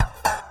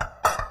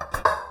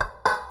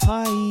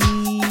Hi.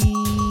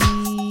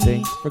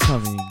 Thanks for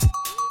coming.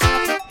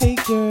 Hey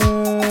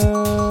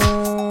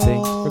girl.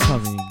 Thanks for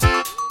coming.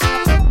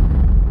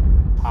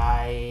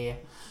 Hi.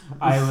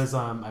 I was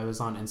on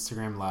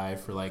Instagram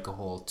Live for like a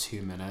whole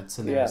 2 minutes,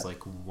 and there was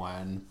like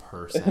one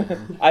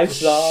person. I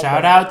saw.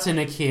 Shout out to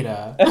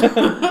Nikita.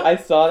 I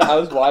saw that. I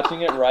was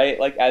watching it right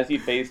like as he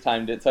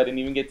FaceTimed it, so I didn't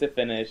even get to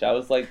finish. I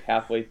was like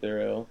halfway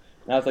through,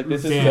 and I was like,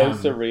 "This is so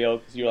surreal,"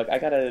 because you were like, "I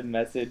gotta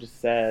message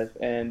Seth,"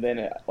 and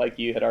then like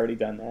you had already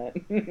done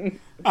that.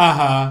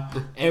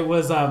 It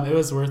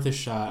was worth a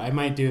shot. I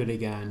might do it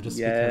again just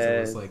because it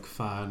was like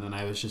fun, and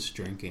I was just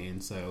drinking.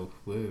 So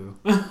woo.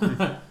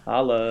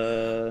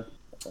 Holla.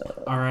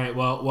 All right,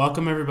 well,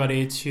 welcome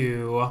everybody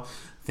to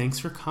Thanks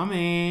for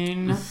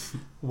Coming.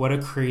 What a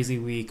crazy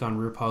week on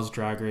RuPaul's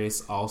Drag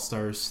Race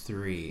All-Stars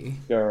 3.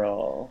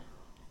 Girl.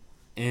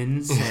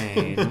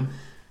 Insane.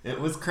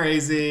 It was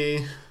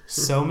crazy.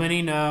 So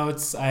many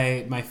notes.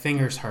 My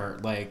fingers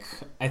hurt. Like,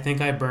 I think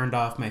I burned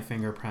off my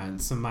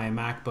fingerprints, so my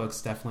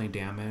MacBook's definitely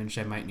damaged.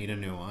 I might need a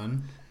new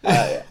one.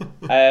 I'm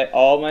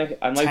like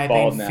Typing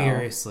bald now.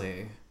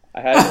 furiously.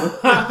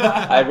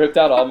 I ripped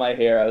out all my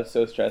hair. I was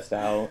so stressed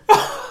out.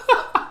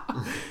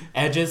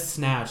 Edges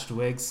snatched,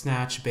 wigs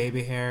snatched,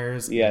 baby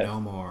hairs, yes.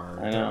 No more.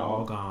 I know. They're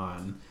all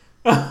gone.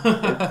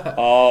 It's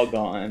all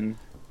gone.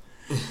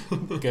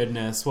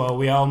 Goodness. Well,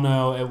 we all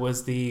know it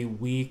was the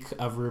week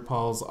of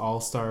RuPaul's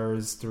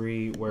All-Stars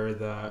 3 where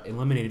the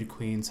eliminated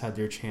queens had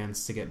their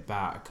chance to get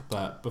back.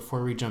 But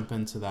before we jump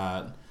into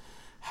that,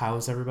 how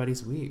was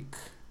everybody's week?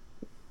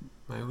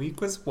 My week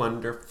was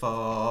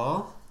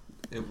wonderful.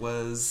 It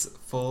was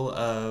full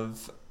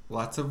of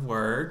lots of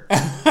work.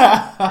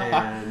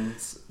 And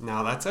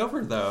now that's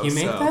over, though. You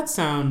make that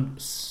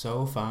sound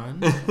so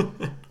fun.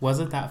 Was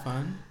it that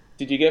fun?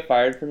 Did you get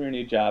fired from your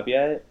new job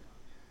yet?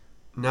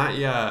 Not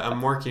yet.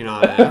 I'm working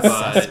on it.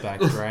 But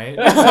Suspect, right?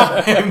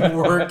 I'm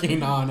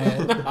working on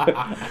it.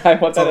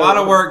 It's a lot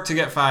of work to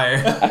get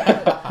fired.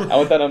 I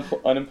want that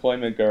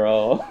unemployment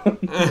girl.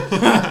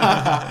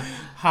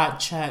 Hot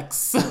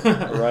checks.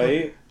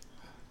 Right?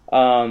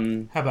 How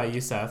about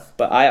you, Seth?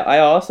 But I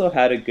also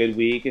had a good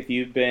week. If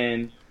you've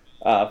been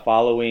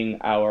following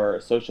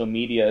our social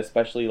media,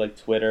 especially like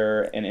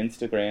Twitter and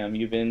Instagram,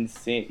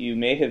 you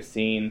may have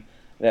seen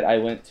that I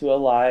went to a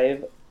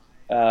live,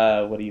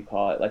 what do you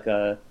call it? Like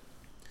a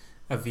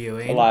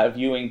live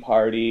viewing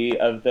party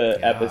of the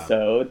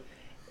episode.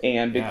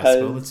 And because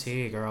spill the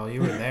tea, girl, you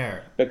were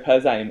there.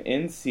 Because I'm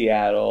in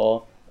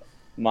Seattle,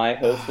 my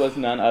host was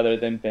none other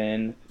than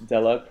Ben de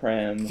la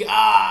Creme.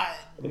 God!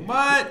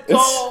 What?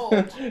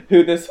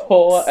 Who this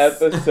whole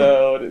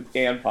episode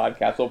and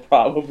podcast will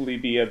probably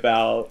be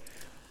about.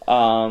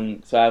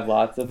 So I have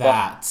lots of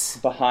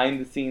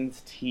behind the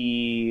scenes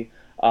tea.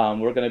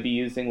 We're going to be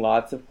using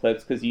lots of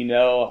clips because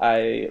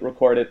I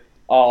recorded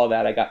all of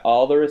that. I got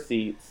all the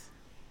receipts.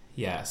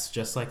 Yes,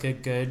 just like a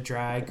good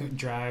drag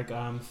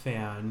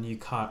fan, you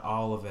caught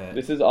all of it.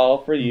 This is all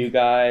for you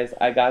guys.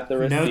 I got the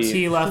receipts. No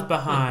tea left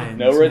behind.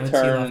 No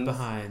returns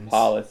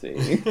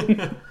policy.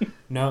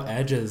 No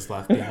edges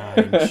left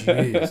behind.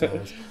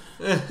 Jesus.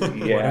 Yeah.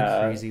 What a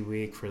crazy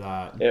week for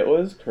that. It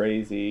was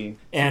crazy.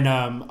 And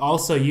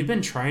also, you've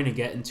been trying to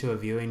get into a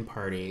viewing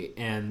party,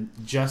 and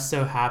just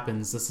so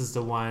happens this is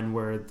the one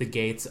where the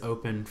gates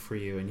opened for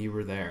you and you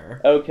were there.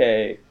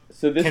 Okay,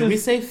 so Can we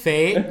say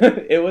fate?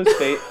 It was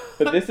fate,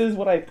 but this is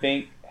what I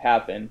think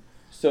happened.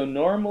 So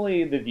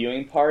normally the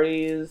viewing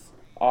parties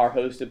are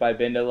hosted by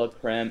Ben de la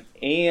Creme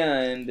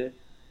and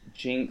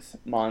Jinx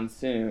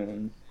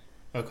Monsoon.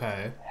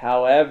 Okay.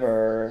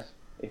 However,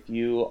 if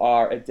you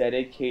are a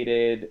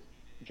dedicated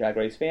Drag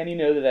Race fan, you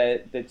know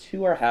that the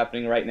tour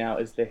happening right now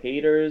is the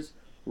Haters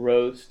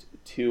Roast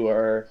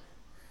Tour,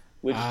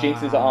 which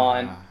Jinx is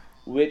on,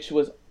 which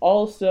was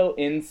also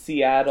in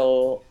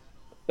Seattle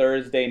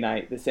Thursday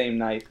night, the same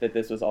night that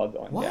this was all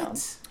going down.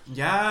 Yes.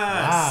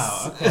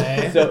 Wow,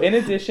 okay. So in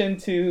addition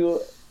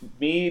to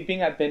me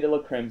being at Ben de la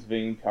Creme's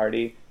viewing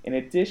party, in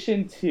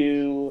addition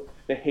to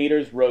the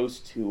Haters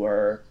Roast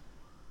Tour,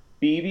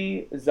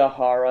 Bibi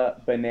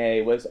Zahara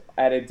Benet was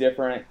at a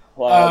different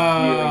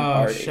club viewing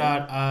party.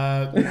 Shut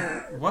up.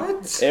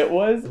 What? It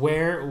was...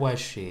 Where was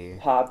she?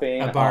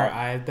 Popping. A bar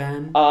I've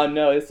been?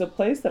 No, it's a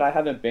place that I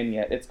haven't been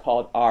yet. It's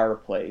called Our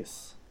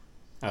Place.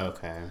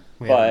 Okay.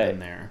 We haven't been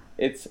there.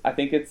 I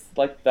think it's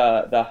like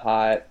the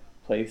hot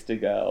place to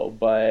go,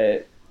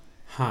 but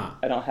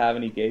I don't have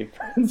any gay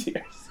friends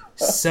here.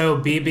 So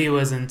Bibi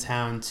was in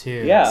town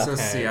too. Yeah. So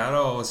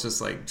Seattle was just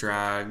like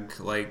drag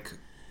like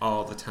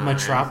all the time.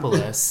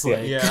 Metropolis.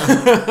 Like. Yeah.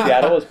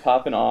 Seattle was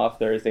popping off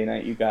Thursday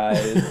night, you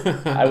guys.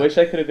 I wish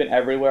I could have been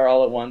everywhere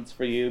all at once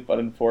for you, but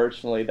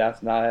unfortunately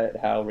that's not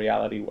how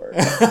reality works.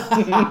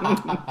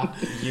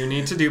 You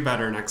need to do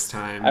better next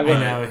time. I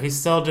know, he's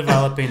still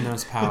developing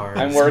those powers.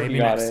 I'm working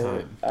Maybe on next it.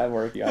 time. I'm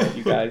working on it,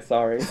 you guys.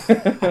 Sorry.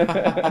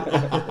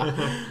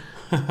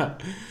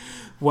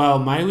 Well,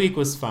 my week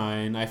was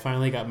fine. I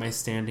finally got my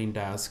standing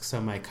desk so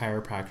my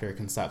chiropractor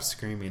can stop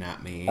screaming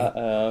at me.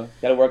 Gotta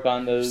work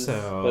on those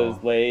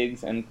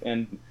legs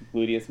and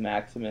gluteus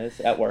maximus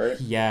at work.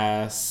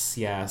 Yes.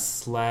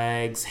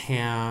 Legs,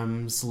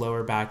 hams,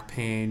 lower back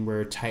pain.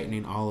 We're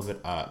tightening all of it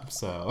up.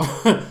 So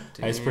I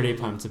was pretty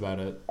pumped about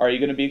it. Are you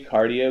going to be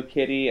cardio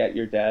kitty at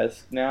your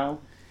desk now?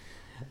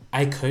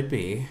 I could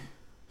be.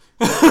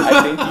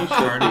 I think you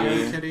should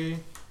Cardio be. kitty.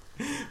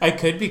 I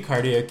could be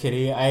cardio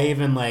kitty.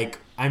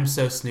 I'm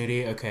so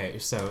snooty. Okay,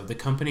 so the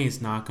company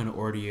is not going to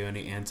order you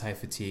any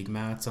anti-fatigue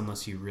mats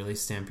unless you really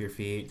stamp your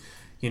feet.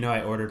 You know,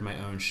 I ordered my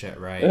own shit,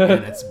 right?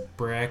 And it's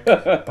brick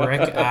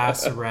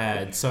ass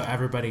red, so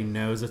everybody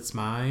knows it's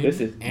mine.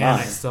 This is and mine.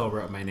 I still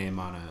wrote my name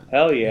on it.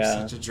 Hell You're yeah.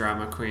 such a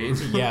drama queen.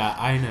 Yeah,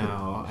 I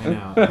know.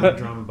 I'm a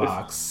drama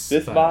box.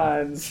 This but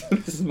mine's.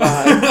 This is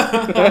mine.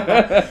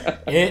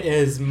 It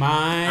is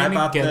mine. I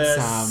bought Get this.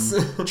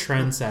 some.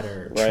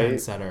 Trendsetter. Right?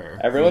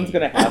 Trendsetter. Everyone's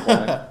going to have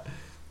one.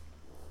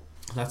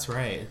 That's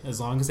right. As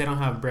long as they don't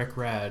have brick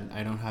red,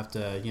 I don't have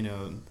to,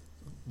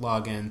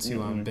 log into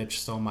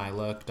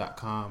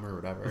bitchstolemylook.com or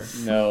whatever.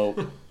 No.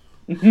 /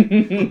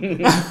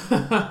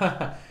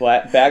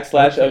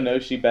 oh no,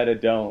 she better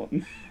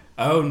don't.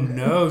 Oh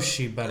no,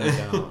 she better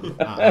don't.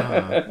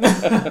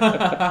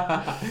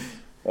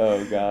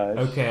 Oh gosh.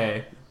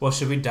 Okay. Well,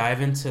 should we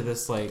dive into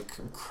this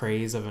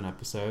craze of an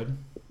episode?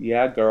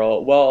 Yeah,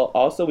 girl. Well,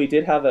 also we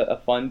did have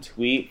a fun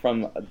tweet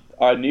from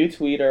our new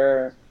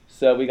tweeter.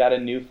 So we got a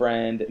new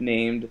friend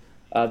named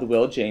the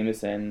Will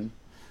Jameson.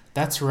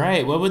 That's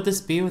right. What would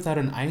this be without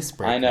an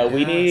icebreaker? I know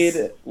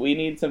Yes. we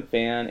need some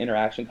fan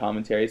interaction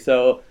commentary.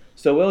 So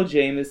Will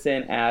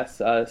Jameson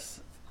asks us,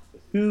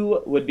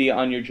 who would be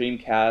on your dream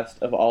cast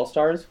of All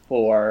Stars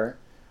 4?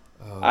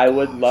 Oh, I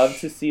would gosh. love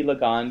to see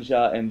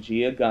Laganja and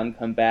Gia Gunn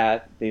come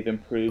back. They've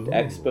improved Ooh.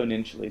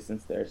 exponentially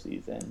since their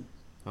season.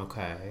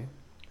 Okay.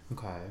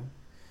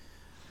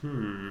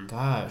 Hmm.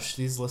 Gosh,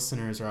 these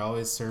listeners are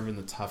always serving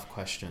the tough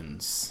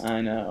questions. I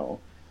know.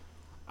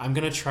 I'm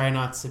gonna try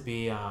not to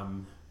be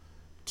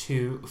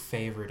too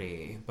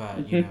favorite-y, but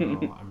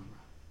I'm.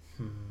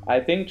 I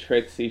think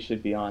Trixie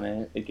should be on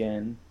it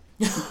again.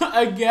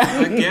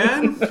 Again?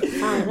 Again?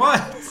 For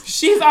what?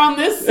 She's on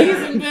this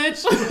season,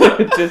 bitch.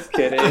 Just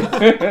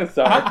kidding.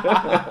 Sorry.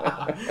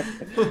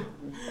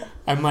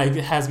 I'm like,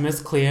 has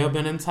Miss Cleo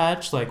been in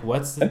touch? Like,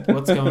 what's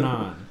going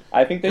on?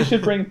 I think they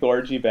should bring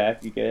Thorgy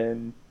back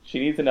again. She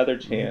needs another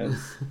chance.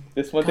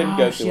 This one didn't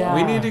go Gosh, too yeah.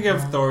 well. We need to give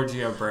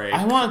Thorgy a break.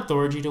 I want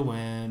Thorgy to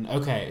win.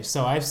 Okay,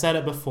 so I've said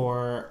it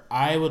before.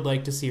 I would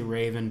like to see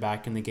Raven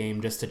back in the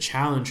game just to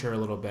challenge her a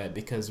little bit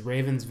because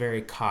Raven's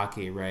very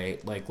cocky,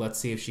 right? Like, let's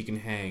see if she can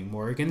hang.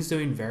 Morgan's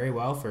doing very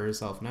well for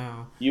herself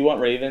now. You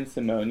want Raven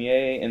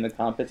Simonier in the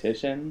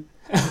competition?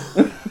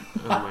 Oh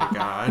my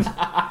god.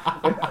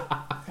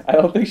 I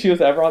don't think she was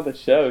ever on the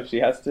show. She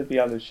has to be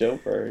on the show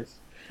first.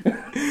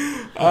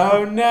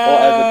 Oh no!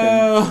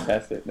 Well, as a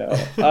contestant, no.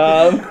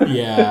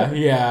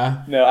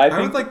 Yeah. No, I think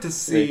I would like to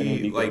Raven would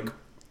see, be good.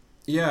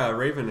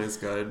 Raven is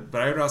good,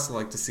 but I would also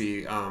like to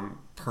see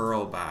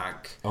Pearl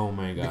back. Oh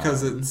my god.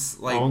 Because it's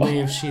like... Only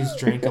if she's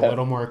drank a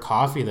little more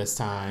coffee this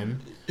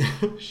time.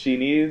 She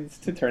needs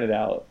to turn it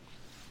out.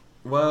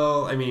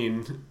 Well, I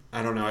mean,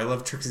 I don't know. I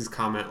love Trixie's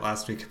comment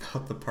last week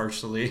about the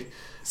partially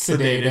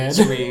Sedated.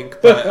 sedated twink,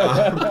 but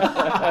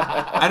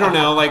I don't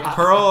know. Like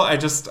Pearl, I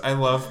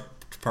love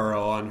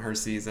Pearl on her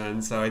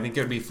season, so I think it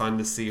would be fun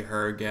to see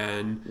her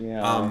again.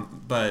 Yeah.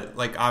 But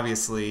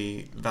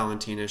obviously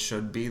Valentina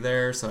should be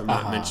there, so I'm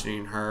not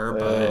mentioning her.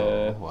 But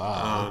Oh,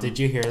 wow. Did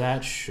you hear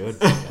that? Should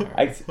be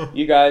there.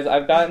 You guys,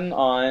 I've gotten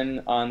on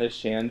the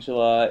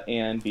Shangela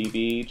and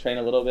BB train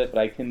a little bit, but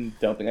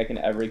don't think I can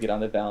ever get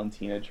on the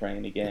Valentina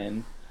train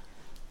again.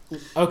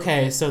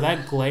 Okay, so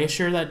that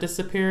glacier that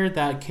disappeared,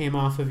 that came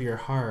off of your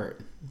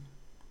heart.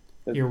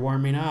 You're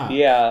warming up.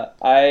 Yeah,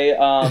 I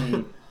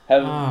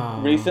have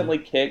Oh. recently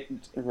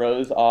kicked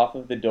Rose off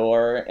of the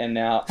door, and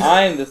now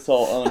I'm the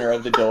sole owner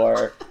of the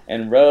door,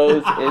 and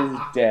Rose is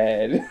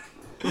dead.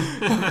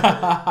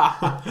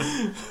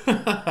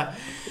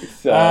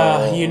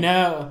 So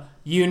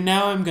you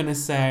know I'm gonna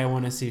say I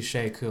want to see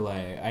Shea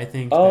Coulee. I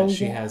think Oh, that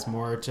she yeah. has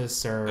more to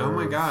serve. oh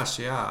my gosh,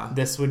 yeah.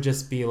 This would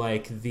just be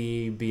like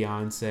the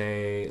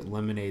Beyonce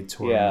Lemonade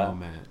Tour Yeah.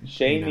 moment.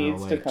 Shay you know,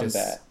 needs to like, come just-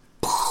 back.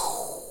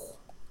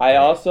 I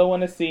also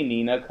want to see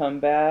Nina come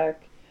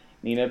back.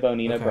 Nina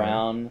Bonina Okay.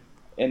 Brown.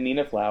 And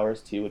Nina Flowers,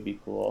 too, would be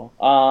cool.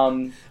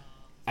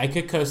 I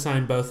could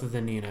co-sign both of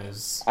the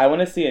Ninas. I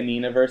want to see a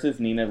Nina versus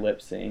Nina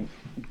lip sync.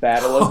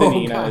 Battle of the Oh,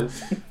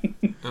 Ninas.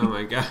 Oh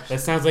my gosh. That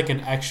sounds like an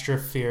extra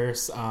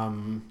fierce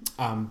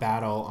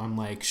battle on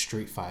like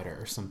Street Fighter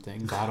or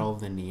something. Battle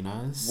of the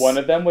Ninas. One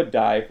of them would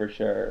die for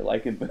sure.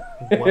 Like,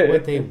 What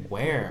would they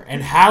wear?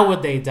 And how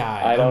would they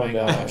die? I Oh don't my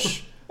know.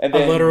 gosh. And A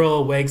then,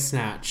 literal wig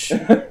snatch.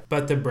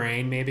 But the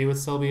brain maybe would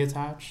still be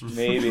attached.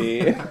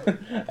 maybe.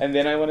 And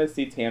then I want to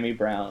see Tammy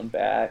Brown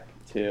back,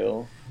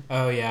 too.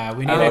 Oh yeah,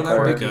 we need Oh, a that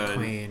would be quirky good.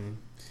 queen.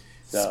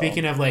 So.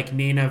 Speaking of like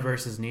Nina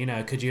versus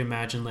Nina, could you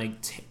imagine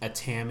like a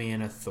Tammy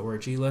and a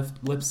Thorgy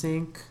lip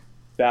sync?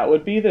 That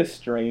would be the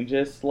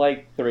strangest,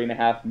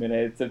 3.5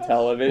 minutes of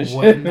television.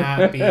 Wouldn't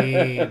that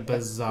be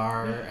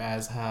bizarre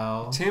as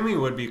hell? Tammy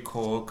would be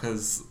cool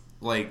because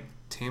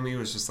Tammy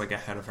was just like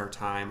ahead of her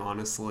time,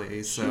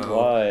 honestly. So She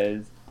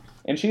was.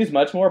 And she's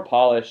much more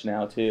polished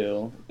now,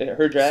 too.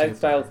 Her drag Super.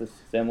 style is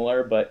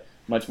similar, but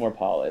much more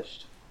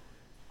polished.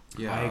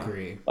 yeah, I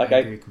agree. Like, I I-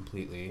 agree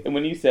completely. And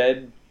when you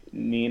said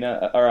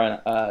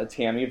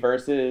Tammy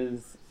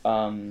versus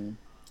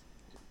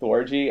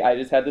Thorgy, I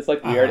just had this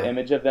like weird Uh-huh.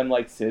 image of them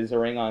like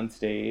scissoring on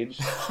stage.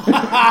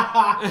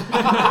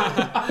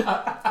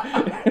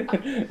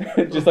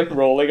 Just like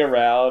rolling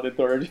around, and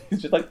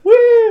Thorgy's just like,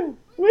 woo!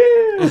 Woo!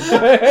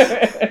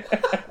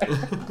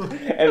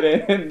 And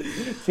then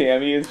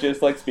Tammy is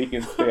just like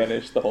speaking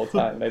Spanish the whole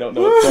time, and I don't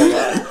know what's going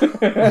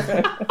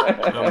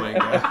on. Oh my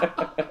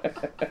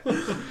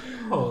God.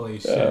 Holy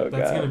shit. Oh,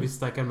 That's God. going to be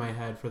stuck in my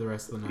head for the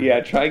rest of the night. Yeah,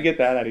 try and get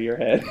that out of your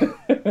head.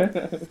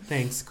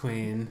 Thanks,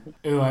 Queen.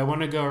 Ooh, I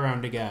want to go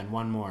around again.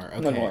 One more.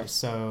 Okay, One more.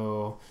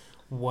 so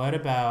what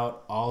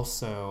about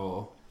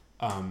also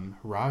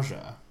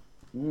Raja?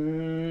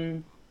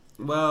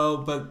 Well,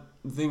 but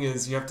the thing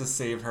is, you have to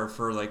save her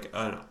for like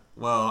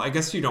well, I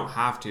guess you don't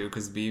have to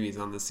because BB's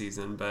on the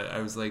season. But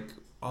I was like,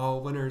 all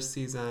winners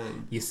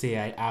season. You see,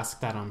 I asked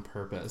that on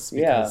purpose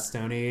because Yeah.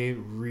 Stoney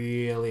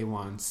really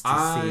wants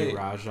to see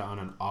Raja on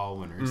an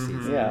all-winner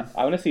season. Yeah,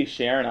 I want to see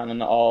Sharon on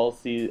an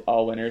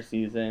all-winner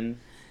season,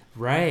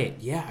 Right,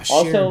 yeah.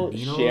 Also, Sharon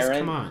Needles, Sharon-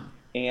 come on.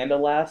 and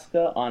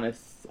Alaska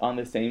on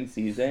the same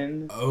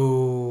season.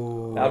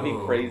 Oh. That'd be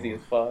crazy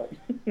as fuck.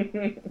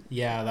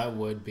 Yeah, that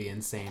would be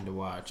insane to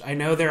watch. I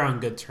know they're on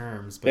good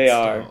terms, but They still.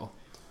 are.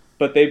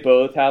 But they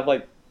both have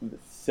like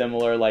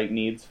similar like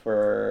needs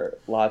for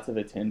lots of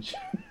attention.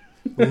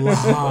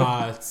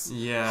 Lots.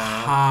 Yeah.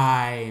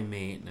 High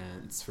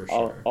maintenance, for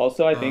sure.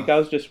 Also, I think I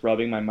was just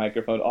rubbing my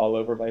microphone all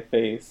over my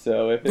face,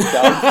 so if it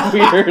sounds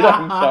weird,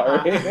 I'm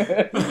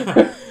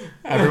sorry.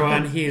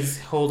 Everyone, he's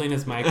holding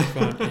his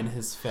microphone in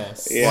his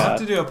fist. Yeah. We'll have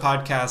to do a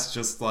podcast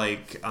just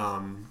like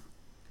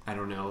I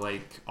don't know,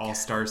 like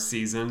all-star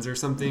seasons or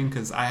something,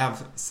 because I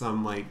have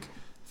some like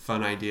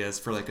fun ideas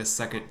for like a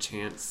second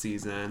chance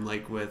season,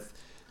 like with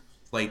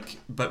like,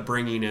 but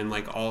bringing in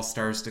like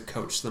all-stars to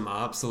coach them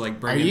up. So like Are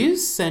bringing you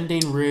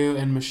sending Rue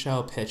and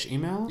Michelle pitch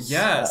emails?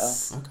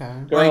 yes. Okay.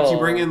 Like you Girl.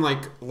 bring in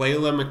like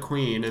Layla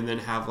McQueen and then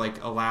have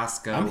like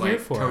Alaska I'm here like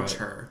for coach it.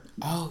 her.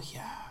 Oh,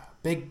 yeah.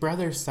 Big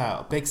brother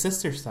style. Big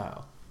sister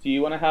style. Do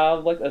you want to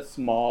have like a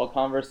small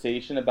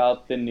conversation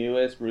about the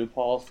newest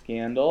RuPaul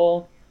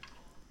scandal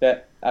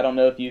that I don't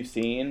know if you've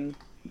seen,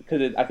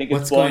 because I think it's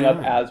What's blowing going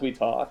up on? as we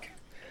talk.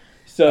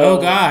 So,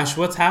 Oh, gosh.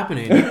 What's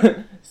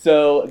happening?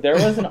 So there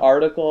was an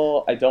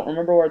article, I don't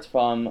remember where it's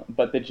from,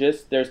 but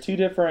there's two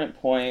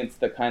different points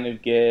that kind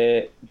of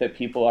get that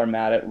people are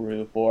mad at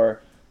Ru for.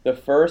 The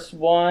first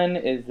one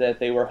is that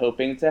they were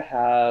hoping to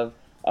have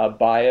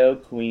bio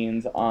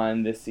queens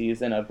on this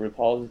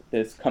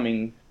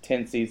coming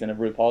 10th season of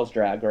RuPaul's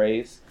Drag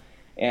Race.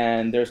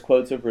 And there's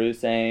quotes of Ru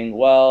saying,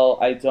 well,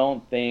 I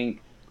don't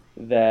think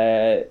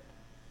that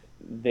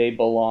they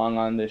belong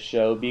on this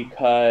show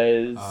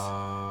because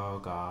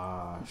Oh,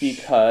 gosh.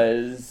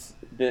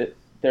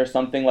 there's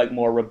something like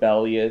more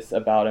rebellious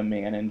about a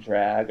man in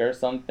drag or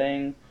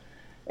something,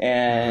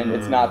 and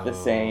it's not the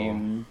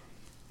same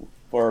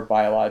for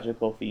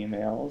biological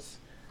females.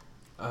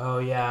 Oh,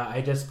 yeah.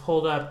 I just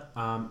pulled up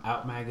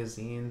Out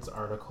Magazine's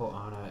article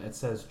on it. It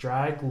says,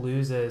 drag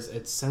loses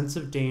its sense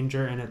of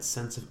danger and its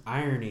sense of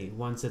irony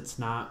once it's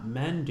not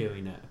men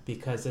doing it,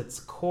 because at its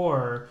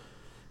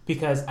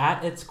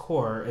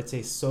core, it's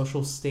a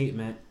social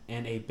statement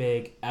and a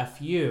big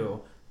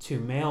F-U to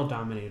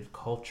male-dominated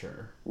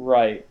culture.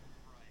 Right.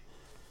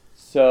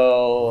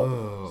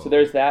 So Whoa.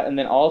 there's that, and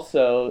then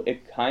also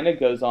it kind of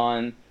goes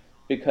on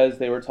because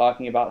they were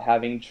talking about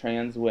having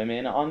trans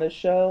women on the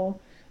show,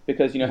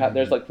 because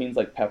there's like queens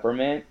like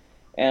Peppermint,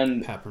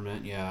 and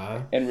Peppermint,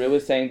 yeah. Ru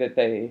was saying that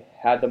they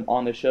had them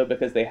on the show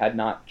because they had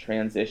not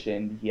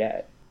transitioned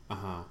yet.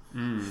 Uh-huh.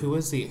 Who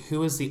was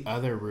the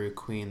other Ru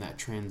queen that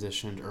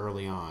transitioned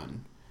early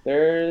on?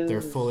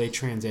 They're fully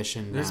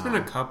transitioned now. There's been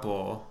a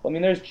couple. I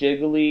mean, there's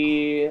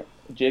Jiggly.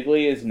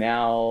 Jiggly is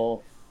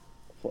now,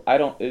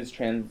 is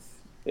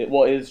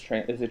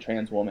a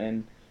trans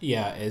woman.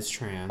 Yeah, is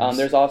trans.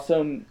 There's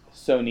also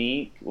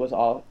Sonique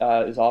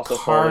is also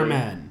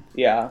Carmen.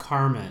 fully, yeah.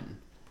 Carmen.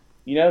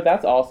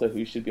 That's also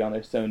who should be on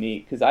there,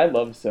 Sonique, because I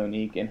love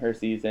Sonique in her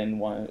season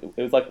one.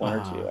 It was like one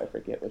or two, I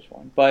forget which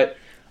one, but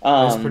It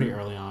was pretty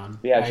early on.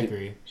 Yeah, I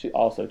agree. She's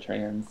also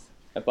trans,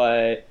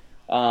 but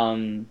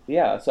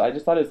yeah. So I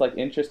just thought it was like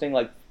interesting.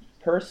 Like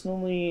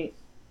personally,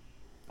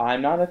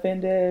 I'm not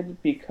offended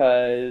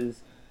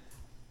because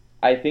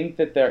I think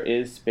that there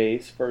is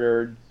space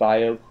for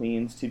bio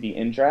queens to be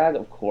in drag,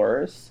 of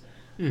course,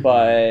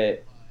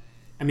 but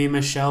I mean,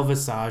 Michelle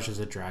Visage is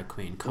a drag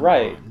queen. Come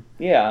right, on.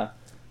 yeah.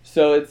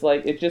 So it's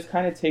like it just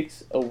kind of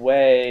takes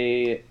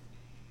away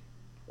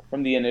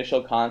from the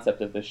initial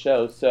concept of the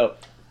show. So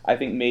I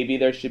think maybe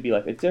there should be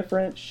like a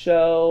different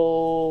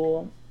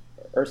show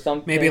or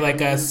something. Maybe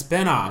like a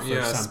spin-off or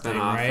Yeah, something,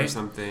 spin-off right? or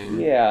something.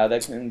 Yeah,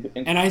 that can.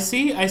 And I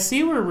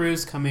see where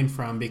Rue's coming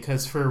from,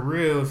 because for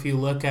Rue, if you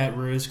look at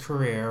Rue's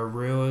career,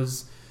 Rue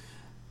is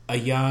a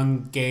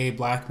young gay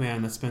black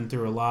man that's been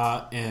through a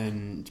lot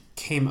and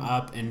came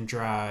up in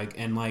drag,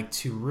 and like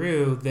to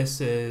Rue, this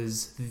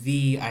is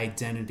the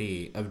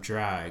identity of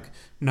drag,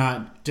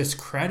 not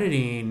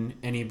discrediting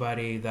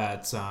anybody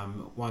that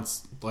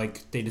wants,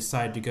 like, they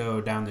decide to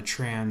go down the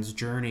trans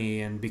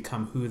journey and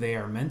become who they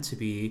are meant to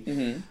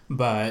be.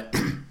 But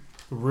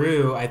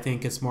Rue, I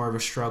think it's more of a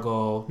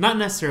struggle, not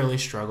necessarily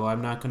struggle,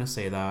 I'm not going to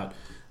say that.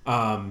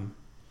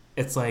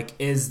 It's like,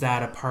 is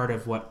that a part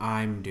of what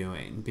I'm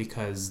doing?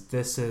 Because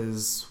this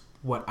is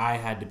what I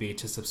had to be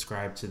to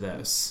subscribe to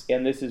this.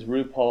 And this is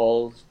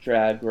RuPaul's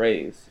Drag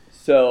Race.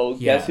 So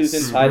Yes. guess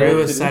who's entitled Rue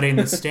to is setting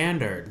the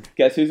standard.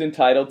 guess who's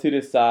entitled to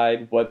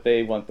decide what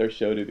they want their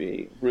show to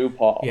be?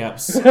 RuPaul.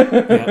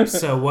 Yep.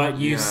 So what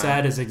you Yeah.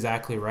 said is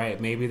exactly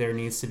right. Maybe there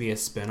needs to be a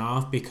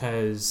spinoff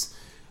because,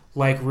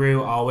 like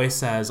Rue always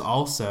says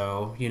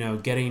also, you know,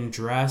 getting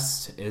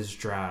dressed is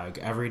drag.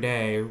 Every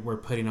day we're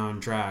putting on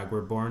drag.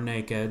 We're born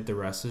naked. The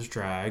rest is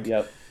drag.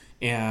 Yep.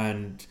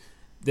 And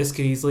this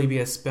could easily be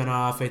a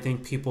spinoff. I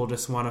think people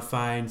just want to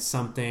find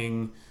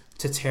something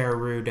to tear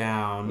Rue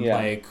down. Yeah.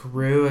 Like,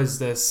 Rue is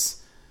this...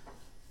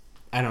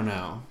 I don't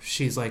know.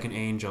 She's like an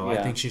angel. I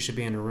Yeah. think she should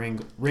be in a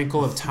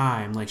wrinkle of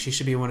time. Like, she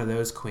should be one of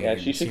those queens. Yeah,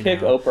 she should you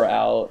kick know? Oprah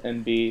out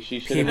and be. She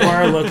should. People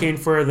are looking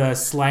for the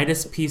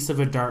slightest piece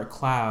of a dark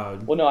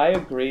cloud. Well, no, I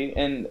agree,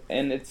 and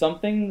it's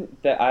something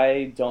that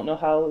I don't know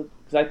how,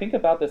 because I think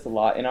about this a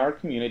lot in our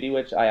community,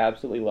 which I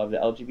absolutely love, the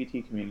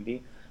LGBT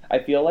community. I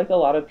feel like a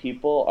lot of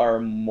people are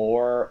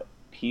more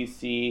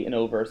PC and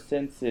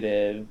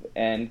oversensitive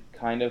and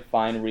kind of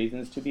find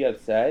reasons to be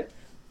upset.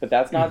 But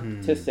that's not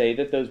to say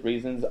that those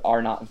reasons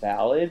are not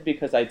valid,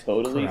 because I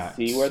totally Correct.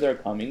 see where they're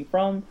coming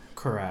from.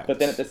 Correct. But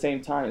then at the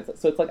same time,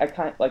 it's like I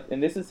kind of like,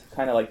 and this is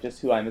kind of like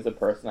just who I am as a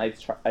person. I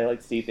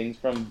like see things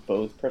from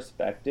both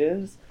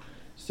perspectives.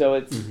 So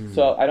it's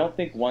so I don't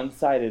think one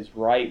side is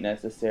right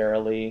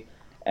necessarily,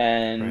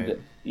 and Right.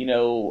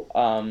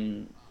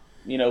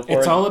 for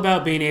It's all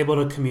about being able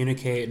to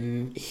communicate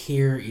and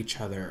hear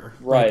each other.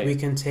 Right. Like, we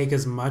can take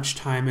as much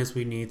time as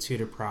we need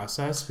to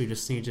process. We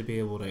just need to be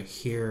able to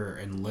hear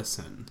and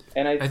listen.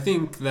 and I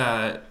think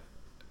that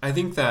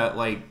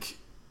like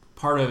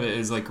part of it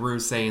is like Rue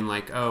saying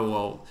like, oh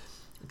well,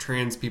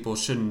 trans people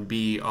shouldn't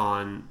be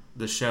on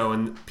the show,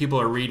 and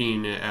people are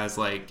reading it as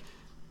like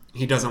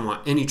he doesn't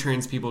want any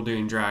trans people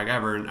doing drag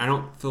ever, and I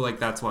don't feel like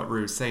that's what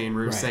Rue's saying.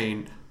 Rue's Right.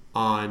 saying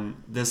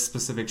on this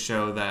specific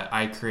show that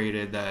I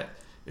created that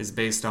is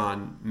based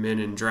on men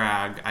in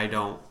drag, I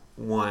don't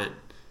want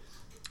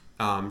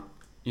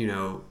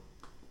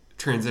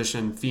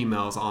transition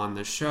females on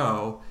the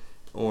show,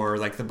 or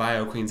like the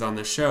bio queens on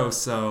the show.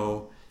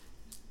 So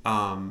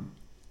I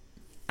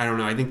don't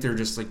know, I think they're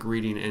just like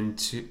reading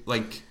into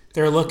like,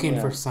 They're looking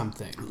Yeah. for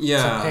something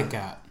Yeah. to pick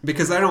at.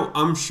 because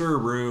I'm sure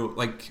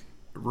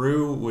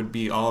Rue would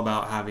be all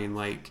about having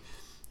like,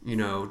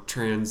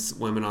 trans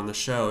women on the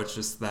show. It's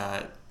just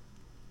that,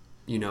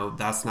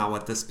 that's not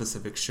what this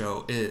specific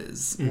show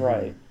is.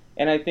 Right.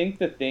 And I think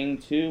the thing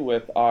too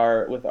with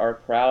our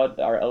crowd,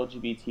 our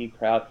LGBT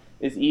crowd,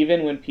 is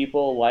even when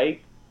people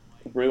like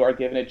Rue are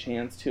given a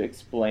chance to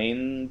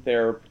explain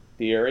their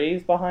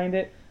theories behind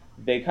it,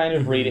 they kind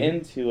of read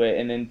into it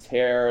and then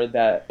tear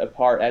that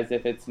apart as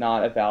if it's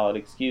not a valid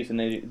excuse, and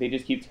they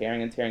just keep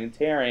tearing and tearing and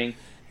tearing.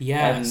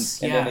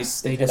 Yes, and then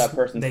yes. until that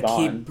person's they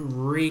gone. keep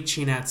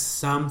reaching at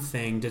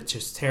something to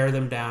just tear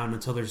them down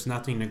until there's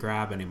nothing to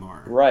grab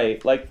anymore.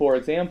 Right. Like, for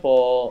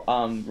example,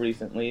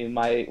 recently,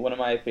 one of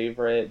my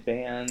favorite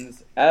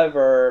bands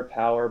ever,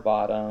 Power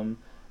Bottom,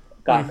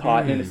 got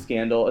caught in a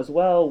scandal as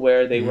well,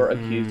 where they were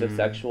accused of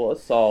sexual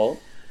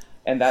assault,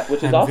 and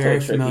which is I'm also very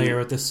tricky. familiar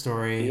with this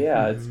story.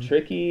 Yeah, it's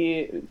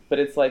tricky, but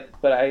it's like,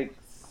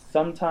 it's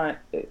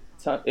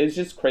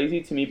just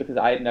crazy to me because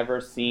I had never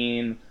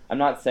seen. I'm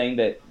not saying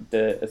that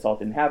the assault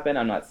didn't happen.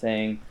 I'm not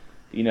saying,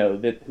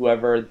 that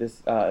whoever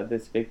this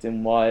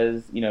victim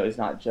was, is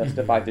not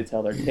justified to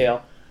tell their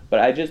tale.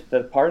 But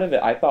the part of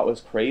it I thought was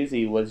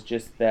crazy was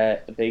just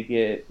that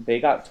they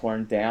got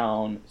torn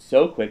down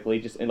so quickly,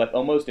 just like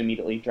almost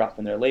immediately dropped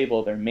from their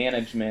label, their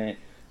management,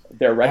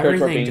 their records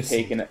were being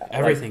taken.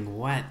 Everything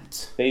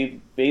went.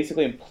 They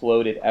basically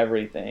imploded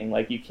everything.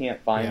 Like, you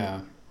can't find Yeah.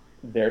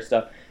 their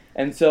stuff.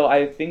 And so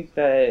I think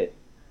that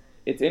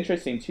it's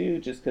interesting too,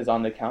 just because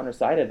on the counter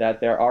side of that,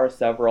 there are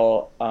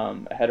several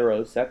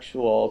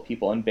heterosexual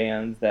people in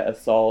bands that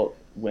assault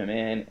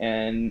women,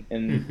 and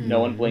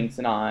no one blinks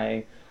an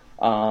eye.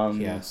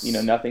 Yes.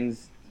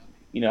 Nothing's.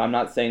 I'm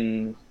not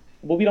saying.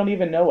 Well, we don't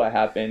even know what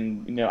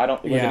happened. I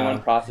don't. Was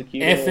anyone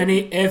prosecuted?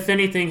 If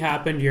anything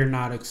happened, you're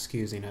not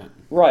excusing it.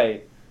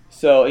 Right.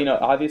 So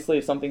obviously,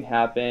 if something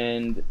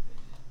happened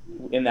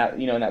in that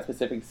in that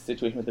specific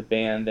situation with the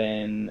band,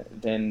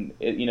 then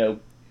it,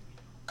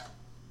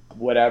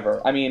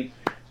 whatever. I mean,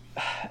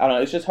 I don't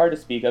know. It's just hard to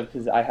speak of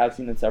because I have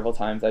seen them several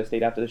times. I've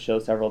stayed after the show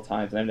several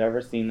times, and I've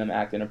never seen them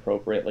act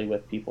inappropriately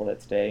with people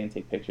that stay and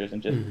take pictures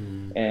and just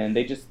and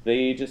they just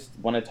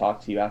want to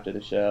talk to you after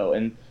the show.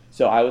 And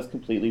so I was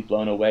completely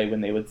blown away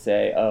when they would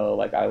say, "Oh,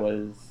 like I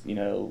was,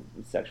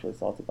 sexually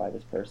assaulted by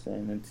this person."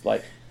 And it's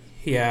like,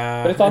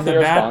 Yeah, But it's also and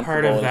the bad irresponsible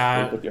part of to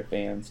that, sleep with your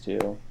fans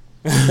too.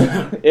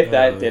 If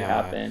that did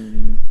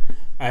happen.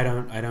 I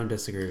don't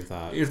disagree with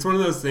that. It's one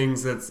of those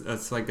things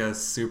that's like a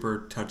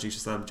super touchy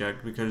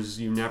subject because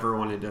you never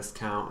want to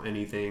discount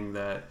anything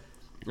that,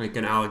 like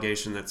an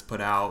allegation that's put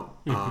out.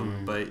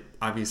 But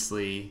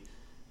obviously,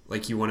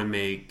 like you want to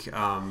make,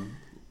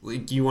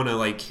 like you want to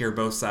like hear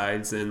both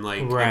sides and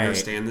like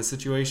understand the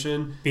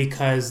situation,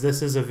 because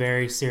this is a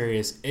very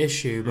serious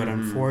issue. But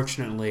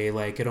unfortunately,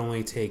 like it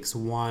only takes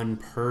one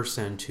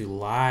person to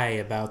lie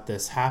about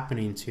this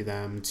happening to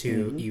them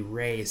to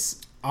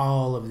erase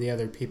all of the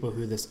other people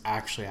who this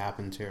actually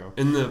happened to.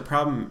 And the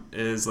problem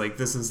is, like,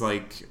 this is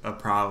like a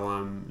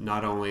problem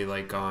not only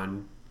like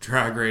on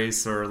Drag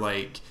Race or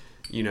like,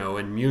 you know,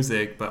 in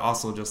music, but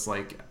also just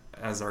like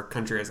as our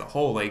country as a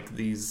whole, like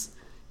these,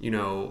 you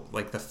know,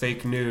 like the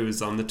fake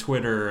news on the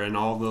Twitter and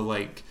all the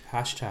like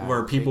hashtag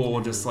where people will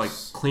news. just like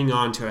cling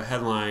on to a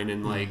headline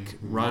and like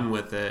run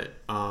with it.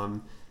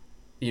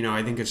 You know,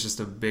 I think it's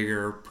just a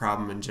bigger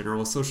problem in general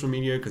with social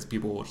media because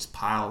people will just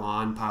pile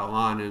on,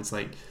 and it's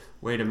like,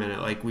 wait a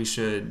minute, like we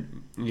should,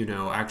 you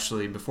know,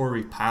 actually before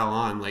we pile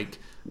on, like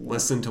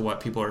listen to what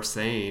people are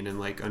saying and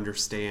like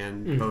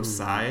understand both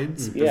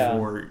sides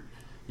before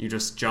you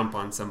just jump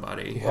on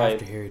somebody. You have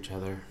to hear each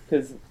other.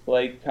 Because,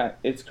 like,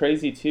 it's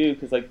crazy, too,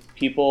 because, like,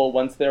 people,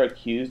 once they're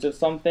accused of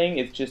something,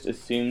 it's just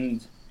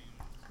assumed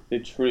the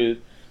truth,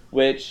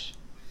 which,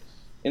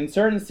 in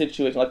certain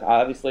situations, like,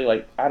 obviously,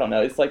 like, I don't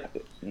know, it's, like,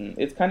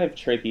 it's kind of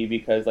tricky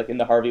because, like, in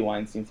the Harvey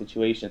Weinstein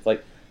situation, it's,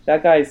 like,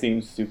 that guy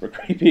seems super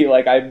creepy.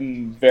 Like,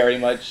 I'm very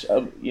much,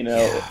 you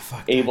know,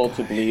 able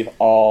to believe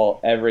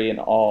every and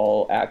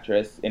all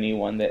actress,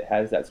 anyone that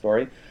has that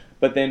story.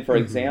 But then, for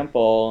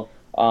example...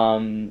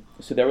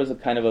 so there was a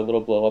kind of a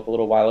little blow up a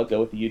little while ago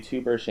with the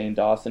YouTuber Shane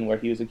Dawson where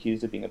he was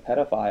accused of being a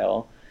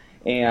pedophile,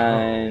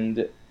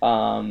 and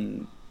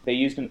they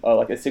used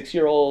like a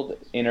 6-year-old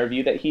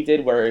interview that he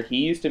did where he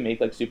used to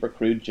make like super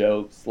crude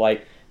jokes,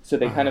 like, so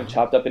they kind of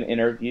chopped up an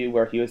interview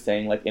where he was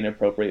saying like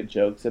inappropriate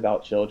jokes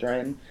about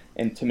children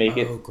and to make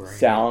it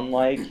sound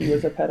like he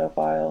was a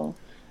pedophile,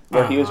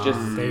 where he was just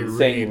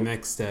saying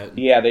remixed it.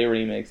 Yeah, they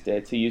remixed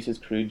it to use his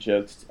crude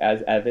jokes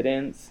as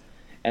evidence.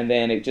 And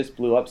then it just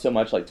blew up so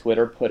much, like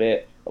Twitter put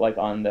it like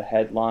on the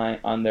headline,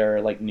 on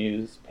their like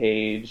news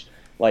page,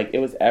 like it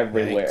was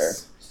everywhere.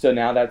 Thanks. So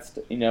now that's,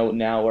 you know,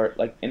 now we're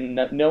like, and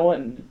no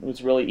one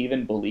was really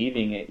even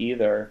believing it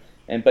either.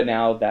 But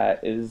now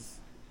that is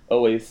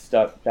always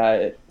stuck,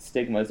 that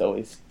stigma is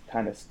always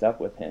kind of stuck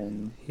with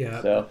him.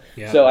 Yeah. So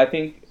I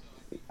think,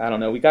 I don't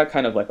know, we got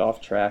kind of like off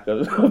track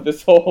of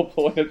this whole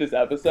point of this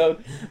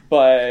episode,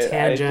 but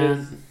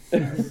tangent.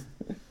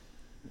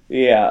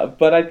 Yeah,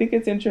 but I think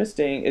it's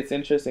interesting. It's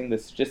interesting,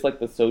 this just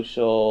like the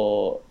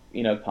social,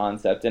 you know,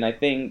 concept, and I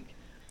think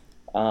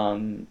it's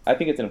an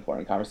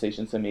important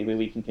conversation. So maybe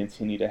we can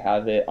continue to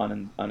have it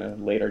on a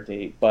later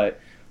date. But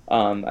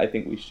I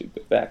think we should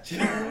go back to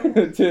the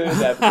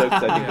episode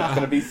because I think it's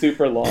going to be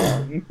super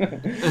long.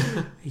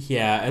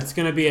 Yeah, it's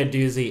going to be a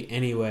doozy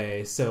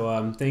anyway.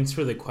 So thanks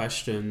for the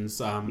questions,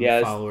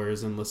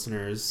 followers and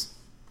listeners.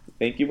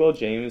 Thank you, Will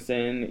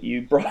Jameson.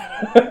 You brought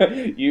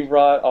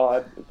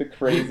on the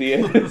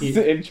craziest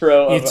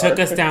intro. You took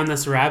us down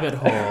this rabbit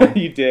hole.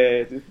 You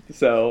did.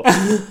 So,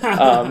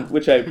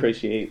 which I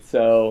appreciate.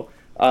 So,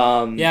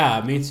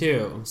 yeah, me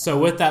too. So,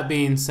 with that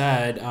being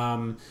said,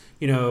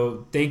 you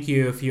know, thank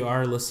you if you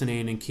are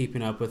listening and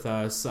keeping up with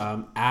us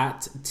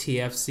at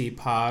TFC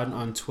Pod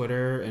on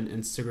Twitter and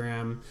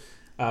Instagram,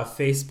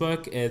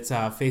 Facebook. It's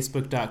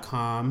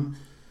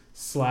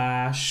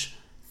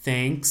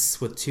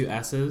facebook.com/thanks with 2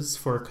 S's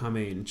for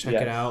coming. Check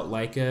it out,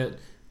 like it.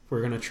 We're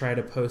going to try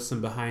to post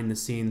some behind the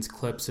scenes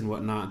clips and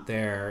whatnot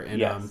there.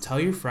 And tell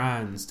your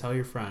friends.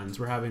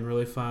 We're having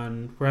really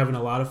fun. We're having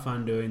a lot of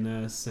fun doing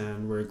this,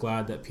 and we're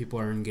glad that people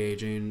are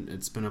engaging.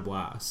 It's been a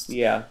blast.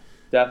 Yeah,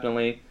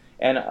 definitely.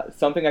 And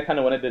something I kind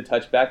of wanted to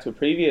touch back to a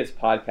previous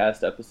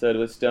podcast episode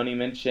was Stoney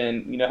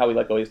mentioned, you know how we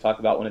like always talk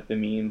about one of the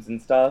memes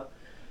and stuff?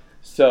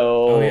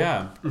 So,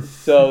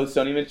 so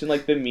Sony mentioned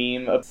like the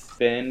meme of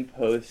Ben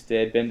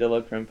de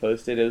la Creme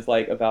posted. It was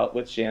like about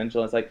with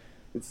Shangela. It's like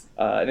it's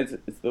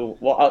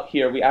out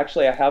here.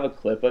 I have a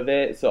clip of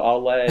it, so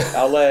I'll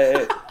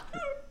let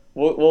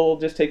we'll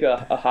just take a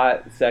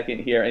hot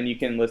second here, and you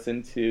can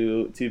listen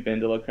to Ben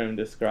de la Creme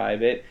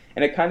describe it,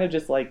 and it kind of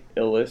just like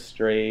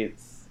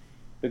illustrates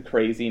the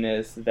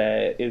craziness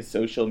that is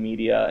social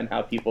media and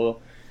how people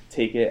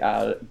get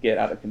out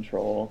of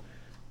control.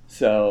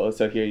 So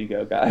here you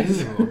go,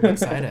 guys. Ooh, I'm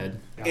excited.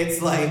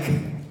 It's like,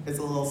 it's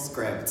a little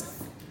script.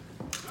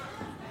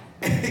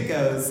 It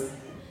goes,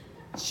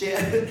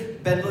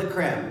 Ben de la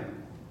Creme.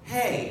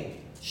 Hey,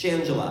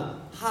 Shangela.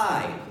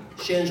 Hi,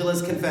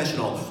 Shangela's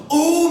confessional.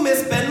 Ooh,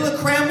 Miss Ben de la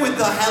Creme with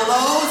the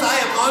hellos. I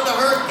am onto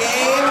her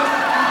game.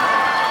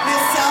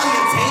 Miss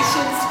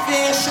Salutations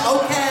Fish,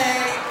 okay.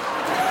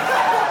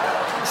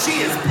 She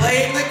is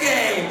playing the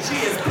game.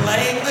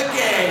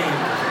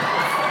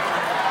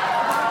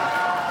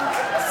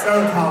 So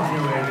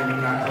calculating in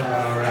that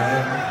hello, right?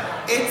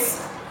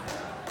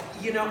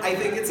 You know, I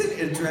think it's an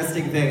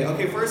interesting thing.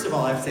 Okay, first of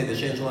all, I have to say that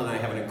Shangela and I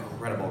have an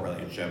incredible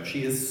relationship.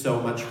 She is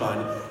so much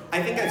fun.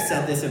 I think I've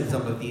said this in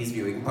some of these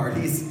viewing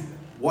parties.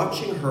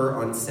 Watching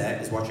her on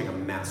set is watching a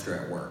master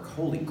at work.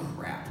 Holy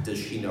crap, does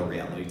she know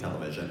reality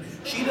television?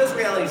 She does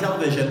reality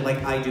television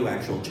like I do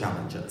actual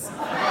challenges.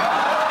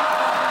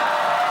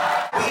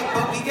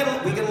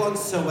 But we get along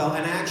so well,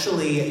 and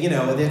actually, you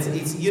know,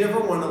 it's you never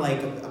want to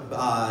like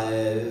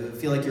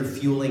feel like you're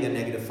fueling a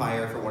negative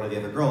fire for one of the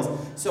other girls.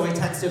 So I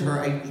texted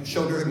her, I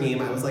showed her a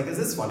meme. I was like, "Is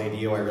this funny to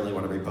you? I really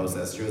want to repost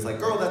this." She was like,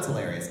 "Girl, that's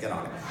hilarious. Get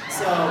on it."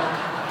 So,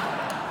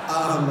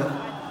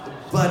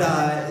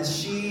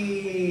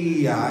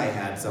 I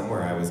had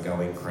somewhere I was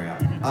going. Crap.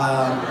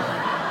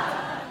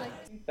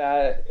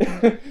 That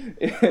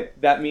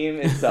that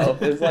meme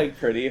itself is like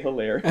pretty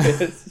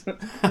hilarious.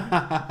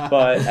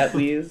 But at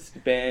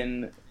least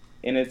Ben,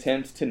 in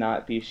attempts to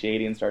not be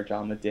shady and start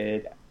drama,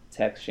 did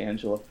text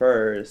Shangela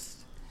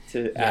first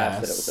to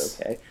ask that it was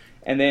okay.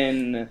 And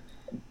then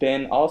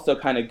Ben also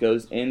kind of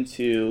goes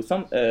into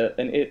some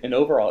an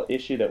overall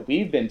issue that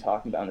we've been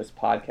talking about on this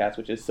podcast,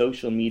 which is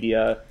social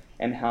media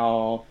and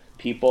how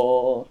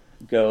people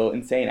go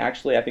insane.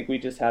 Actually, I think we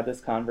just had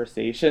this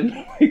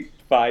conversation like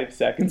 5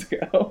 seconds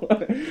ago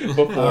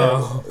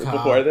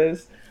before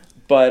this.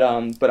 But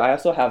I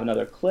also have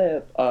another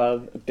clip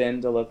of Ben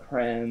de la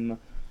Creme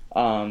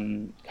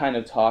kind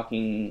of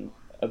talking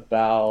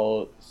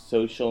about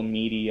social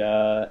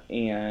media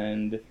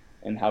and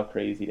how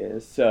crazy it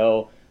is.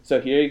 So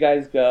here you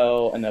guys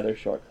go, another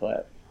short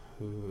clip.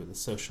 Ooh, the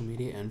social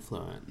media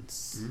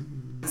influence.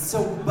 Mm-hmm.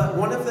 So, but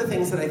one of the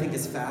things that I think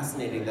is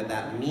fascinating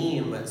that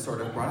meme sort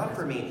of brought up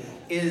for me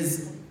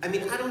is, I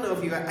mean, I don't know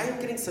if I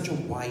am getting such a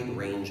wide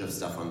range of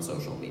stuff on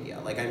social media.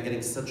 Like, I'm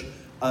getting such,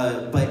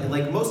 but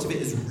like most of it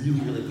is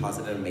really, really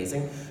positive and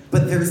amazing.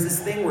 But there's this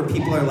thing where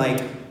people are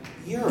like,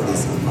 "You're a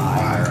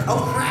liar."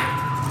 Oh,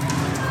 crap.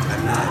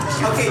 I'm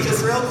not. Okay,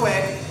 just real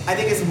quick. I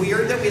think it's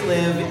weird that we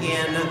live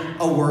in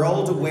a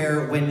world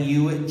where when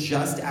you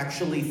just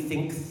actually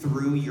think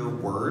through your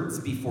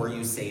words before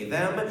you say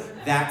them,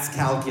 that's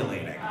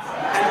calculating.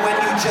 And when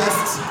you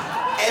just,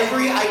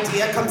 every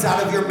idea comes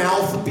out of your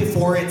mouth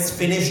before it's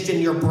finished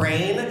in your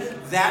brain,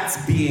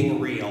 that's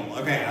being real.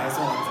 Okay, that's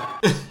all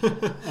I'm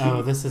saying.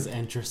 Oh, this is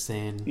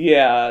interesting.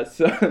 Yeah,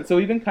 so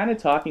we've been kind of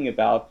talking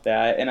about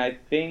that, and I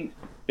think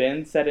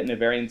Ben said it in a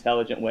very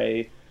intelligent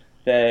way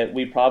that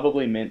we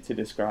probably meant to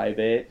describe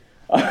it.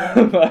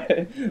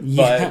 But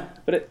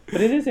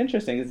it is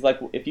interesting. It's like,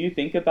 if you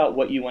think about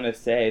what you want to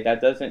say,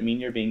 that doesn't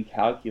mean you're being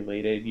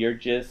calculated. You're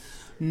just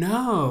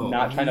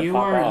not trying to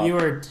pop off.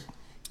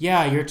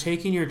 You're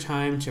taking your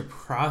time to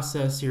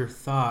process your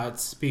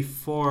thoughts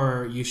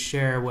before you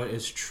share what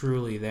is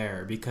truly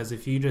there. Because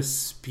if you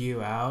just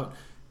spew out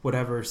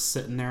whatever's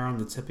sitting there on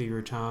the tip of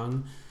your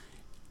tongue,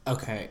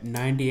 okay,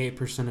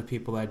 98% of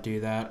people that do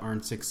that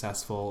aren't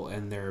successful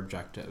in their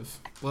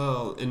objective.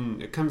 Well,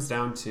 and it comes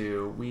down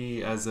to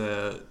we as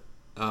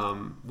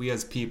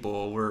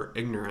people, we're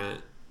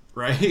ignorant,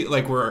 right?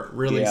 Like, we're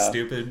really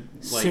stupid.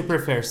 Like, super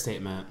fair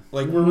statement.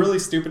 Like, we're really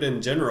stupid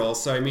in general.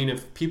 So, I mean,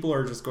 if people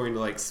are just going to,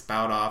 like,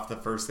 spout off the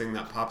first thing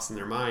that pops in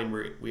their mind,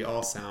 we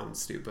all sound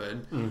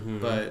stupid. Mm-hmm.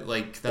 But,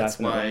 like, that's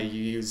why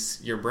you use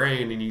your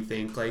brain and you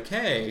think, like,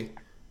 hey,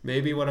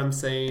 maybe what I'm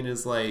saying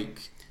is,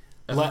 like,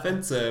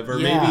 offensive, or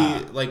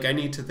maybe like I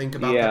need to think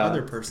about the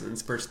other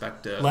person's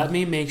perspective. Let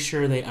me make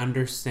sure they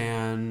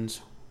understand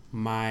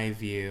my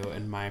view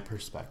and my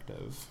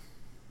perspective.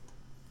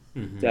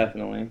 Mm-hmm.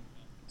 Definitely.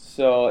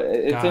 So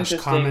it's interesting.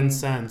 Common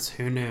sense.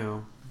 Who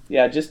knew?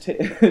 Yeah, just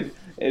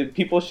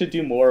people should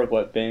do more of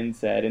what Ben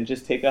said and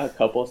just take a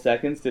couple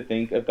seconds to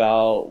think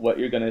about what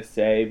you're going to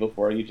say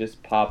before you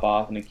just pop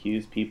off and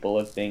accuse people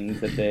of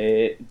things that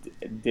they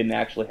didn't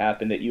actually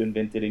happen, that you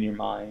invented in your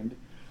mind.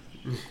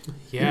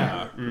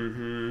 Yeah.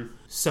 Mm-hmm.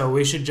 So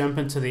we should jump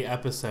into the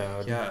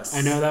episode. Yes. I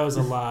know that was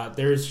a lot.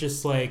 There's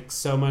just like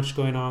so much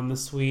going on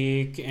this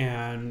week,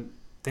 and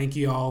thank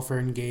you all for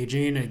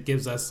engaging. It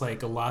gives us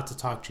like a lot to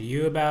talk to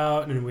you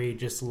about, and we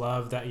just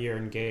love that you're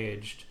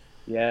engaged.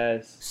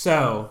 Yes.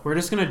 So we're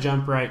just going to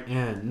jump right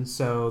in.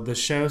 So the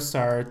show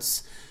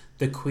starts.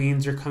 The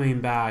queens are coming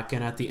back,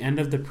 and at the end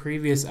of the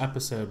previous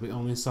episode, we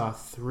only saw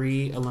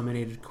 3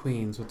 eliminated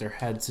queens with their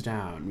heads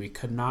down. We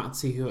could not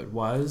see who it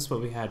was,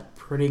 but we had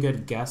pretty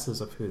good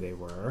guesses of who they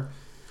were.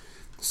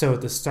 So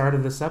at the start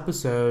of this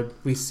episode,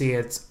 we see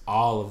it's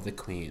all of the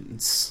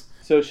queens.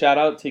 So shout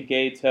out to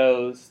Gay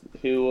Toes,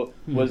 who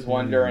was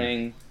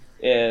wondering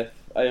if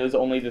it was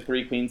only the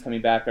 3 queens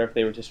coming back, or if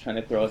they were just trying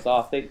to throw us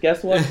off.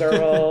 Guess what,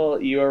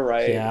 girl? You were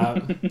right.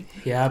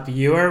 Yep,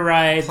 you were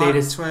right. Plot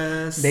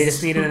twist. They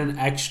just needed an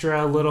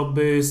extra little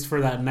boost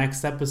for that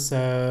next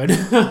episode.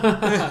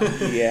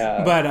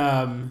 Yeah.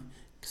 But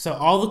so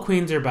all the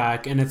queens are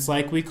back, and it's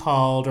like we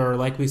called, or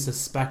like we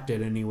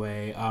suspected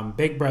anyway,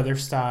 Big Brother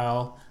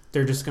style.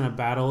 They're just going to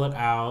battle it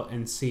out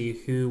and see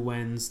who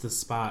wins the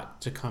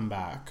spot to come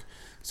back.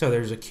 So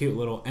there's a cute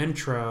little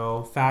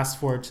intro, fast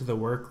forward to the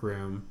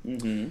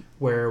workroom,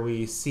 where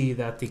we see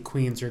that the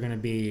queens are going to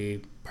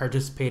be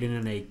participating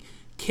in a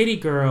Kitty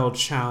Girl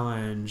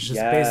Challenge. It's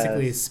Yes.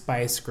 basically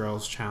Spice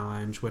Girls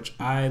Challenge, which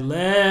I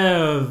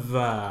live.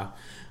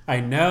 I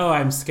know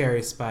I'm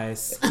Scary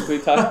Spice. We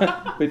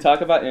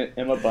talk about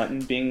Emma Bunton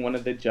being one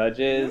of the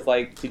judges.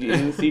 Like, did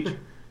you see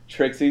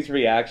Trixie's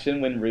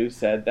reaction when Rue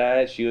said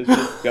that? She was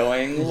just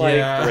going like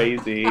Yeah.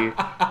 crazy.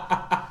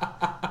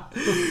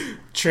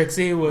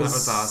 Trixie was, That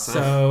was awesome.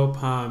 so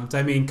pumped.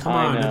 I mean, come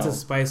I on, it's know. a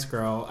Spice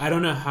Girl. I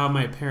don't know how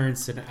my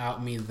parents didn't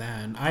out me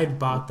then. I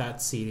bought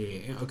that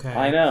CD. Okay,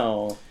 I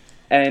know,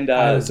 and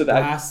I was so that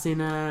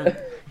blasting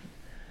it.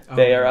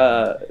 they Oh,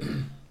 are.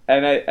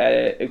 And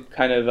I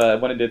kind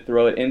of wanted to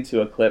throw it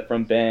into a clip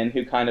from Ben,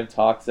 who kind of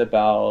talks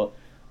about,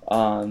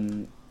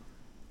 the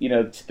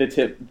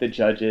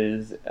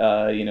judges,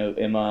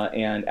 Emma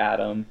and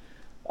Adam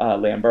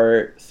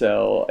Lambert.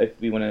 So if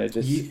we want to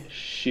just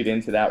shoot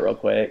into that real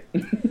quick.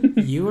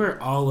 You were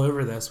all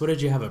over this. What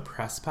did you have, a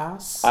press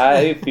pass?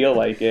 I feel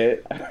like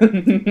it.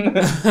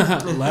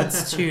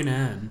 Let's tune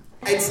in.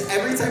 It's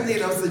every time they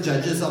announce the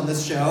judges on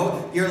this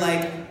show, you're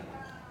like,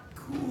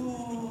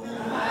 cool.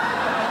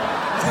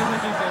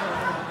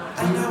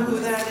 I know who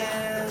that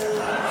is.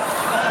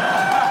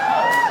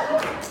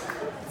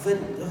 But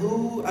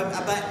who?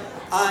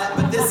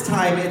 But this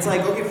time it's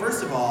like, okay,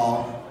 first of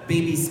all,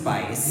 Baby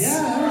Spice.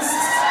 Yes.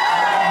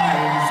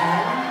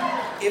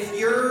 If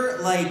you're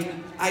like,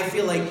 I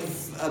feel like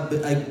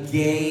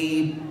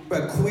a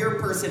queer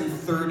person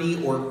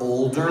 30 or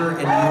older,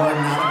 and you are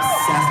not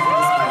obsessed with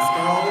the Spice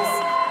Girls,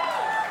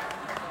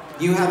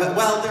 you have it.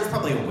 Well, there's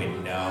probably a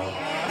window.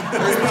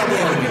 There's probably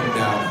a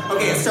window.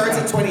 Okay, it starts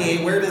at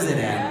 28. Where does it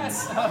end?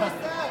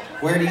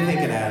 Where do you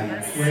think it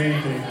ends? Where do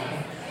you think?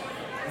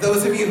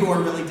 Those of you who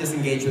are really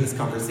disengaged with this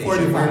conversation,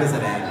 45. where does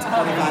it end?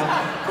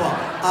 45. Cool.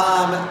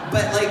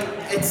 But like,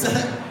 it's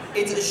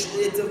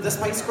the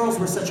Spice Girls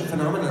were such a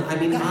phenomenon. I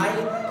mean,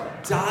 I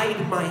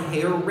dyed my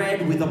hair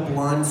red with a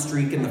blonde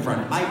streak in the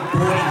front. My boy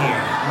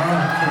hair.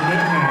 Oh,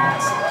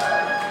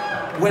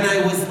 commitment. When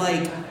I was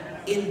like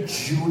in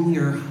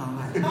junior high.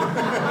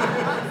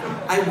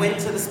 I went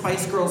to the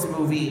Spice Girls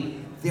movie.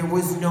 There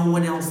was no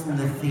one else in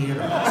the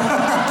theater.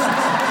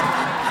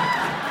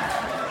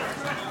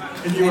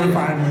 And you were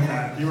fine with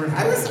that. You were.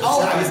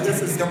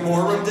 This is no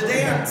more room to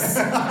dance.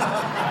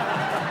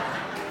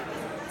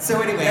 So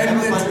anyway, And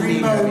Emma the Bunton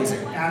being her dreamboat music.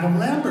 Adam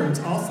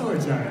Lambert, also a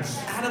judge.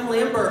 Adam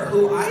Lambert,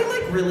 who I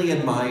like really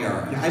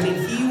admire. I mean,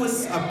 he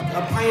was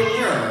a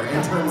pioneer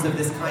in terms of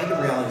this kind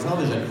of reality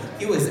television.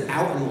 He was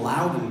out and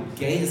loud and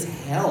gay as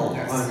hell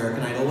Yes. on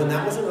American Idol when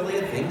that wasn't really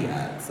a thing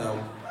yet.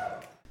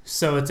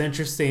 So it's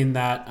interesting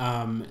that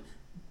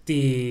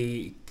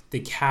the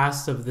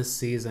cast of this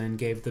season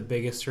gave the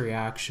biggest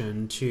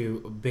reaction to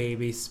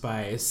Baby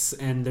Spice,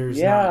 and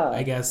there's not,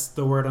 I guess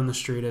the word on the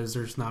street is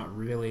there's not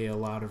really a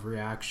lot of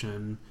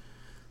reaction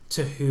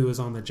to who is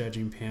on the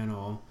judging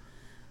panel.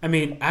 I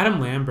mean,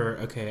 Adam Lambert,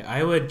 okay,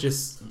 I would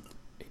just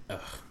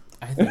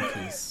I think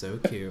he's so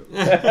cute.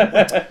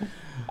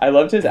 I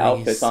loved his He's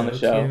outfits on the so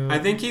show. cute. I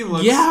think he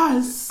looks.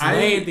 Yes, I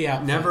slayed the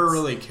outfits. never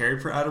really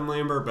cared for Adam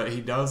Lambert, but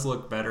he does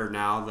look better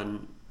now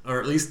than, or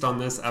at least on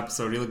this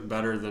episode, he looked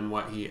better than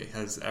what he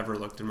has ever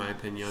looked, in my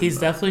opinion. He's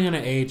but- definitely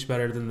gonna age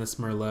better than this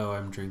Merlot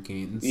I'm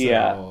drinking. So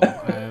Yeah.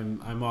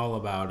 I'm all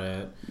about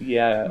it.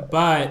 Yeah.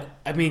 But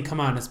I mean, come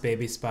on, it's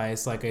Baby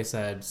Spice. Like I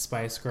said,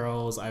 Spice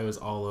Girls. I was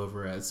all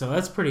over it. So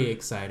that's pretty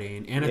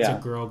exciting, and it's Yeah.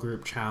 a girl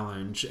group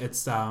challenge.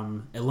 It's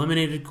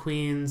eliminated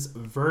queens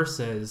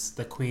versus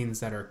the queens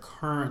that are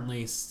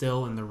currently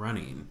still in the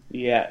running.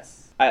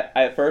 Yes.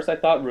 At first I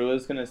thought Rue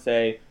was gonna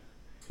say,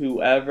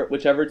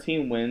 whichever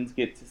team wins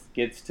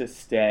gets to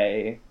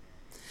stay.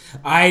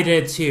 I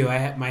did too.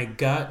 My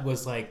gut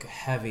was like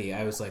heavy.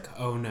 I was like,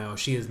 oh no,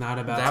 she is not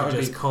about That to would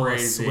just be pull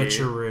crazy. a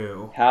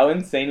switcheroo. How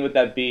insane would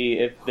that be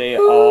if they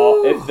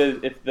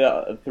if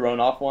the thrown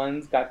off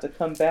ones got to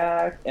come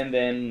back and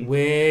then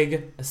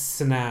Wig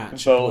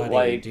snatch. vote bloody.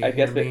 like Do you I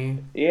guess hear me?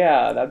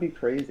 yeah, that'd be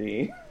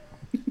crazy.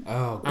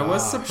 Oh, gosh. I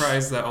was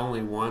surprised that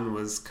only one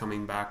was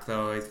coming back,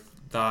 though. I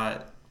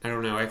thought, I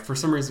don't know, for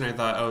some reason I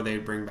thought, oh,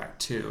 they'd bring back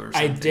two or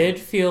something. I did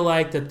feel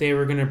like that they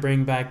were going to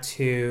bring back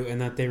two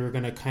and that they were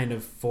going to kind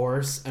of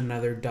force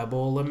another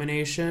double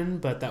elimination,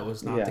 but that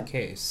was not the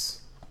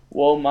case.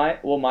 Well,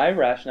 my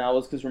rationale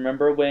was because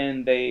remember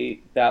when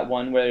that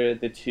one where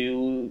the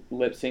two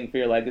lip sync for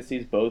your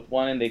legacies both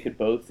won and they could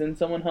both send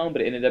someone home,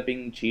 but it ended up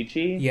being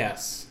Chi-Chi.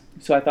 Yes.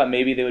 So I thought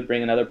maybe they would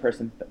bring another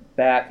person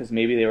back because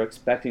maybe they were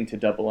expecting to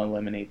double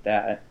eliminate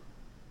that.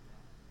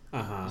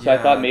 Uh-huh. So I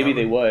Yeah, thought maybe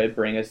that they would- would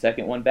bring a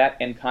second one back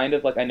and kind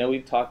of like I know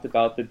we've talked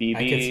about the I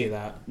could see BB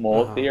that.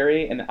 mole Uh-huh.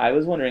 theory, and I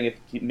was wondering if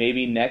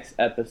maybe next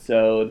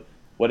episode,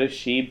 what if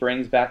she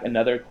brings back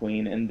another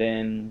queen and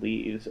then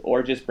leaves,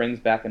 or just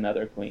brings back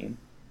another queen?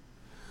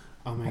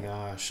 Oh my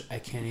gosh, I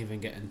can't even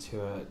get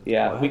into it.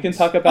 Yeah, What? we can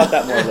talk about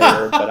that more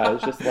later. But I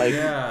was just like,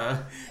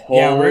 Yeah.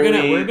 Yeah, we're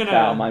holy gonna-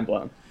 cow, mind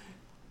blown.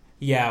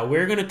 Yeah,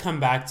 we're going to come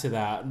back to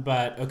that.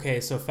 But, okay,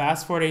 so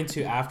fast forwarding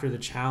to after the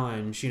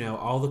challenge,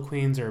 all the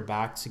queens are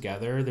back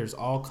together. There's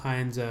all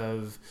kinds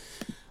of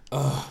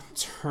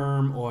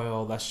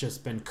turmoil that's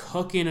just been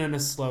cooking in a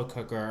slow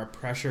cooker, a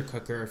pressure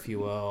cooker, if you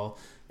will.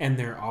 And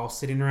they're all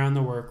sitting around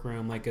the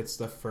workroom like it's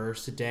the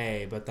first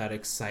day, but that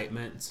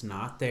excitement's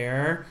not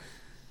there.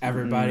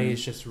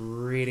 Everybody's just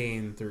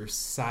reading through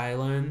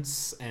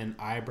silence and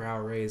eyebrow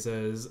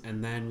raises,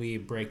 and then we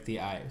break the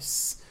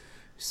ice.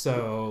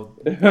 So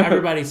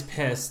everybody's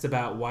pissed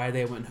about why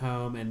they went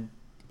home and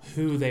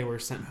who they were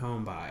sent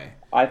home by.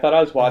 I thought I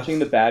was watching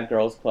the Bad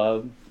Girls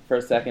Club for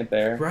a second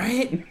there.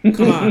 Right?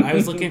 Come on. I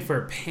was looking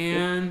for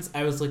pans.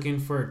 I was looking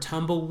for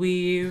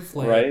tumbleweave.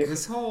 Like, Right?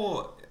 This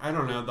whole, I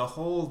don't know, the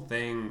whole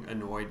thing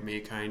annoyed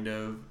me kind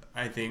of,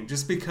 I think,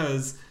 just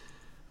because,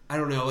 I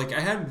don't know, like I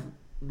had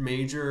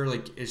major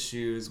like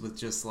issues with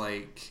just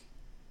like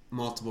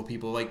multiple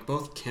people, like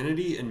both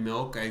Kennedy and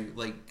Milk I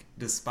like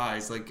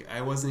despise. Like I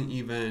wasn't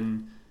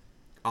even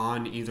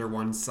on either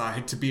one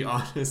side, to be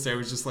honest. I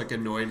was just like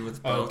annoyed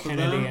with both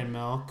Kennedy of them. and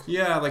Milk.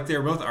 Yeah, like they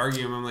were both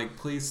arguing. I'm like,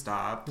 please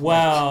stop.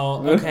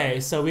 Well,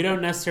 okay, so we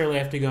don't necessarily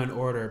have to go in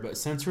order, but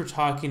since we're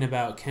talking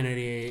about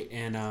Kennedy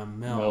and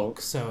Milk,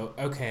 so,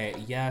 okay,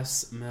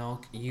 yes,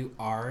 Milk, you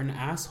are an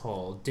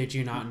asshole. Did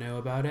you not know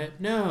about it?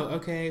 No,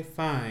 okay,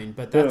 fine,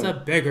 but that's a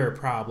bigger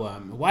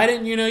problem. Why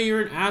didn't you know you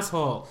were an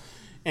asshole?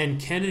 And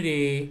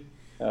Kennedy,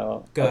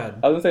 Oh, good.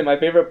 I was gonna say my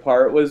favorite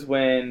part was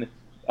when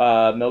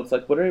Milk's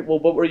like, what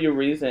were your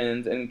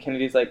reasons? And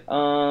Kennedy's like,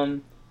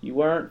 you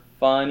weren't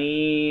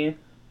funny.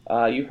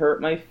 You hurt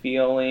my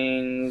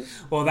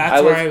feelings. Well,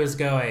 that's where I was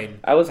going.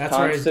 I was That's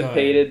where I was going.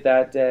 constipated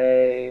that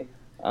day.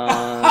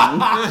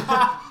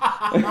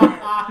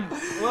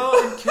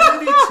 Well, and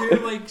Kennedy too,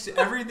 like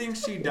everything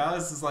she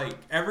does is like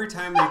every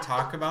time they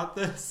talk about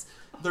this,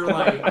 they're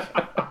like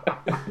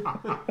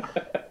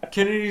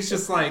Kennedy's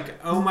just like,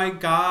 oh my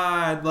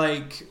god,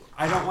 like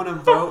I don't want to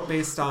vote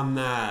based on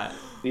that.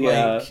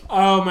 Yeah. Like,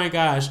 Oh my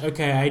gosh.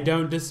 Okay, I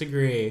don't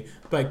disagree.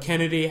 But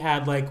Kennedy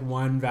had like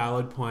one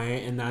valid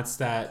point, and that's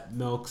that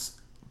Milk's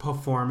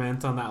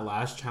performance on that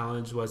last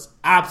challenge was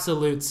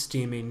absolute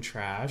steaming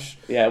trash.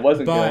 Yeah, it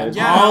wasn't But good.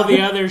 Yeah. all the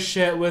other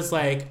shit was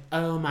like,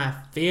 oh, my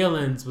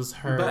feelings was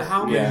hurt. but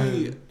how Yeah.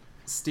 many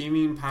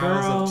steaming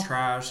piles Girl. of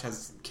trash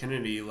has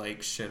Kennedy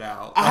like shit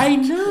out? I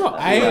know.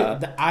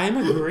 Yeah. I'm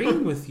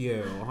agreeing with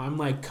you. I'm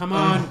like, come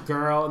on,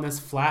 girl, in this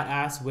flat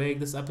ass wig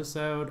this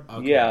episode.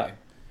 Okay. Yeah.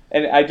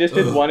 And I just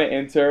did want to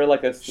enter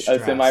like a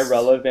Stress.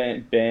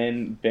 semi-relevant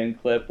Ben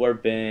clip where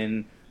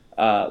Ben,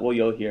 well,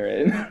 you'll hear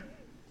it.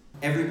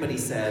 Everybody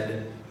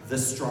said the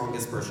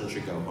strongest person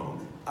should go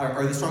home,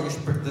 or the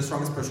strongest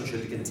person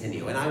should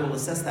continue. And I will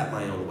assess that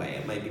my own way.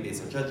 It might be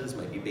based on judges,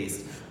 might be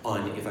based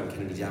on if I'm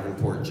Kennedy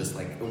Davenport, just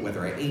like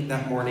whether I ate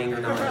that morning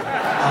or not.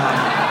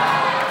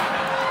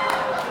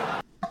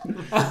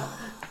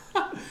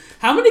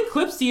 How many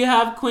clips do you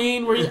have,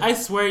 Queen? I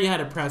swear you had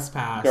a press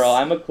pass. Girl,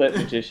 I'm a clip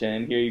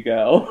magician. Here you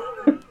go.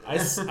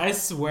 I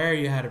swear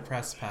you had a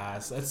press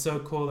pass. That's so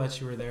cool that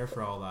you were there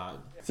for all that.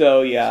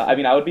 So yeah, I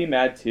mean, I would be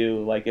mad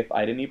too. Like if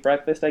I didn't eat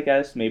breakfast, I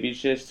guess maybe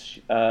it's just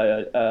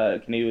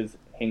Kennedy was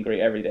hangry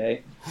every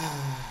day.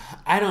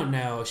 I don't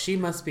know. She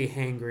must be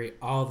hangry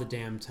all the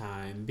damn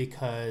time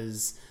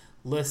because,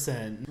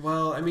 listen.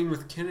 Well, I mean,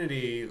 with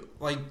Kennedy,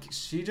 like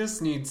she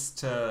just needs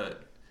to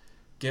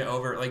get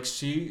over it. Like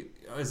she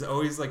is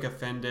always like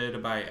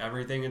offended by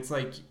everything. It's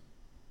like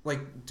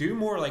do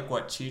more like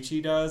what Chi-Chi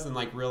does and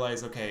like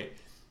realize, okay,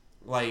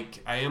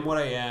 like I am what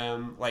I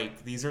am,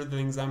 like these are the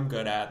things I'm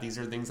good at, these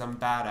are things I'm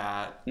bad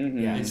at. Mm-hmm.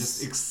 Yes. And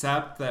just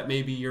accept that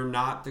maybe you're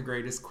not the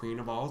greatest queen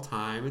of all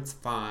time. It's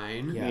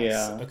fine. Yes.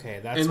 Yeah. Okay,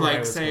 that's And where I like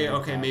was say, going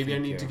with okay, that. maybe I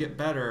Thank need you. to get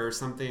better or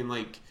something.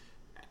 Like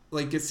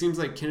it seems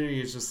like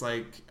Kennedy is just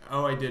like,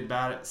 oh, I did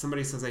bad at,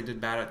 somebody says I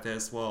did bad at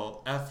this,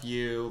 well, F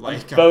you,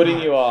 like Voting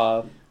you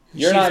off.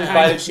 You're She's not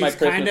invited to my she's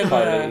kind Christmas of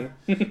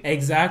party.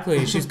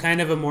 Exactly. She's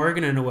kind of a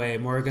Morgan in a way.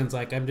 Morgan's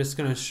like, I'm just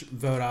going to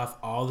vote off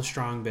all the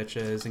strong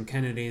bitches. And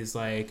Kennedy's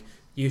like,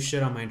 you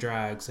shit on my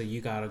drag, so you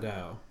got to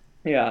go.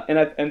 Yeah,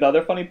 and the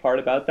other funny part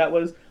about that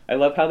was I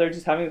love how they're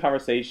just having a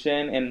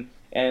conversation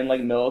and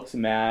like Milk's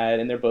mad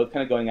and they're both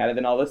kind of going at it.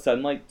 Then all of a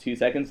sudden, like 2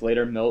 seconds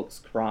later, Milk's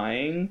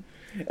crying.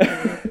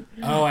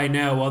 Oh, I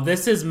know. Well,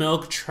 this is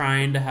Milk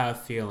trying to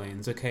have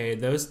feelings, okay?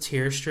 Those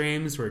tear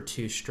streams were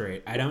too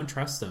straight. I don't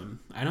trust them.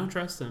 I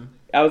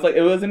I was like,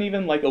 it wasn't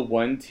even like a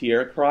one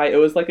tear cry. It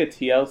was like a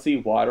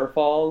TLC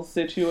Waterfalls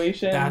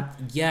situation.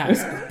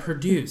 Yes,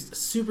 produced.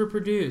 Super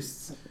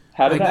produced.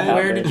 How did that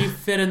Where happen? did you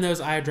fit in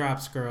those eye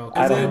drops, girl?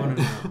 I Because I don't- want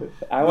to know.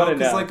 I want to Milk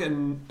know. is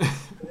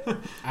like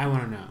I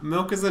want to know.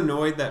 Milk is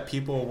annoyed that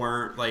people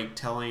weren't like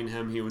telling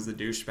him he was a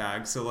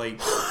douchebag. So like,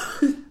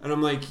 and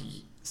I'm like,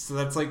 so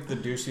that's like the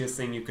douchiest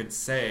thing you could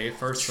say.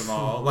 First of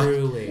all, like,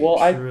 Truly. Well,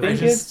 I truly.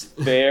 think it's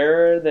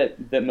fair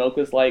that Milk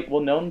was like,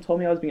 well, no one told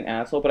me I was being an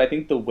asshole, but I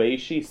think the way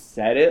she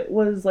said it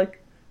was like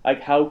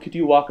how could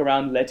you walk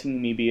around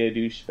letting me be a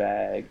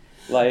douchebag?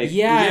 Like,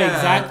 Yeah, Yeah,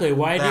 exactly.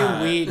 Why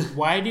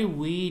that. do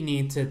we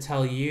need to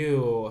tell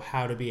you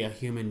how to be a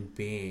human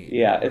being?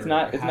 Yeah, it's Or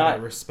not- how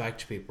to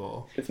respect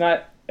people. it's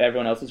not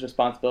everyone else's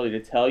responsibility to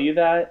tell you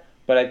that,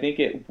 but I think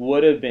it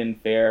would have been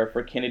fair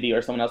for Kennedy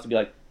or someone else to be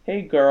like,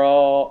 hey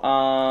girl,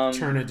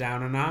 Turn it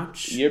down a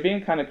notch. you're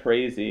being kind of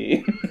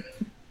crazy.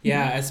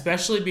 Yeah,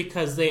 especially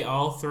because they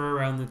all throw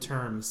around the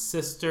term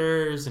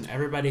sisters and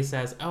everybody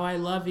says, "Oh, I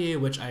love you,"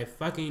 which I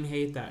fucking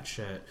hate that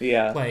shit.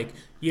 Yeah. Like,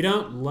 you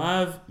don't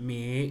love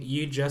me,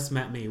 you just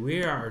met me.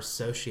 We are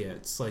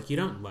associates. Like, you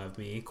don't love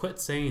me. Quit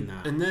saying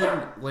that. And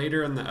then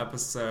later in the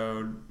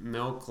episode,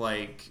 Milk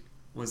like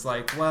was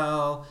like,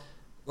 well,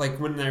 like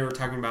when they were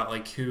talking about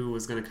like who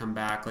was going to come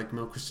back, like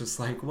Milk was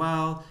just like,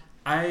 well,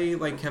 I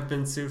like have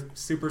been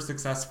super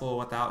successful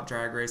without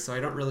Drag Race, so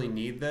I don't really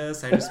need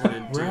this. I just want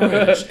to do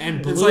Right. it.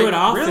 And It's blew like, it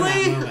off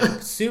really? in that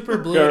moment. Super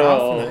blew it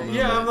off in that moment.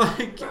 Yeah, I'm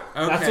like, okay.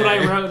 That's what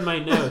I wrote in my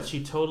notes.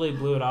 She totally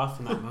blew it off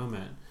in that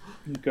moment.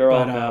 Girl,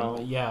 But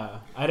no.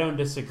 yeah, I don't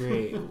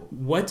disagree.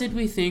 What did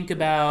we think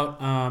about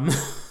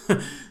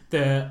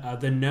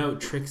the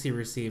note Trixie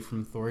received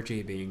from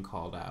Thorgy being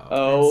called out?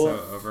 Oh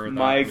so over that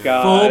my now.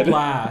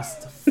 god.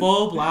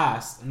 Full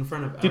blast in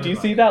front of Did you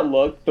see everybody. that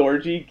look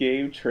Thorgy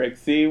gave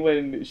Trixie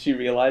when she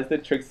realized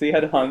that Trixie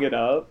had hung it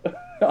up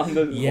on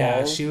the Yeah,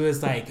 wall? she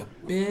was like,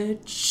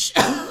 "Bitch."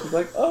 She's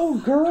like, oh,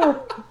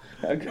 girl.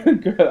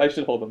 Girl, I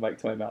should hold the mic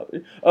to my mouth.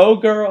 Oh,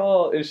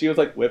 girl. And she was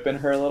like whipping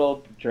her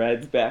little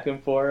dreads back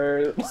and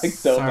forth. Like,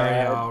 so Sorry,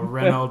 mad. y'all.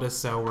 Reynolds is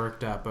so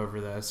worked up over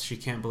this. She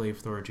can't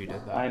believe Thorgy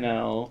did that. I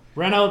know.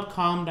 Reynolds,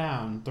 calm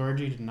down.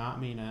 Thorgy did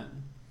not mean it.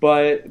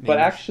 But Maybe.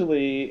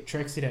 actually,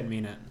 Trixie didn't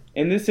mean it.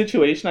 in this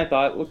situation, I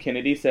thought what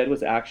Kennedy said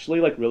was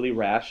actually like really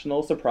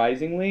rational,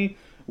 surprisingly,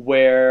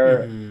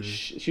 where Mhm.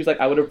 she was like,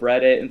 I would have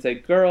read it and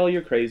said, girl,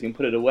 you're crazy, and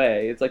put it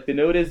away. It's like the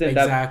note isn't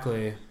that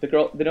Exactly. the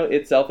note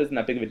itself isn't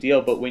that big of a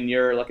deal, but when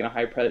you're like in a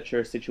high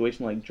pressure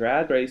situation like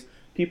Drag Race,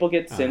 people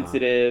get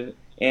sensitive,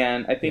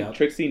 and I think Yep.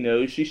 Trixie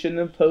knows she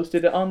shouldn't have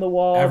posted it on the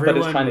wall, but is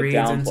Everyone trying to reads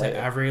downplay into it.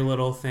 every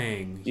little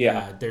thing.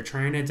 Yeah. They're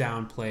trying to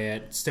downplay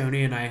it.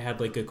 Stoney and I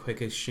had like a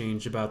quick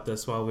exchange about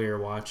this while we were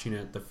watching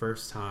it the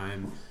first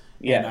time.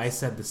 Yes. And I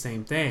said the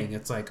same thing.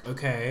 It's like,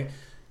 okay,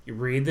 you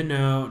read the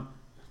note.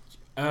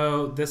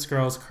 Oh, this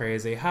girl's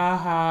crazy. Ha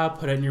ha.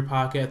 Put it in your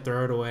pocket.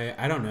 Throw it away.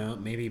 I don't know.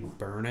 Maybe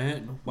burn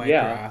it. Wipe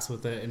Yeah. your ass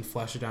with it and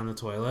flush it down the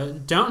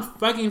toilet. Don't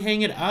fucking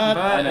hang it up.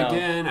 I But know.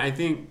 again, I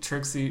think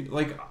Trixie,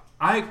 like,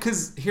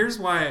 because here's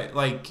why,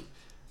 like,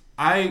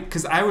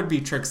 because I would be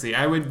Trixie.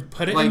 I would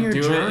Put it in like your do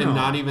it journal. and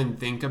not even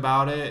think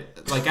about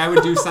it. Like, I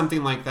would do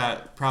something like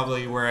that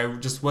probably where I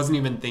just wasn't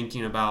even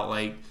thinking about,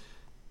 like,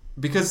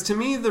 because to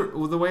me,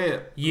 the way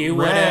it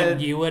You read,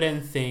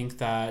 wouldn't think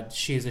that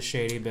she's a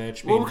shady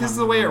bitch. well, being because hung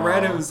the on way it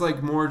read, it wall. was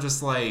like more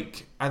just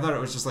like, I thought it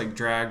was just like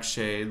drag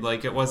shade.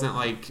 Like, it wasn't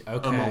like a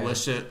Okay.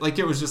 malicious, like,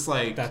 it was just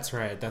like, That's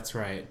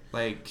right.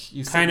 like,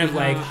 you Kind said, of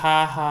like,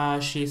 ha ha,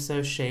 she's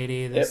so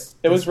shady. This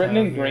It was this written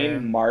hoe in green here.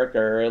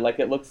 marker. Like,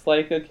 it looks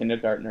like a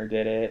kindergartner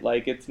did it.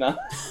 Like, it's not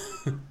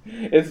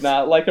it's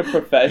not like a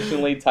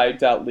professionally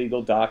typed out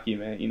legal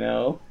document, you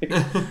know?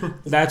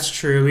 That's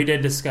true. We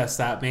did discuss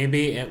that.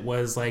 Maybe it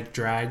was like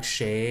drag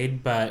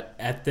shade, but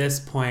at this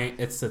point,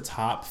 it's the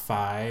top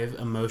 5.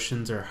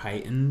 Emotions are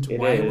heightened. It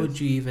Why is. would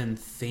you even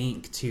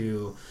think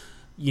to,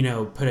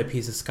 put a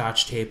piece of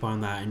scotch tape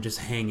on that and just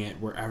hang it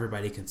where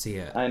everybody can see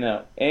it? I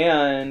know.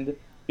 And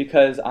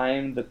because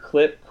I'm the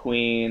clip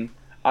queen,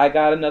 I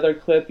got another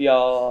clip,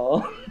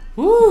 y'all.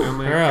 Woo! Oh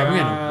my Girl, I'm gonna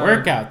God.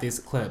 work out these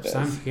clips.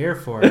 I'm here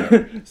for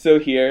it. So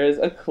here's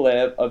a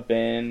clip of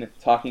Ben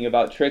talking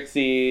about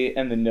Trixie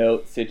and the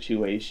note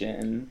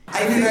situation. I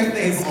think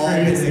they've all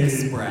been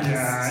expressed.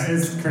 Yeah,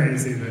 it's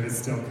crazy that it's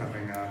still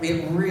coming up.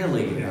 It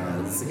really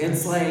is.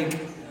 It's like,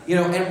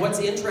 and what's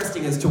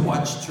interesting is to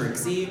watch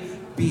Trixie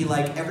be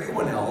like,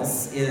 everyone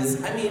else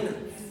is,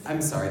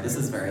 I'm sorry, this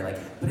is very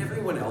but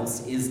everyone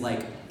else is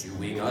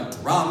doing a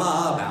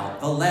drama about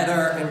the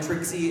letter, and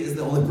Trixie is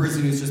the only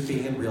person who's just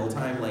being in real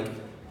time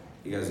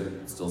you guys are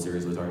still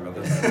seriously talking about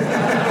this?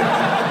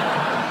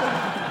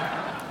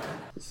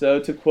 So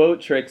to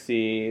quote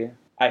Trixie,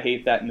 I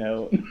hate that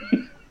note.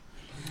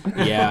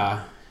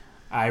 Yeah.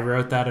 I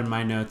wrote that in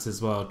my notes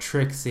as well.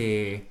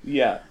 Trixie,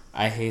 Yeah.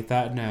 I hate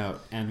that note.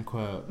 End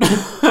quote.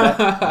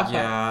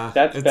 yeah,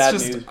 That's it's bad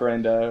just, news,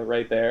 Brenda,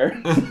 right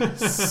there.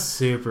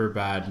 Super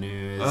bad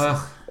news.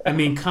 Ugh. I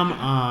mean, come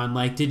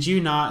on. Did you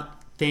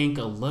not think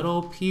a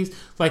little piece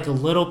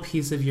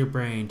of your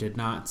brain did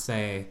not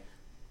say,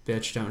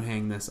 bitch, don't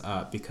hang this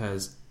up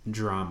because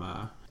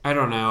drama. I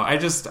don't know.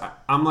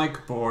 I'm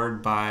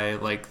bored by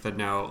the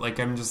note.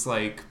 I'm just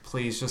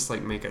please just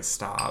make it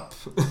stop.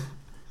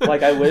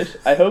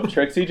 I hope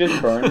Trixie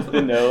just burns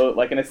the note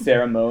in a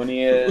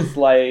ceremonious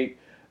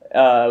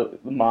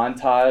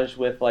montage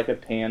with a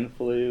pan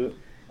flute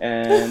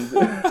and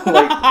playing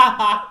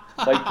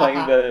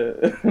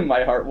the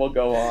My Heart Will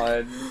Go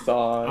On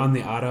song. On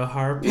the auto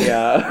harp?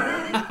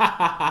 Yeah.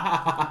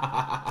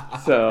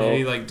 So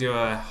Maybe do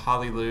a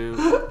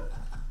hallelujah.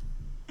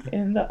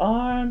 in the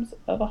arms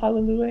of a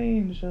hallelujah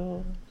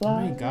angel. Oh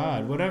Fly. my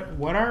god, what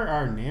are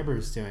our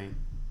neighbors doing?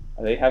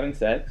 Are they having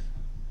sex?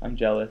 I'm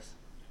jealous.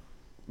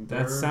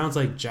 That sounds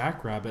like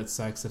jackrabbit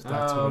sex if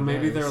that's what it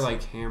maybe is. they're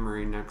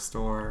hammering next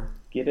door.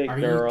 Get it, Are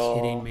girl.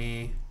 you kidding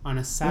me? On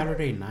a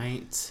Saturday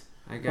night?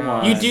 I Come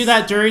on. You guess. do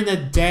that during the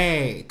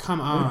day.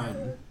 Come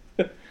on.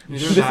 Either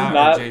This is that or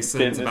not Jason's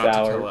business about to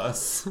hours. kill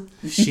us.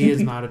 She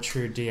is not a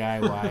true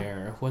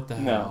DIYer. What the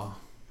No. hell?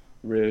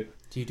 Rude.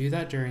 Do you do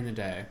that during the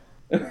day?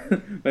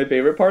 My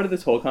favorite part of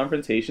this whole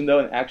confrontation, though,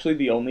 and actually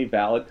the only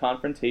valid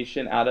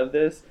confrontation out of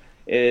this,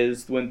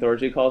 is when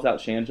Thorgy calls out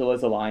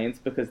Shangela's alliance,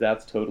 because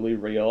that's totally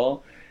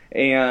real.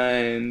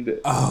 And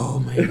Oh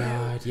my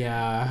god,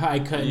 yeah. I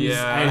couldn't.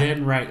 Yeah. I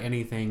didn't write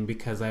anything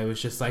because I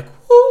was just like,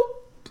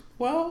 whoop.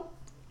 Well,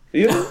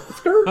 yeah,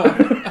 skirt.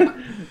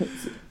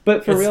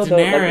 But for It's real though,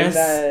 like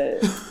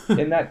Daenerys.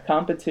 in that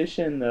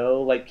competition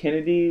though, like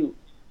Kennedy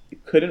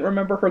couldn't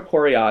remember her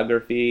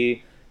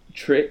choreography.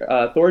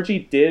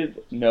 Thorgy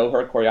did know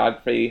her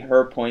choreography,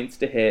 her points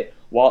to hit,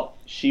 while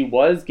she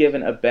was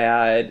given a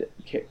bad,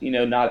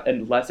 not a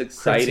less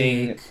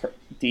exciting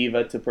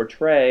diva to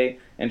portray,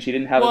 and she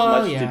didn't have as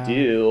much to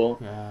do.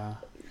 Yeah,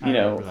 I You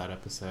know. remember that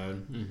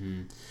episode.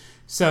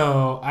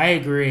 So I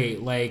agree.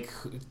 Like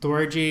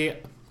Thorgy,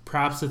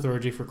 props to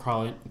Thorgy for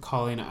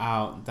calling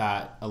out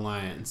that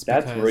alliance.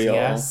 That's because, real.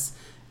 Yes,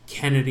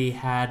 Kennedy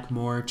had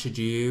more to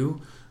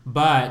do.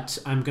 But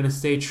I'm going to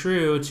stay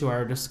true to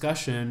our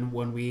discussion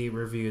when we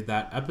reviewed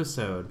that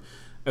episode.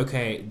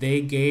 Okay,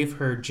 they gave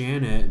her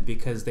Janet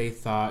because they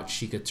thought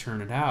she could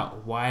turn it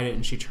out. Why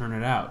didn't she turn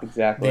it out?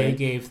 Exactly. They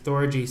gave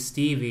Thorgy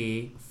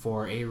Stevie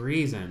for a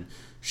reason.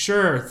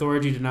 Sure,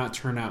 Thorgy did not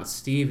turn out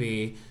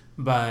Stevie,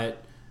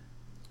 but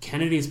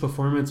Kennedy's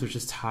performance was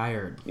just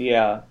tired.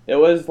 Yeah, it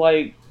was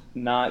like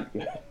not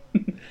good.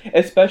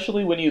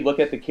 Especially when you look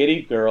at the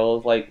Kitty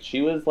girls, like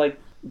she was like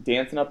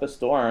dancing up a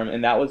storm,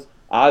 and that was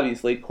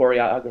obviously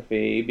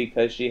choreography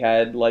because she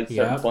had like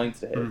certain Yep. points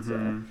to hit.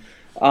 Mhm.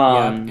 So,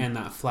 And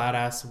that flat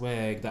ass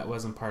wig, that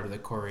wasn't part of the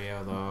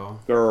choreo though.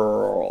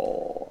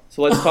 girl.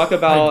 So let's talk I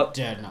about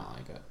did not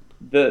like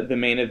it. the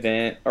main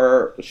event,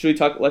 or should we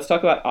talk? Let's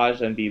talk about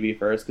Aja and BB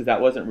first, because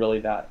that wasn't really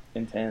that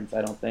intense.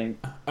 I don't think.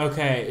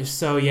 Okay,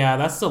 so yeah,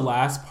 that's the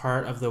last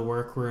part of the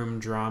workroom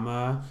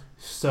drama.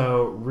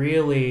 So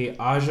really,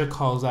 Aja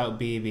calls out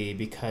BB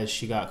because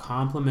she got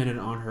complimented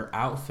on her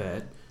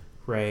outfit,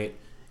 right?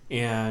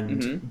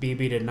 And Mhm.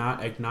 BB did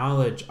not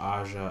acknowledge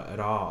Aja at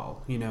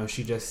all.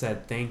 She just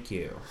said thank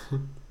you.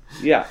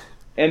 Yeah,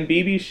 and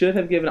BB should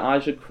have given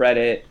Aja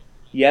credit.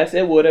 Yes,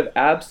 it would have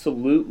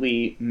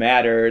absolutely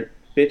mattered.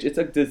 Bitch, it's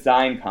a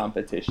design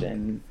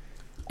competition.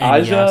 And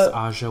Aja, yes,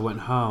 Aja went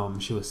home.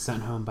 She was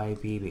sent home by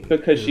BB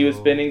Because she was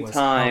who spending was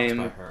time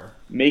helped by her.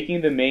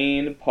 making the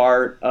main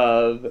part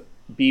of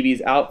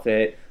BB's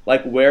outfit,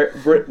 like was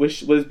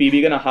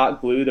BB gonna hot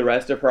glue the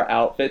rest of her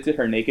outfit to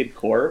her naked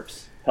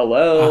corpse?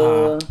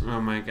 Hello. Uh-huh. Oh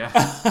my god.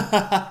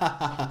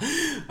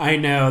 I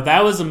know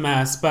that was a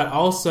mess, but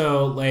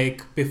also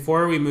like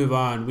before we move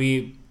on,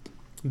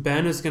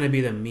 Ben is going to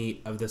be the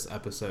meat of this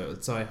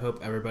episode, so I hope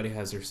everybody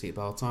has their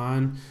seatbelts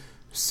on.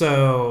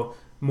 So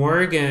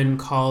Morgan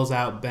calls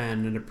out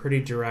Ben in a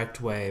pretty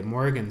direct way,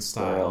 Morgan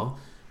style,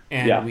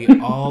 and Yeah. we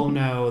all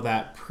know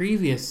that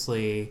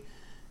previously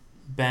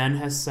Ben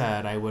has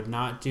said I would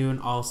not do an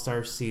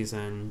all-star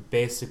season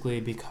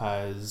basically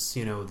because,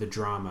 the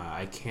drama.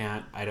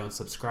 I don't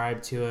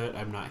subscribe to it.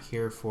 I'm not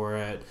here for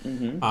it.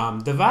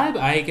 Mhm. The vibe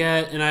I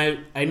get, and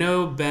I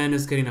know Ben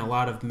is getting a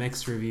lot of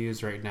mixed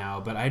reviews right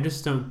now, but I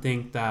just don't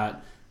think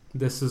that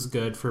this is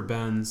good for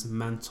Ben's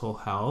mental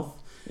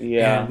health.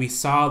 Yeah. And we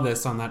saw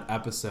this on that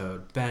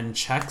episode. Ben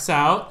checks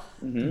out,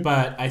 Mhm.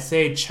 but I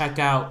say check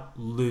out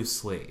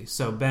loosely.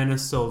 So Ben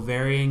is still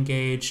very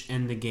engaged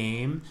in the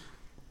game.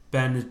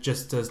 Ben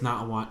just does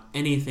not want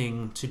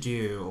anything to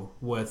do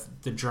with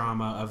the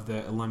drama of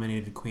the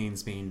eliminated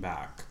queens being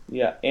back.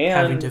 Yeah,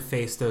 Having and to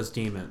face those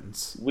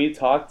demons. we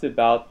talked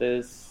about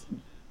this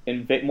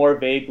more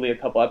vaguely a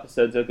couple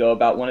episodes ago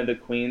about one of the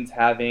queens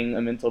having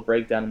a mental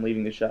breakdown and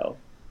leaving the show.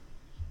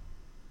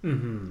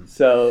 Mm-hmm.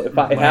 So it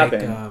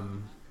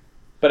happened.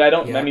 But I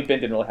don't. yeah. I mean, Ben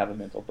didn't really have a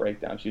mental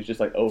breakdown. She was just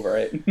like over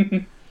it.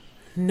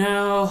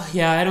 No,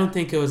 yeah, I don't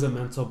think it was a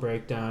mental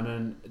breakdown,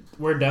 and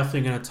we're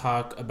definitely going to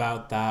talk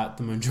about that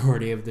the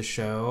majority of the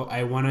show.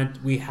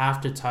 We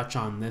have to touch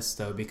on this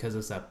though because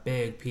it's a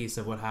big piece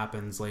of what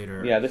happens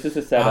later. Yeah, this is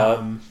a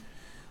setup.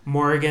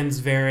 Morgan's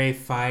very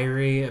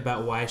fiery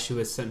about why she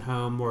was sent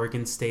home.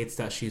 Morgan states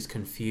that she's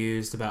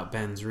confused about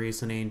Ben's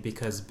reasoning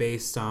because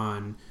based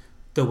on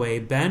the way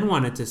Ben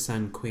wanted to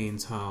send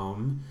queens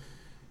home,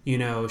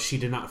 she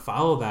did not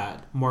follow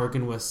that.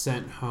 Morgan was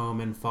sent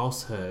home in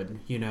falsehood.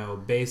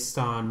 Based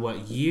on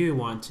what you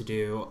want to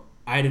do,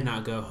 I did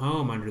not go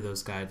home under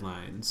those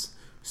guidelines.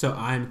 So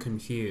I'm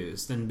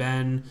confused. And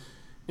Ben,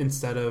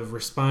 instead of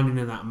responding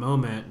in that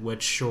moment,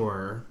 which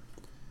sure,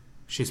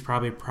 she's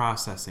probably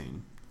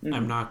processing. Mm-hmm.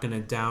 I'm not going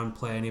to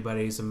downplay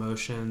anybody's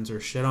emotions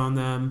or shit on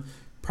them.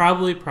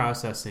 Probably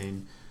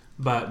processing.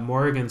 But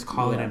Morgan's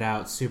calling it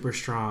out super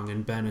strong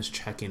and Ben is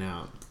checking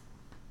out.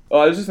 Oh,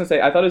 I was just gonna say,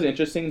 I thought it was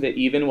interesting that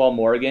even while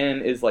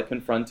Morgan is like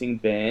confronting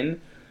Ben,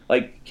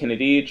 like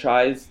Kennedy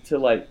tries to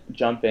like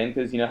jump in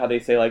because you know how they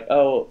say like,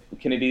 oh,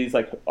 Kennedy's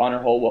like on her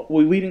whole,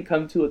 well, we didn't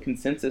come to a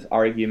consensus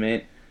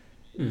argument.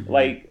 Mm-hmm.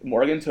 Like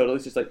Morgan totally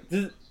is just like,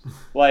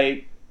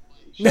 like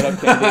Shut up,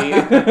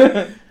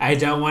 Kennedy. I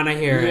don't want to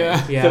hear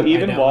Yeah. it. Yeah, So I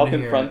even don't while wanna hear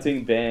it.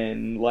 confronting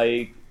Ben,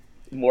 like,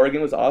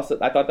 Morgan was also,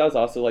 I thought that was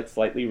also, like,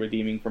 slightly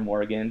redeeming for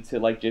Morgan to,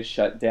 like, just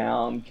shut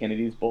down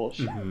Kennedy's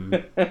bullshit.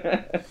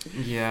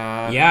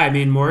 Yeah. Yeah, I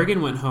mean,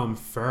 Morgan went home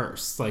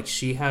first. Like,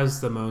 she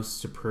has the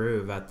most to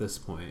prove at this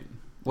point.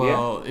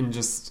 Well, and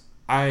just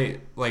I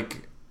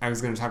was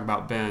going to talk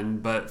about Ben,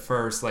 but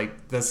first,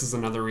 like, this is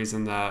another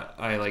reason that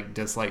I like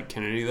dislike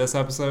Kennedy this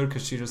episode,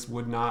 because she just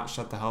would not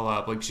shut the hell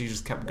up. Like, she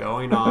just kept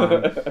going on.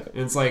 And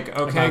it's like,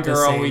 okay, About the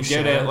girl, same we get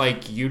shit. it.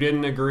 Like, you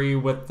didn't agree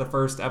with the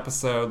first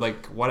episode.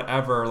 Like,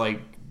 whatever.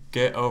 Like,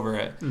 get over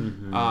it.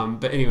 Mm-hmm.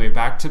 But anyway,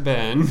 back to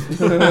Ben.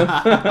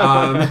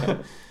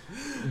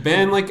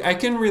 Ben, like, I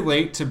can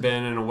relate to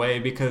Ben in a way,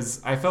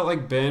 because I felt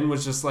like Ben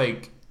was just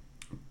like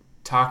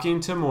talking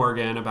to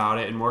Morgan about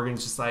it, and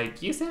Morgan's just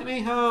like, you sent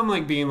me home,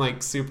 like being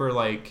like super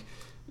like,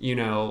 you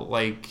know,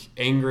 like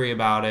angry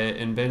about it,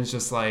 and Ben's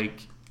just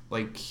like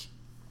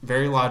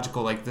very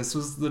logical, like, this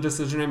was the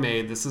decision I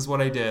made, this is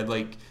what I did,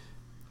 like,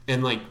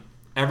 and like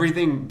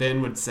everything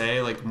Ben would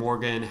say, like,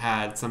 Morgan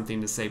had something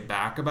to say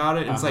back about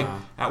it. And it's like,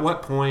 at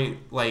what point,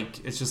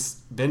 like, it's just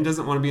Ben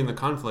doesn't want to be in the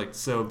conflict,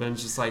 so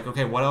Ben's just like,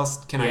 okay, what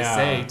else can I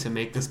say to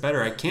make this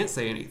better? I can't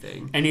say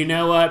anything. And you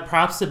know what?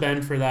 Props to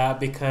Ben for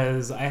that,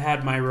 because I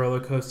had my roller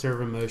coaster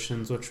of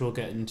emotions, which we'll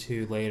get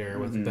into later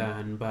with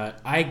Ben. But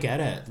I get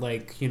it.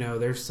 Like, you know,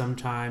 there's some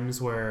times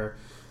where,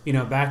 you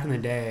know, back in the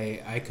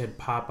day, I could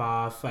pop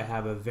off. I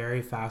have a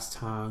very fast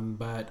tongue,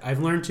 but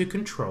I've learned to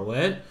control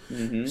it.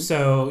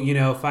 So, you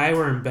know, if I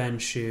were in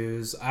Ben's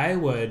shoes, I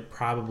would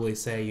probably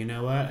say, you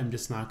know what? I'm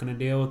just not going to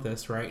deal with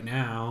this right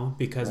now,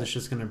 because it's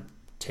just going to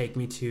take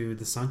me to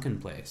the sunken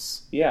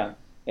place. Yeah,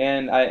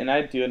 and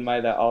I do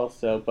admire that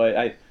also.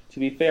 But to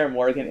be fair,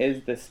 Morgan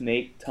is the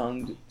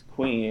snake-tongued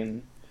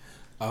queen.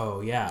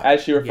 Oh, yeah.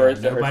 As she refers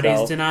to nobody's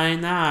herself.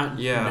 denying that.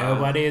 Yeah.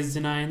 Nobody is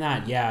denying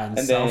that. Yeah, and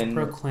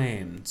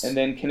self-proclaimed. And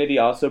then Kennedy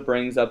also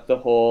brings up the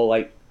whole,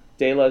 like,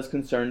 Dayla's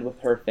concerned with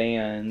her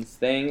fans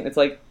thing. It's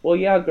like, well,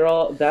 yeah,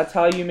 girl, that's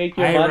how you make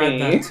your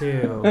money. I read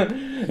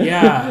that too.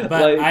 Yeah,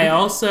 but like, I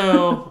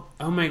also...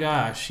 Oh my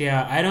gosh,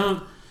 yeah, I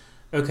don't...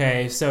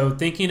 Okay, so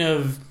thinking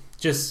of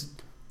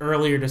just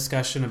earlier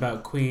discussion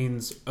about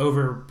queens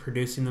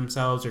overproducing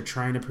themselves or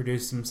trying to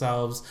produce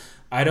themselves...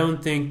 I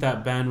don't think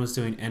that Ben was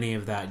doing any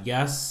of that.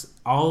 Yes,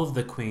 all of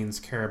the queens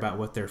care about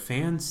what their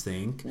fans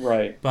think.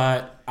 Right.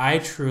 But I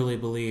truly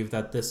believe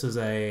that this is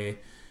a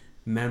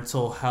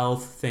mental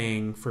health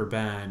thing for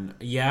Ben.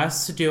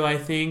 Yes, do I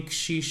think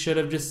she should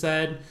have just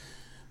said,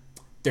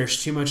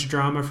 there's too much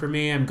drama for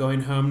me, I'm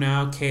going home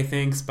now, okay,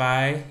 thanks,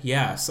 bye?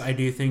 Yes, I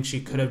do think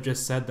she could have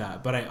just said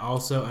that. But I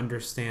also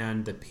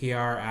understand the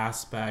PR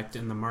aspect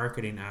and the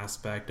marketing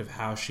aspect of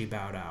how she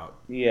bowed out.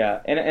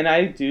 Yeah, and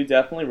I do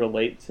definitely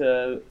relate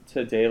to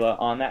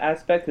Dayla on that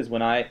aspect, because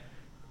when I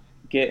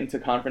get into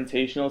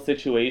confrontational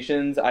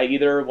situations, I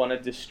either want to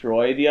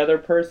destroy the other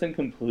person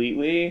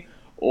completely,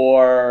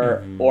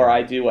 or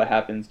I do what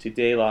happens to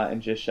Dayla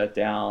and just shut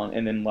down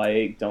and then,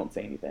 like, don't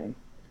say anything.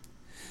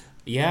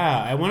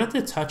 Yeah, I wanted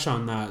to touch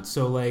on that.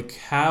 So, like,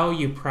 how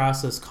you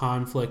process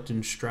conflict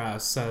and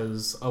stress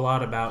says a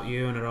lot about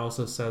you, and it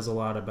also says a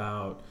lot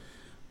about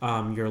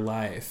your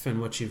life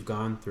and what you've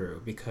gone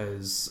through.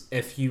 Because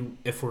if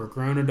we're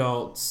grown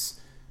adults,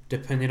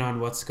 depending on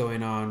what's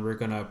going on, we're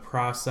going to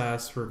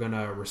process, we're going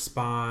to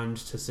respond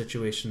to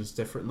situations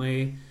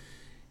differently.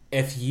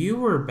 If you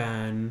were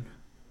Ben,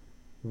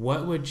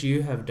 what would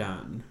you have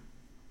done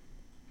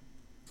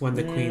when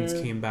the queens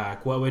came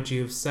back? What would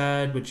you have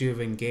said? Would you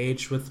have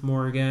engaged with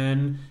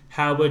Morgan?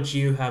 How would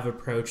you have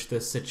approached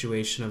this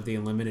situation of the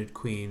Unlimited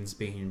Queens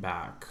being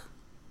back?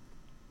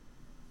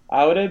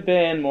 I would have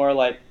been more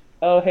like,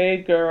 oh,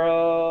 hey,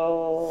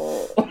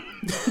 girl.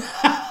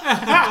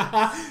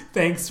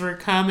 Thanks for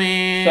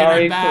coming.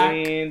 Sorry, I'm back.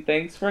 queen.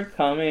 Thanks for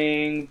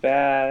coming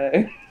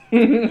back.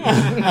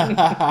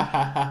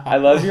 I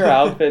love your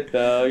outfit,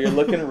 though. You're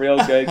looking real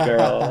good,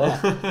 girl.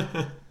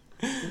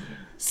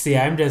 See,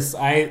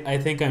 I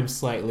think I'm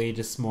slightly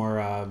just more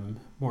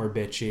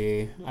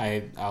bitchy.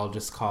 I'll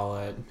just call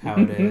it how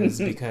it is,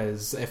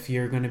 because if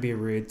you're going to be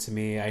rude to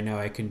me, I know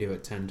I can do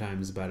it 10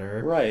 times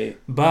better. Right.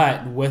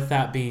 But with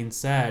that being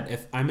said,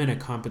 if I'm in a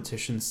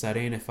competition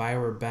setting, if I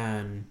were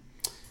Ben,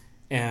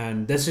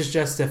 and this is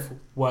just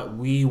what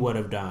we would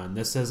have done,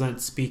 this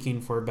isn't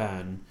speaking for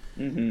Ben,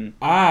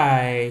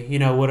 I,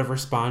 would have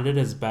responded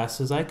as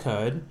best as I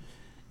could.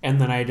 And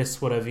then I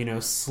just would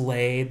have,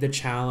 slayed the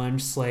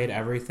challenge, slayed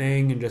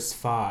everything, and just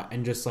fought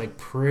and just, like,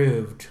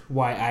 proved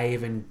why I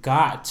even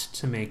got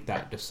to make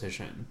that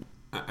decision.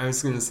 I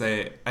was going to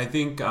say, I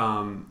think,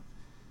 I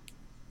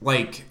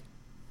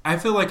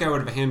feel like I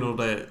would have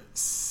handled it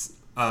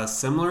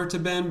similar to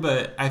Ben,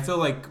 but I feel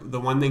like the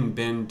one thing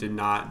Ben did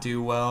not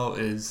do well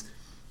is,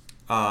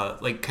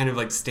 kind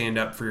of stand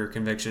up for your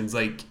convictions.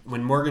 Like,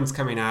 when Morgan's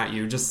coming at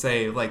you, just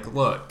say, like,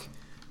 look,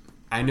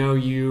 I know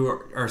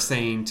you are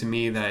saying to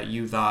me that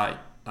you thought,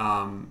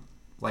 I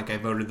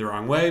voted the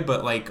wrong way,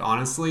 but,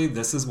 honestly,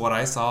 this is what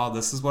I saw,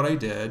 this is what I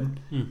did,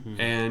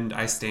 and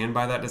I stand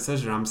by that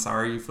decision. I'm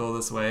sorry you feel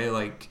this way,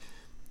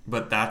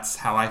 but that's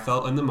how I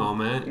felt in the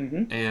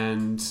moment,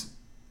 and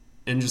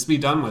just be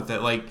done with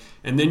it. Like,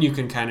 and then you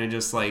can kind of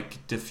just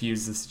like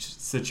diffuse this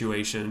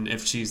situation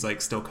if she's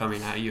like still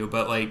coming at you.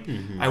 But like,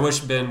 I wish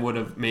Ben would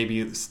have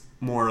maybe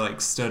more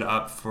like stood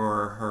up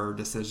for her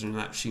decision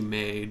that she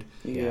made.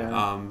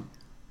 Yeah.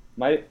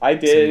 My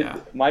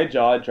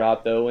jaw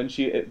dropped though when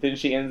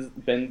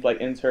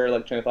ends her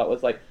like train of thought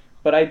was like,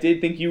 but I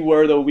did think you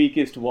were the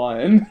weakest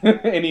one.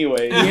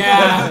 Anyway.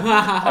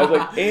 Yeah. I was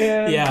like,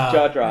 and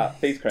jaw drop,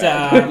 face crack.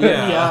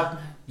 Yeah.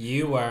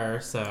 You were,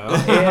 so.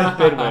 And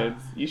Ben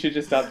wins. You should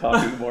just stop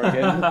talking,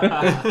 Morgan.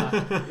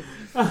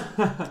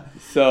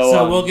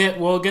 So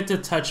we'll get to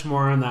touch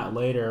more on that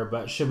later,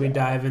 but should we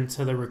dive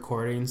into the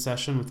recording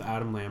session with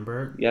Adam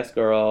Lambert? Yes,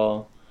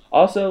 girl.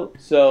 Also,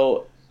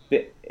 so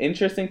the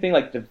interesting thing,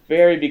 like the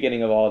very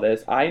beginning of all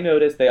this, I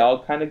noticed they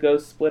all kind of go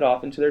split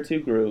off into their two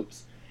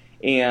groups,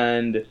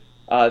 and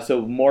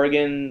so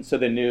Morgan, so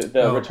the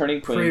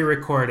returning queen,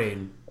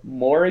 pre-recording,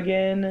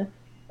 Morgan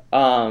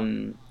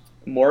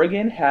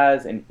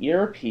has an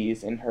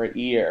earpiece in her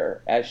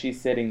ear as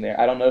she's sitting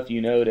there. I don't know if you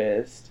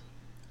noticed.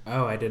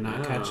 Oh, I did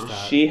not catch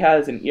that. She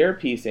has an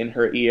earpiece in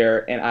her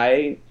ear,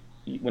 and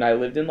when I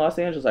lived in Los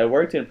Angeles, I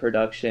worked in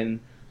production.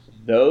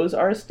 Those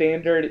are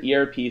standard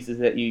earpieces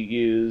that you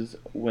use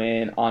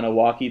when on a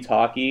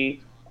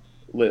walkie-talkie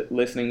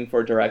listening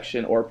for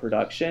direction or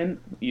production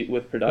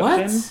with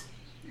production. What?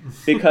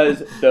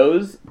 Because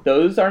those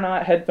are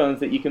not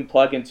headphones that you can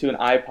plug into an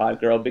iPod,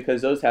 girl,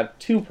 because those have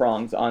two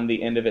prongs on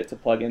the end of it to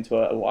plug into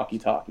a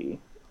walkie-talkie.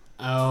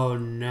 Oh,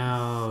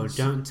 no.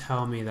 Don't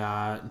tell me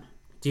that.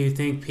 Do you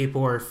think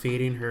people were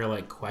feeding her,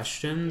 like,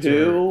 questions?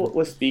 Who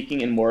was speaking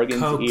in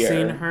Morgan's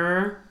coaxing ear?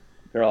 her?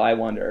 Girl, I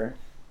wonder.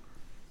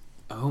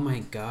 Oh,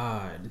 my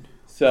God.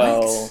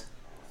 So...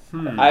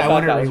 I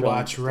want to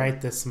rewatch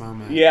right this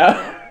moment.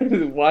 Yeah.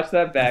 Watch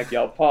that back,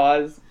 y'all.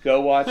 Pause.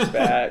 Go watch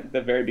back the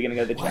very beginning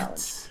of the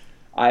challenge.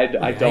 I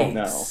don't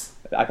know.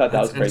 I thought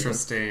that was crazy.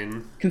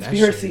 Interesting.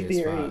 Conspiracy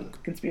theory.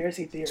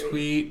 Conspiracy theory.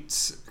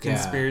 Tweet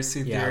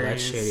conspiracy theories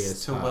that's shady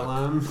as to fuck.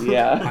 Willem.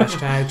 Yeah.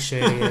 Hashtag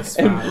shady as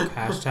fuck.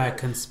 Hashtag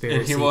conspiracy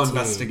And he will tea.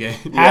 investigate.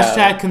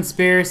 Hashtag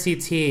conspiracy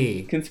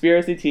tea.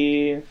 Conspiracy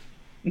tea.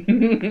 So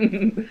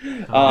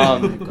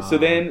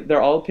then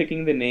they're all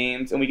picking the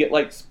names, and we get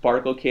like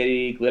Sparkle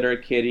Kitty, Glitter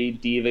Kitty,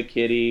 Diva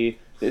Kitty.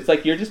 It's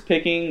like you're just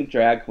picking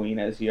drag queen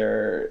as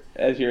your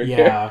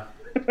Yeah.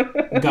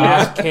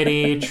 Goth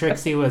Kitty.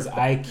 Trixie was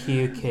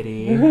IQ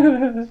Kitty.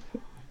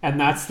 And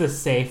that's the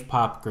safe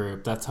pop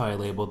group. That's how I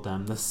labeled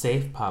them. The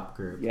safe pop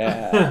group.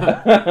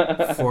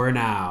 Yeah. For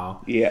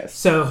now. Yes.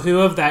 So who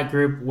of that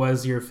group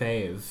was your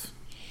fave?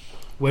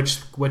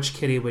 Which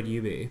kitty would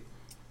you be?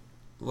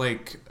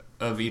 Like,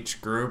 of each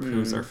group,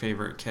 who's our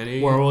favorite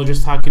kitty? Or we're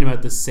just talking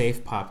about the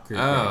safe pop group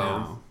right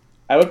now.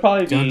 I would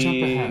probably Don't jump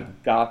be ahead.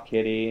 Goth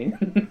Kitty.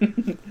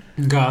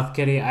 Goth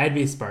Kitty. I'd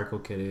be Sparkle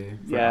Kitty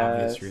for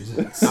obvious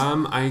reasons.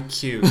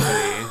 IQ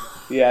kitty.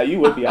 Yeah, you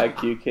would be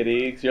IQ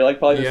Kitty, because you're like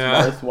probably the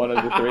smartest one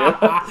of the three of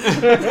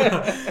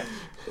us.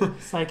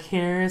 It's like,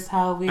 here's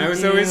how we I was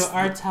do always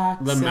our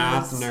taxes. the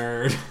math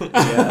nerd in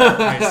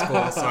high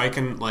school, so I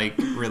can like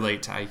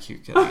relate to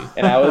IQ kitty.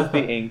 And I was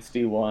the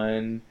angsty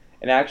one.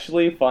 And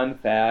actually, fun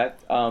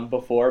fact,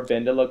 before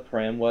Ben de la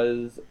Creme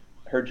was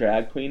her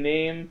drag queen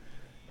name,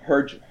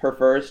 her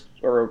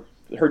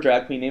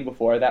drag queen name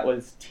before that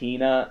was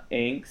Tina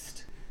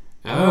Angst.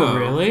 Oh,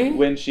 really?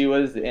 When she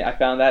was, I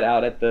found that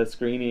out at the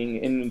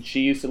screening, and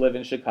she used to live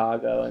in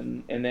Chicago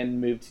and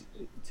then moved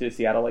to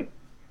Seattle like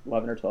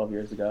 11 or 12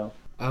 years ago.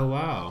 Oh,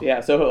 wow.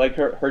 Yeah, so like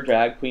her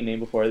drag queen name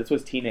before this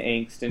was Tina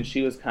Angst, and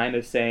she was kind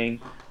of saying,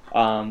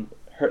 her,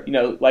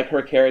 like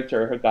her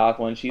character, her goth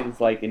one, she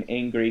was like an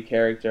angry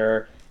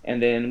character,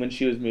 and then when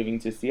she was moving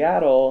to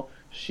Seattle,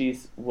 she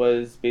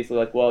was basically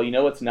like, well,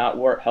 what's not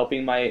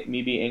helping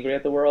me be angry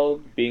at the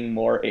world? Being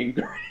more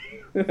angry.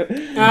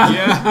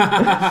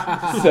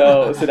 Yeah.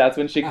 So that's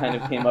when she kind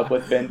of came up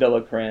with Ben de la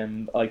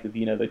Creme, like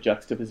the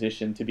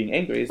juxtaposition to being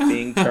angry is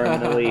being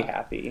terminally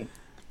happy.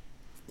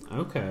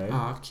 Okay.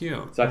 Oh,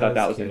 cute. So I thought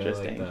that was cute.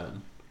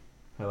 interesting.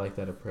 I like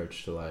that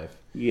approach to life.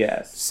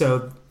 Yes.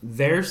 So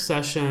their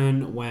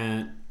session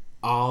went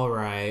all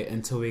right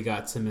until we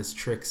got to Miss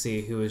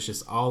Trixie, who was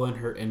just all in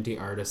her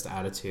indie artist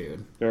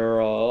attitude.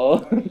 Girl.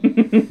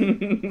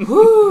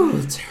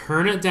 Whew,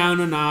 turn it down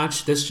a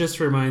notch. This just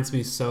reminds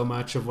me so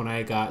much of when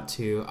I got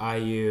to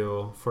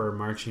IU for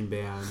marching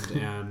band,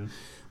 and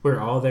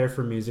we're all there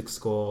for music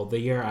school. The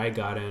year I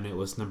got in, it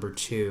was number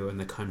 2 in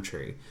the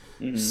country.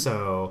 Mm-hmm.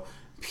 So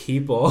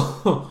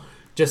people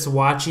just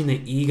watching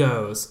the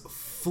egos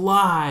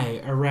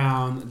fly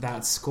around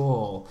that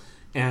school,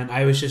 and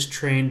I was just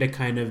trained to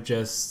kind of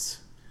just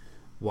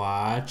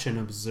watch and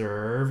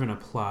observe and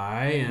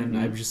apply, and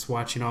I'm just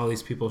watching all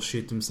these people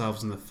shoot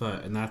themselves in the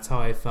foot, and that's how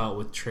I felt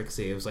with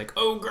Trixie. It was like,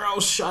 oh girl,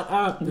 shut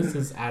up, this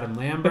is Adam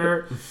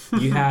Lambert,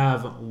 you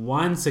have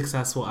one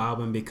successful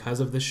album because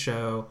of the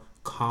show,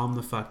 calm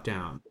the fuck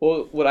down.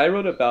 Well, what I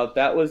wrote about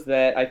that was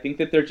that I think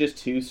that they're just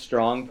two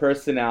strong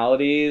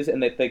personalities,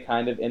 and that they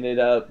kind of ended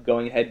up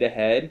going head to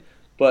head.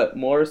 But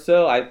more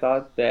so, I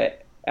thought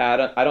that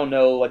Adam, I don't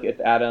know like if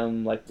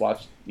Adam like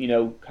watched,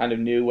 kind of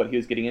knew what he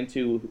was getting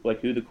into,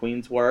 like who the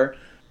queens were.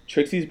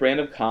 Trixie's brand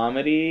of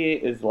comedy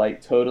is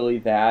like totally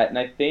that, and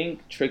I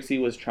think Trixie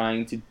was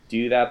trying to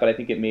do that, but I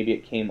think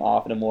it came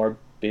off in a more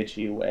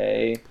bitchy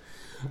way.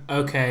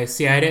 Okay,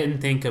 see, I didn't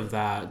think of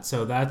that.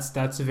 So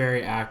that's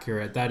very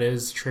accurate. That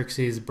is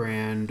Trixie's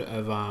brand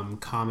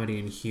of comedy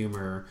and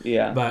humor.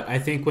 Yeah. But I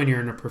think when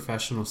you're in a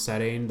professional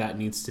setting, that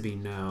needs to be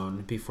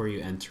known before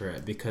you enter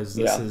it, because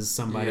this is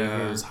somebody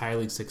who's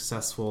highly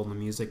successful in the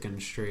music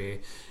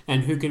industry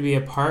and who can be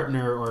a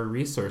partner or a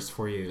resource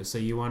for you. So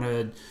you want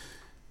to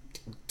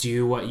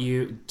do what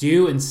you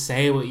do and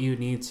say what you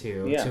need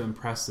to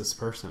impress this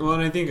person. Well,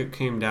 and I think it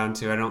came down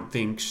to, I don't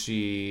think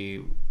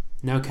she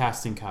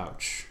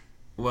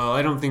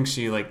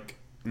like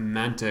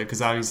meant it,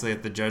 because obviously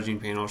at the judging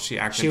panel she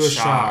acted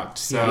shocked.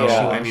 So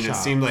it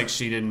seemed like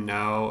she didn't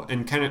know,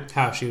 and kind of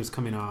how she was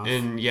coming off.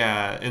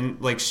 And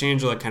like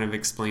Shangela kind of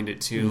explained it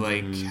too,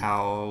 like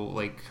how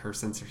like her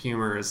sense of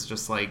humor is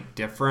just like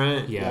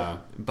different. Yeah.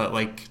 But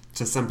like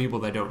to some people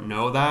that don't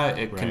know that,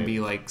 it can be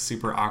like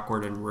super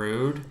awkward and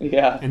rude.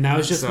 Yeah. And that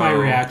was just my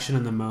reaction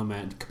in the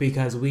moment,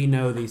 because we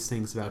know these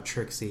things about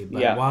Trixie,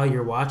 but while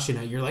you're watching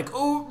it, you're like,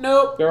 oh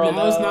nope,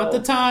 now's not the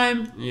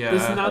time. Yeah.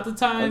 This is not the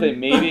time.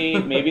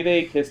 Maybe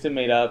they kissed and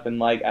made up, and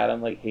like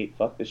Adam like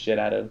fucked the shit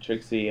out of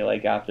Trixie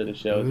like after the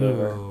show's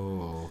over.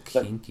 Oh,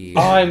 kinky.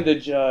 Like, I'm the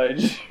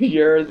judge.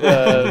 You're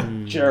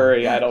the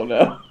jury. I don't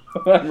know.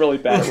 I'm really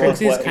bad at role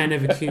Trixie's play. kind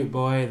of a cute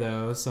boy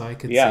though, so I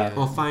could see it.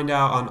 We'll find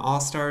out on All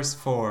Stars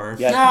 4.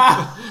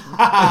 Yes.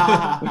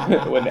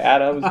 When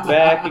Adam's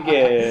back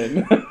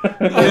again.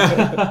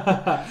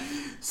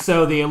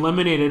 So the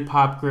eliminated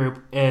pop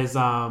group is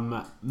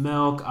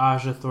Milk,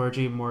 Aja,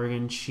 Thorgy,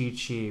 Morgan, Chi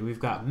Chi. We've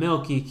got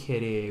Milky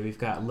Kitty, we've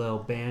got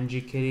Lil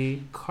Banji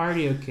Kitty,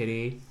 Cardio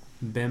Kitty,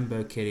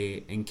 Bimbo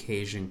Kitty, and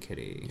Cajun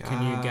Kitty. Yes.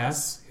 Can you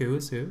guess who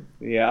is who?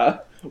 Yeah.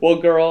 Well,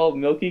 girl,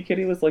 Milky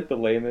Kitty was like the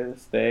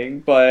lamest thing,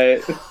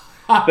 but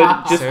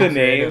the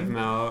name.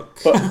 Milk.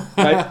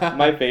 But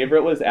my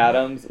favorite was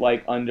Adam's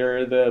like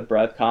under the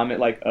breath comment,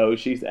 like, "Oh,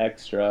 she's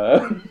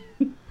extra."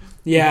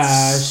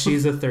 Yeah,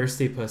 she's a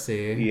thirsty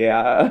pussy.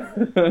 Yeah.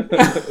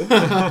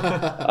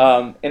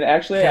 And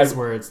actually, his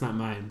words, not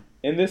mine.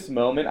 In this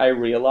moment, I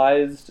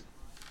realized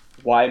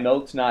why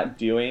Milk's not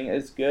doing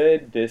as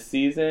good this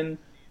season,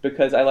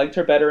 because I liked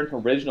her better in her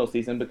original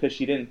season because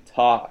she didn't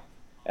talk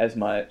as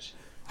much.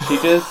 She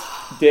just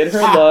did her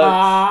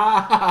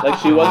looks. Like,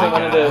 she wasn't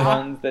one of the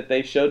ones that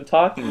they showed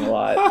talking a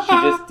lot. She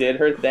just did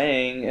her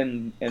thing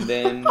and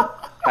then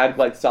had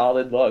like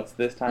solid looks.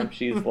 This time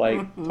she's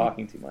like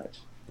talking too much.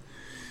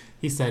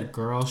 He said,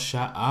 "Girl,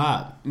 shut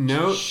up."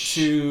 Note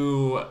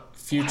to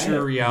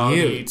future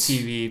reality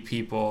TV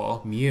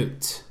people.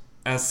 Mute.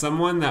 As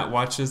someone that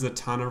watches a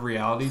ton of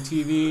reality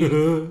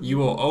TV, you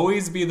will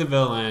always be the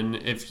villain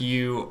if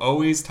you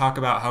always talk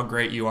about how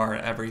great you are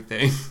at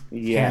everything.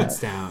 Yeah. Hands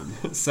down.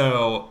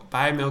 So,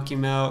 bye, Milky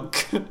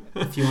Milk.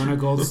 If you want a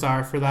gold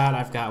star for that,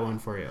 I've got one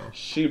for you.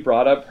 She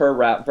brought up her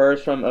rap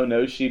verse from "Oh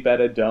No, She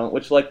Betta Don't,"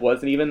 which like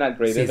wasn't even that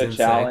great of a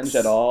challenge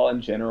at all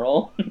in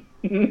general.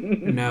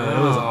 No, that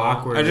was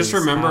awkward. I just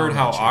remembered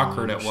how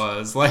awkward it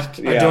was. Like,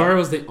 Adora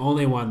was the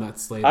only one that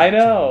slayed. I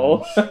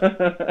know.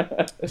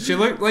 She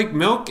looked like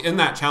Milk in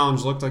that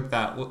challenge. Looked like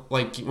that,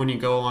 like when you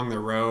go along the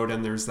road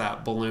and there's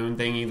that balloon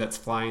thingy that's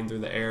flying through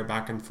the air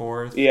back and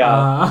forth.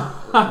 Yeah,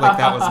 like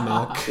that was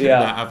Milk in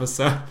that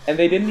episode. And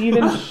they didn't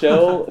even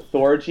show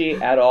Thorgy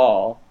at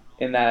all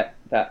in that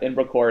in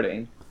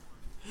recording.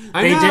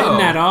 They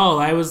didn't at all.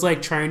 I was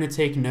like trying to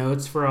take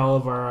notes for all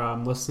of our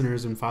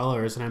listeners and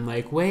followers, and I'm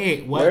like,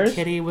 wait, what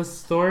kitty was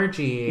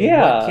Thorgy?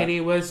 Yeah. What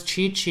kitty was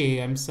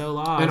Chi-Chi? I'm so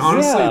lost. And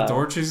honestly,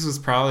 Thorgy's was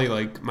probably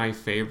like my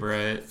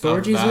favorite.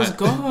 Thorgy's was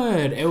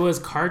good. It was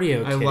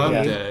Cardio Kitty. I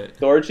loved it.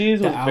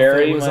 Thorgy's was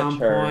very much on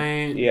her.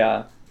 point.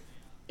 Yeah.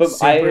 But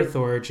Super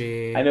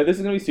Thorgy. I know this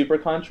is going to be super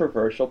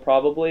controversial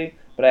probably,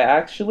 but I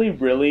actually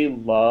really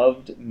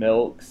loved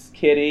Milk's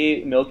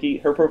kitty. Milky,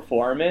 her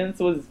performance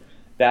was...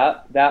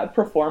 That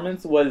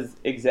performance was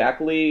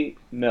exactly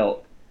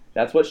Milk.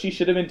 That's what she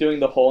should have been doing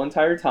the whole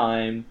entire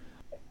time,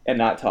 and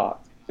not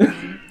talked.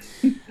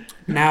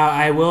 Now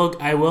I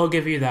will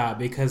give you that,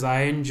 because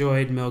I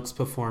enjoyed Milk's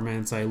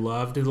performance. I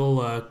loved the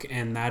look,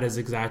 and that is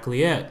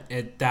exactly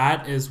it.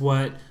 That is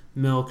what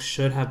Milk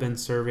should have been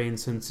serving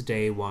since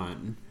day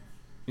one.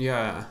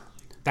 Yeah.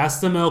 That's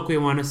the Milk we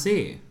want to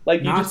see.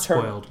 Like, you not just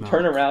spoiled Milk.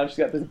 turn around, she's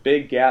got this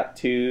big gap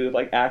tooth,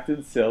 like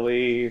acted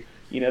silly.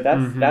 You know,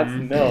 that's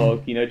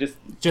Milk. You know,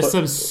 just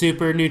some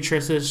super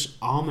nutritious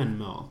almond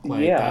milk.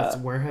 Like,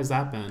 where has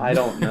that been? I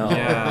don't know.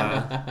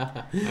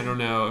 Yeah, I don't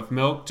know. If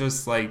Milk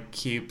just like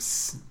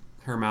keeps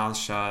her mouth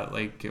shut,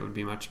 like it would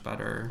be much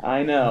better.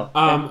 I know.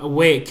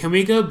 Wait, can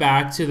we go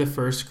back to the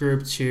first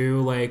group too?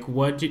 Like,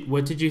 what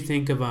did you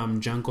think of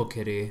Jungle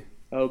Kitty?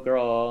 Oh,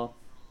 girl.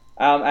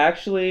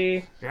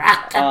 Actually,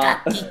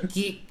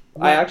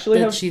 What I actually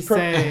did have she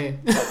say?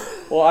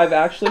 Well, I've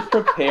actually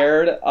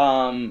prepared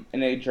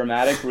in a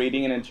dramatic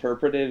reading and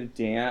interpretive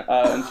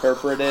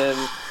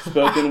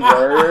spoken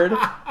word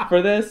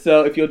for this.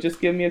 So if you'll just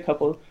give me a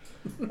couple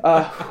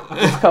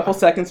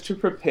seconds to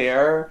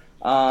prepare.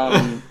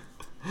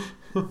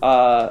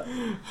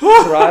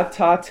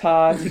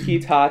 Tra-ta-ta,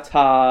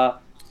 tiki-ta-ta,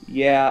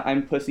 yeah,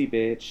 I'm pussy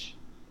bitch.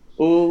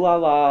 Ooh la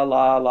la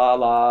la la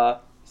la,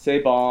 c'est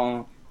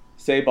bon,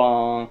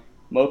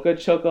 mocha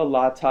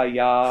chocolata,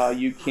 ya,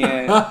 you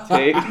can't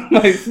take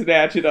my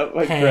snatch it up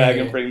my drag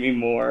and bring me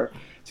more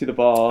to the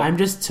ball. I'm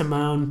just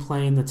Timon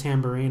playing the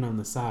tambourine on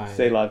the side.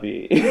 C'est la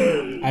vie.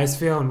 I was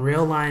feeling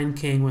real Lion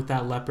King with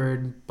that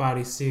leopard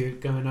bodysuit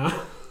going on.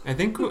 I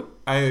think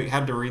I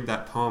had to read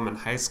that poem in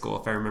high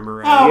school, if I remember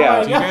right. Oh,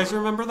 yeah. Do you guys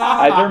remember that?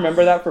 I do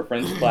remember that for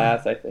French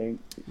class, I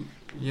think.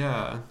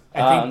 Yeah.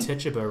 I think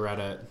Tichiba read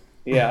it.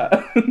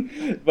 Yeah.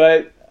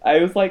 But I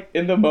was like,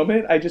 in the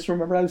moment, I just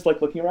remember I was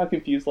like looking around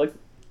confused, like,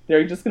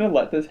 they're just going to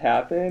let this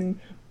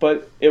happen?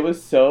 But it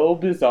was so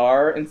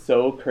bizarre and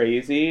so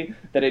crazy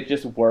that it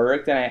just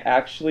worked, and it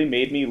actually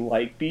made me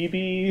like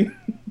BB.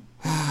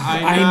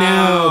 I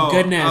know.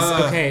 Goodness.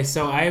 Okay,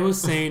 so I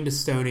was saying to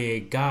Stoney,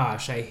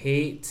 gosh, I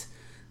hate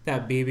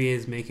that BB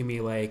is making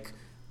me like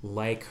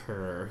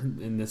her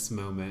in this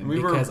moment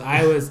because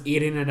I was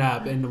eating it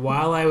up, and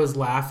while I was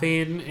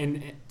laughing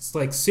and it's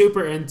like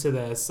super into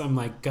this, I'm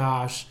like,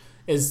 gosh,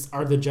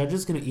 are the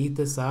judges gonna eat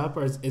this up,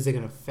 or is it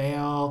gonna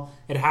fail?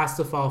 It has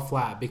to fall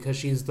flat because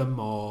she's the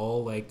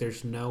mole. Like,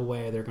 there's no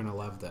way they're gonna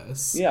love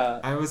this. Yeah,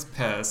 I was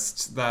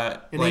pissed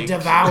that they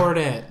devoured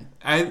it.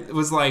 I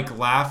was like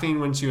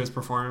laughing when she was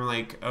performing,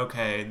 like,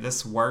 okay,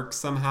 this works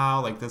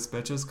somehow. Like, this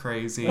bitch is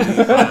crazy.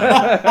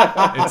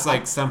 It's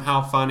like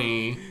somehow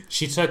funny.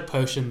 She took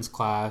potions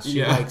class.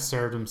 She like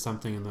served him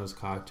something in those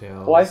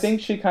cocktails. Well, I think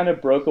she kind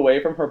of broke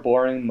away from her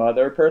boring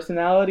mother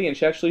personality, and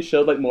she actually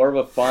showed like more of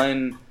a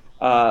fun,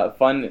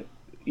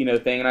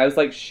 thing. And I was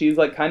like, she's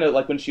like kind of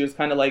like when she was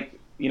kind of like,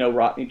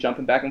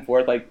 jumping back and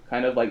forth, like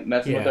kind of like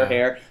messing with her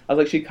hair. I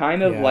was like, she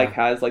kind of like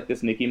has like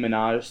this Nicki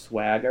Minaj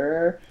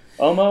swagger.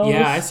 Almost.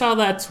 Yeah, I saw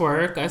that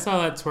twerk.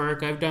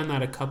 I've done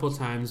that a couple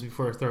times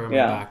before throwing my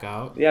back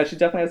out. Yeah, she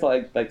definitely has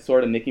like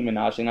sort of Nicki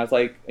Minaj. And I was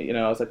like,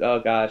 oh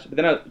gosh. But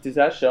then does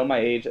that show my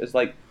age? It's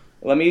like,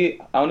 I want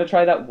to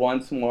try that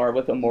once more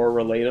with a more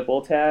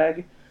relatable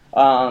tag.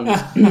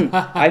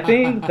 I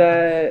think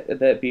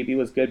that BB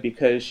was good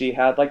because she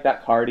had like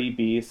that Cardi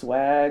B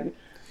swag.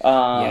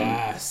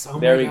 Yes. Oh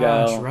there my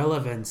gosh, go.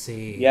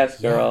 Relevancy.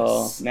 Yes,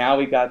 girl. Yes. Now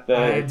we got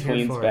the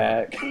tweens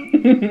back.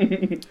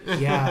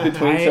 Yeah, the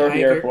tweens are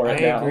here for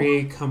it now. I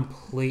agree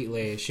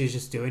completely. She's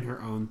just doing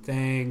her own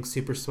thing.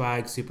 Super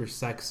swag, super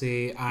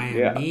sexy. I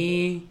am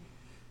me.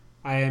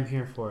 I am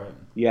here for it.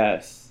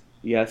 Yes,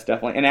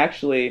 definitely. And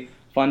actually,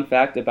 fun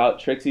fact about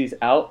Trixie's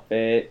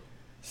outfit.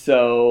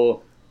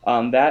 So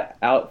that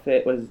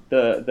outfit was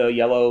the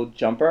yellow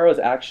jumper was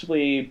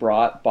actually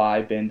brought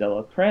by Ben de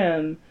la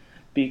Creme.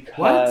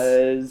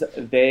 Because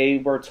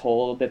they were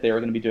told that they were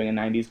going to be doing a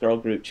 90s girl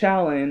group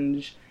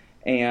challenge,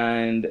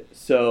 and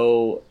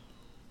so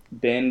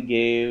Ben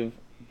gave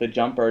the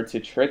jumper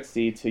to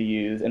Trixie to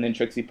use, and then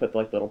Trixie put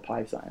like little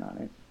pie sign on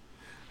it.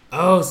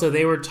 Oh, so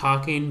they were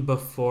talking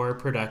before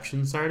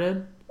production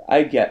started?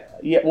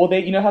 Well,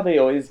 they, how they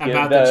always give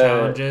about the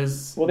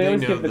challenges. Well, they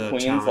always give the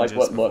queens like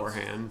what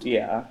beforehand. Looks.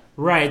 Yeah.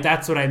 Right,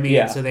 that's what I mean.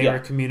 Yeah, so they were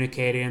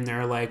communicating.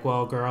 They're like,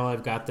 "Well, girl,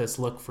 I've got this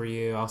look for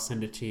you. I'll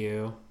send it to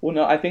you." Well,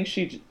 no, I think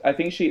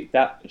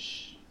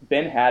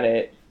Ben had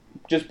it,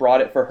 just brought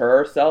it for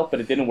herself,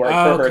 but it didn't work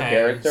for her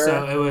character.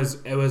 So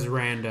it was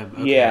random.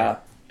 Okay. Yeah,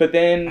 but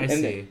then I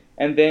see.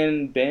 And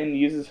then Ben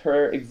uses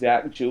her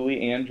exact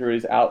Julie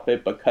Andrews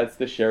outfit, but cuts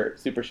the shirt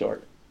super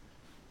short.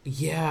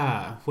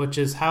 Yeah, which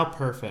is how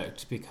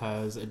perfect,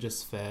 because it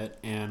just fit,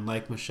 and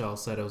like Michelle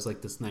said, it was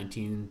like this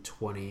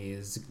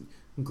 1920s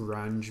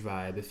grunge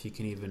vibe, if you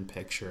can even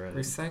picture it.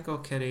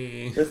 Recycle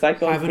kitty.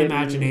 Have an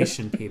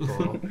imagination,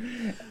 people.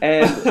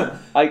 And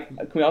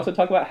can we also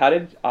talk about how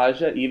did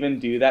Aja even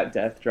do that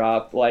death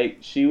drop? Like,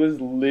 she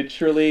was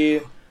literally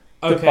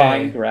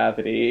defying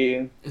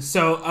gravity.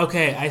 So,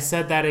 I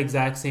said that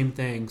exact same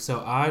thing. So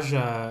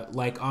Aja,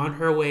 like on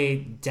her way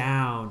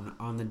down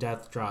on the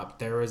death drop,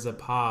 there was a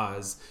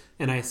pause,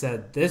 and I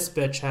said, this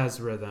bitch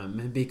has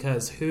rhythm,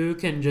 because who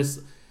can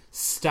just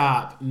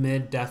stop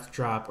mid-death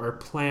drop or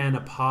plan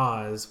a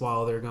pause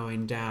while they're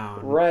going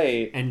down.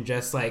 Right. And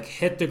just like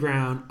hit the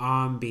ground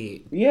on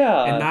beat.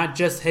 Yeah. And not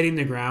just hitting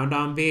the ground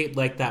on beat,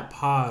 like that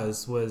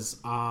pause was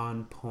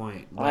on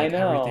point. Like I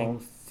know. Everything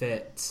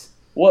fit.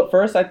 Well, at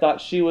first I thought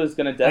she was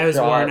going to death drop. I was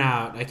worn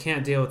out. I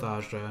can't deal with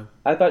Aja.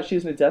 I thought she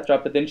was going to death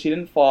drop, but then she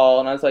didn't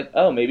fall, and I was like,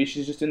 oh, maybe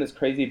she's just doing this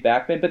crazy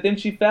backbend, but then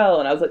she fell,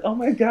 and I was like, oh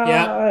my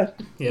god.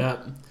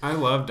 Yep. I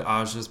loved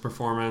Aja's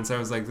performance. I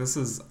was like, this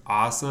is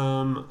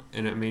awesome,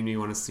 and it made me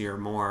want to see her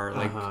more.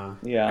 Like,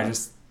 yeah. I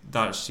just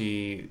thought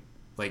she,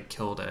 like,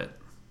 killed it.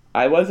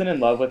 I wasn't in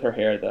love with her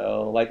hair,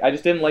 though. Like, I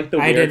just didn't like the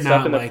weird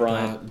stuff in the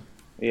front.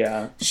 That.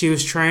 Yeah. She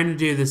was trying to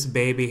do this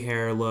baby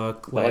hair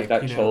look, like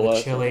that you know, chola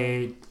the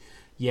chili...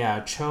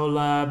 yeah,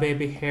 Chola,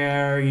 baby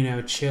hair, you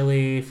know,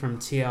 Chili from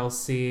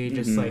TLC,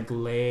 just like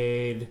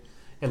laid.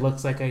 It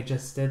looks like I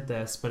just did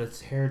this, but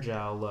it's hair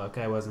gel. Look,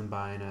 I wasn't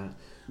buying it.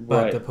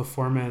 But Right. the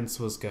performance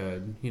was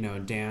good. You know,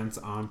 dance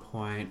on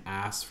point,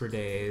 ass for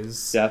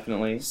days.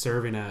 Definitely.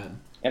 Serving it.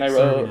 And I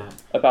Serving wrote it.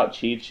 about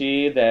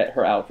Chi-Chi that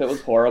her outfit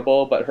was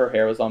horrible, but her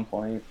hair was on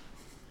point.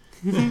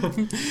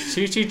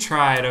 Chi-Chi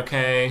tried,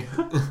 okay?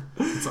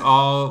 That's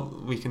all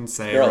we can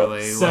say, Girl,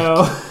 really.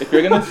 So, If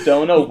you're gonna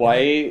stone a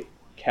white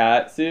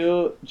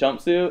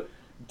jumpsuit,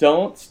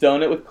 don't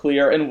stone it with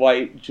clear and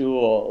white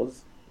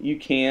jewels. You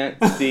can't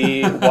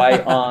see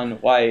white on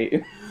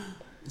white.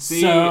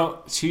 See, so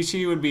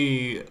Chi-Chi would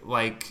be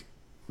like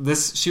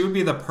this. She would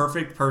be the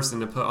perfect person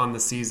to put on the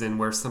season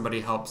where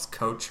somebody helps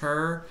coach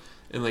her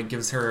and like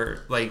gives her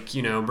like,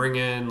 you know, bring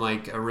in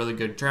like a really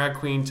good drag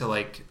queen to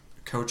like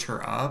coach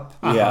her up.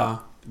 Yeah.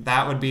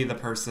 That would be the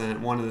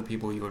person, one of the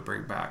people you would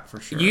bring back for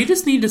sure. You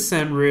just need to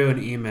send Rue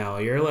an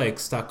email. You're like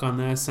stuck on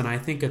this, and I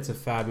think it's a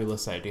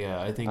fabulous idea.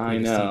 I think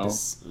we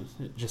just need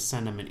to just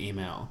send him an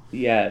email.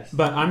 Yes.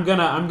 But I'm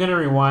gonna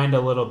rewind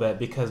a little bit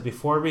because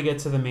before we get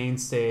to the main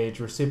stage,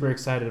 we're super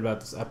excited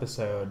about this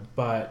episode,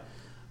 but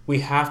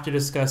we have to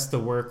discuss the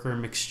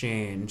workroom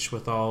exchange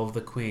with all of the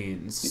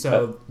queens.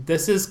 So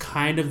this is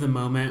kind of the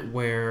moment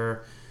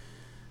where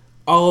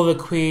all of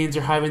the queens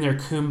are having their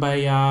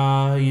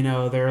kumbaya, you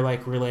know, they're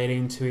like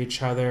relating to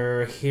each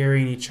other,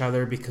 hearing each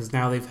other because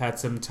now they've had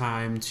some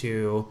time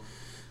to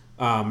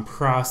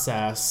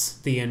process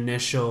the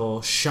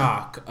initial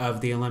shock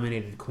of the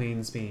eliminated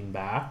queens being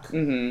back.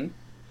 Mm-hmm.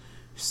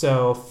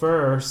 So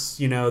first,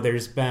 you know,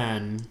 there's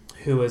Ben,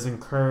 who is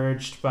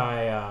encouraged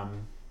by,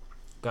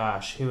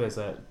 who is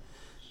it?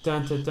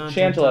 Dun, dun, dun,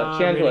 Shangela.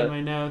 reading my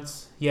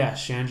notes. Yeah,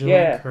 Shangela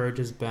Yeah.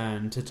 encourages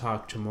Ben to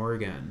talk to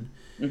Morgan.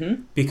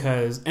 Mm-hmm.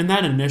 Because in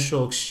that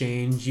initial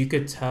exchange, you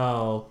could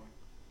tell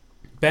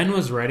Ben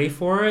was ready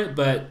for it,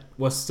 but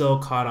was still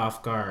caught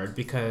off guard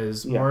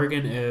because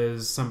Morgan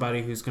is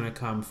somebody who's going to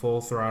come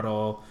full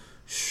throttle,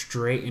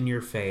 straight in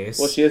your face.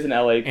 Well, she is an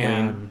LA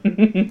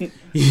queen.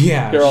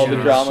 Yeah. Girl, the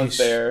drama's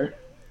she's- there.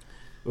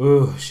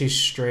 Ooh, she's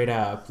straight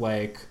up,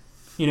 like,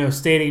 you know,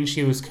 stating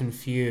she was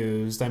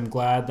confused. I'm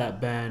glad that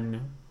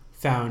Ben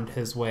found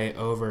his way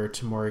over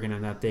to Morgan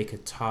and that they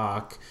could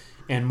talk.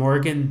 And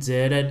Morgan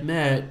did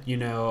admit, you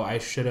know, I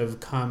should have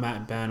come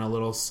at Ben a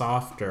little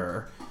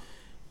softer,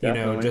 you know,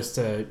 Definitely. just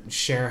to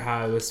share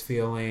how I was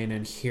feeling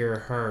and hear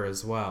her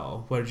as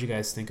well. What did you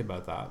guys think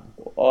about that?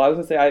 Well, I was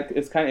gonna say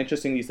it's kind of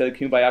interesting you said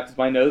kumbaya because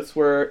my notes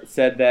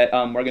said that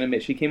Morgan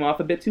admit she came off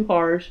a bit too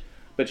harsh,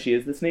 but she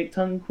is the snake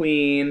tongue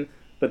queen.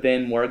 But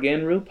then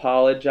Morgan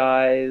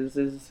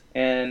apologizes,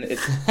 and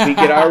we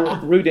get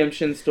our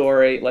redemption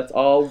story. Let's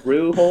all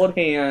hold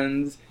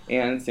hands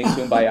and sing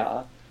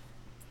kumbaya.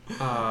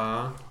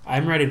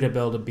 I'm ready to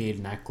build a bead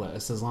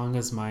necklace as long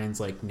as mine's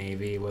like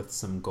navy with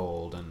some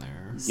gold in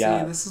there.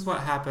 Yeah. See, this is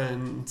what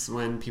happens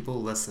when people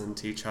listen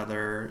to each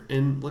other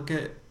and look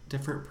at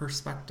different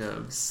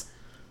perspectives.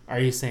 Are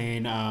you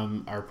saying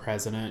our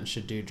president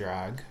should do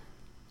drag?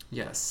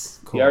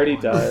 Yes. He already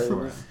I'm does.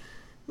 for it.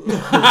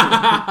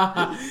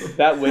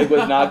 That wig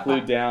was not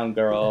glued down,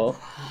 girl.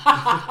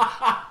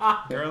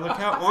 Girl, look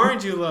how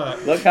orange you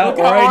look. Look how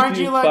orange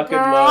you look, fucking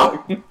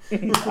girl.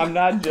 look. I'm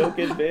not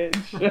joking, bitch.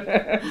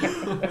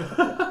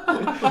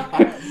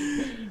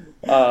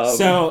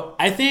 So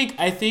I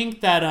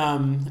think that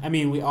I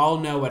mean, we all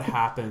know what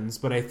happens,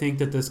 but I think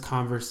that this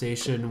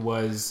conversation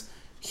was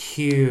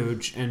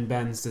huge in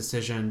Ben's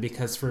decision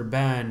because for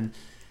Ben,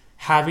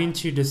 having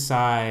to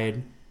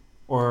decide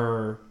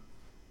or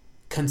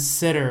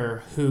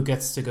consider who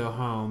gets to go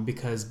home,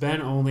 because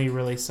Ben only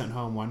really sent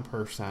home one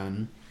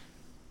person,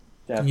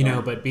 Definitely. you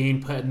know, but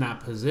being put in that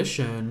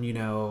position, you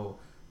know,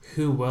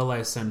 who will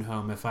I send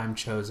home if I'm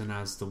chosen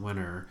as the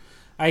winner?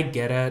 I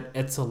get it.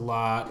 It's a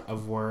lot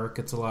of work.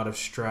 It's a lot of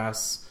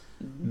stress,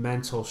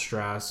 mental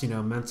stress. You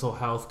know, mental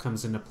health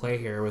comes into play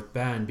here with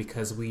Ben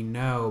because we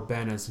know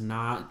Ben is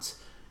not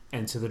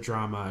into the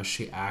drama.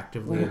 She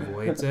actively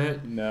avoids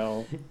it.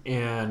 No.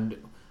 And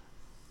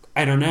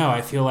I don't know.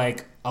 I feel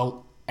like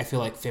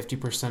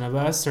 50% of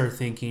us are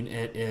thinking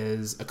it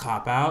is a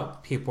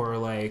cop-out. People are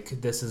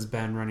like, this is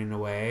Ben running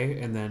away.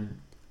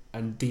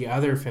 And the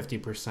other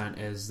 50%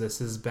 is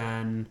this is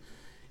Ben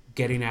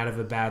getting out of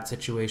a bad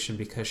situation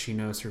because she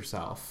knows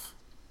herself.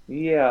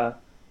 Yeah,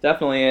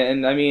 definitely.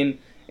 And I mean,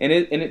 and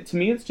it to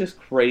me, it's just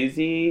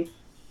crazy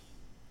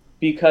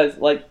because,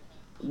 like,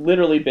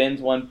 literally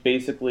Ben's won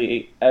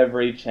basically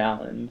every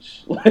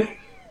challenge.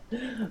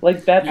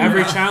 Like that's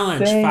Every insane.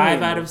 challenge,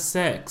 5 out of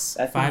 6.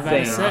 That's 5 out of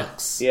insane.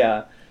 6.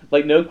 Yeah,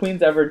 like no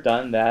queen's ever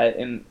done that,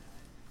 and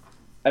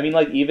I mean,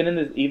 like even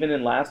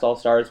in last All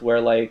Stars where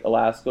like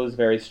Alaska was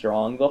very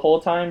strong the whole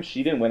time,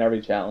 she didn't win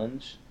every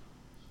challenge.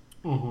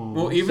 Mm-hmm.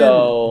 Well, even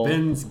So-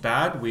 Ben's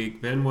bad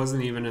week, Ben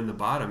wasn't even in the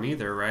bottom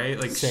either, right?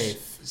 Like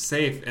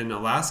safe, and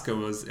Alaska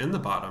was in the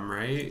bottom,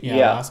 right? Yeah,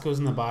 Yeah. Alaska was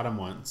in the bottom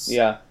once.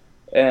 Yeah,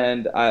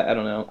 and I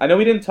don't know. I know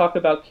we didn't talk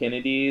about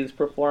Kennedy's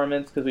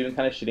performance because we've been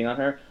kind of shitting on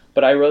her,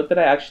 but I wrote that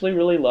I actually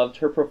really loved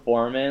her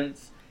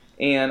performance,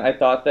 And I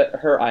thought that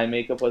her eye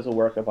makeup was a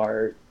work of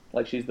art.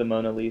 Like, she's the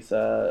Mona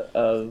Lisa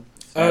of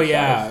Smash Oh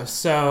yeah, Eyes.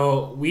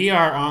 so we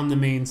are on the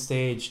main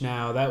stage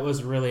now. That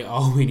was really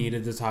all we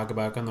needed to talk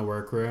about in the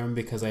workroom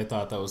because I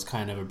thought that was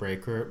kind of a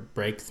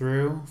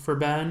breakthrough for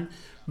Ben.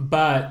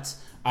 But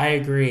I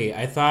agree.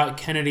 I thought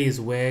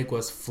Kennedy's wig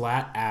was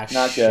flat ass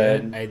Not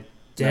shit. good. I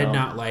did No.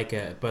 not like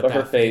it, but But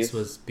her that face face.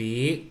 was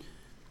beat.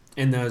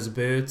 In those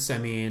boots, I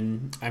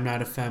mean, I'm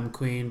not a femme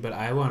queen, but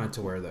I wanted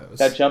to wear those.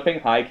 That jumping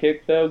high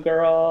kick, though,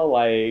 girl,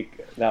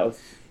 like, that was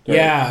great.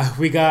 Yeah,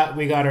 we got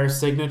our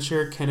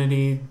signature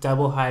Kennedy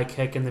double high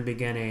kick in the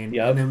beginning,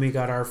 Yep. and then we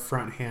got our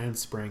front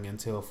handspring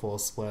into a full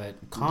split.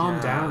 Calm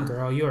Yeah. down,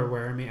 girl. You are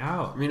wearing me I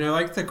out. mean, I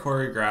like the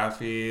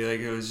choreography.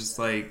 Like, it was just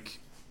like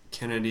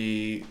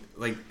Kennedy,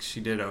 like, she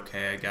did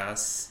okay, I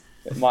guess.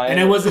 And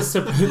it was a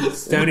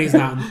Stoney's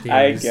not enthused.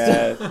 I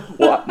guess.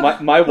 Well,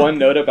 my one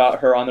note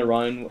about her on the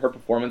run, her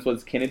performance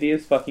was Kennedy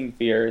is fucking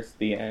fierce.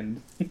 The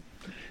end.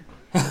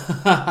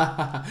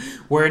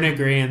 We're in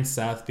agreement,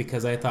 Seth,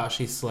 because I thought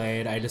she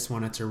slayed. I just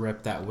wanted to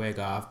rip that wig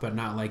off, but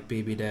not like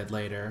BB did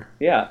later.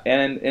 Yeah,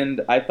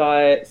 and I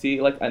thought,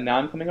 see, like now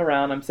I'm coming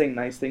around. I'm saying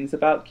nice things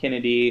about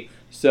Kennedy.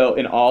 So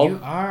in all, You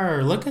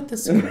are. Look at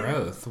this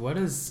growth. What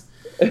is?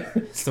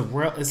 Is the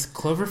world? Is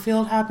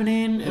Cloverfield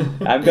happening?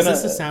 I'm Is gonna-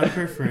 this a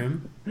soundproof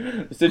room?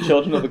 it's the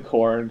Children of the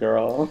Corn,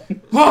 girl.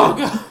 Oh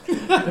god!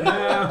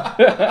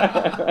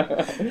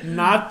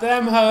 Not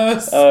them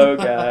hosts. Oh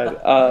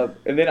god.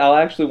 And then I'll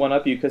actually one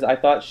up you because I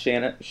thought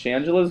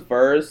Shangela's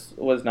verse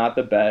was not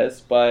the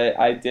best, but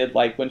I did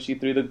like when she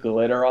threw the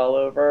glitter all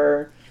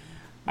over.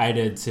 I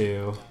did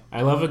too.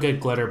 I love a good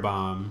glitter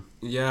bomb.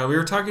 Yeah, we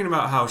were talking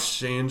about how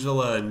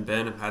Shangela and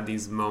Ben have had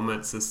these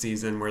moments this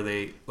season where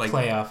they like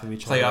Play off of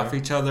each play other. off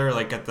each other,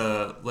 like at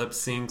the lip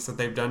syncs that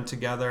they've done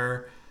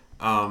together.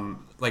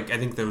 Like I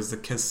think there was the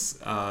Kiss,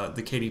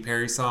 the Katy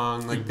Perry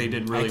song. Like they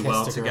did I really Kissed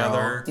well a Girl.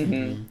 together.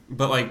 Mhm.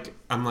 But like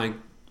I'm like,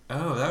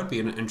 oh, that would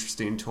be an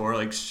interesting tour.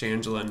 Like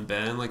Shangela and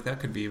Ben, like that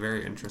could be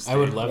very interesting. I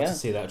would love Yeah. to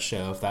see that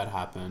show if that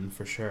happened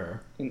for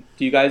sure. Do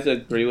you guys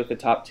agree with the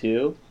top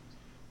two?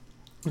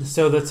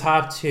 So the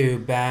top two,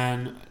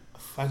 Ben,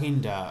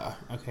 fucking duh.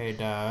 Okay,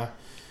 duh.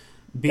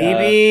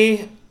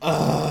 BB,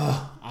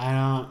 I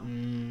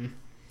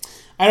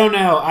don't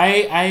know.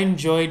 I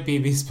enjoyed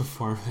BB's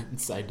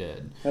performance. I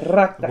did.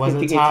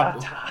 Wasn't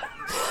top.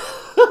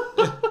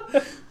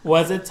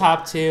 Was it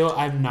top two?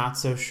 I'm not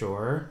so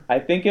sure. I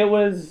think it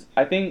was.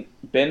 I think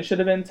Ben should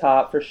have been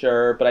top for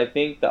sure, but I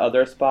think the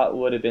other spot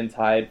would have been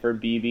tied for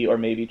BB or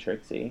maybe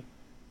Trixie.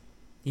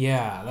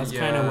 Yeah, that's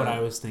kind of Yeah. what I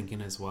was thinking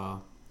as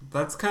well.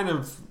 That's kind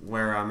of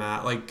where I'm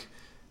at. Like,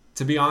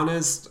 to be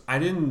honest, I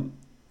didn't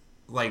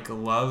like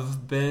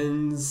love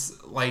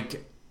Ben's.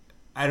 Like,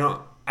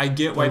 I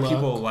get why The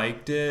people look.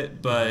 liked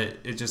it, but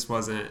it just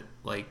wasn't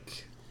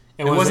like.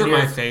 It wasn't your-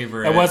 my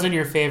favorite. It wasn't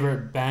your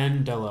favorite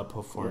Ben Dilla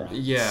performance.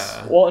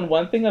 Yeah. Well, and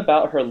one thing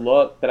about her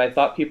look that I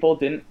thought people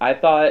didn't. I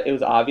thought it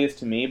was obvious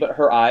to me, but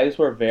her eyes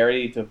were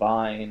very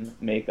divine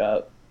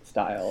makeup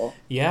style.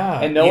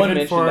 Yeah, And no one even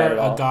mentioned for that at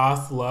a all.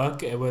 goth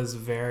look, it was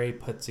very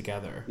put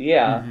together.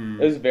 Yeah, Mhm.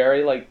 it was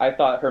very like I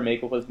thought her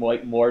makeup was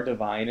more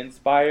divine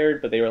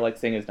inspired, but they were like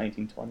saying it was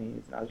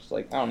 1920s, and I was just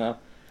like, I don't know.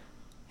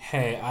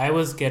 Hey, I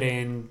was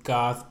getting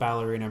goth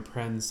ballerina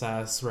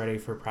princess ready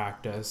for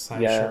practice. I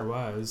Yeah. sure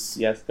was.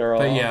 Yes, girl.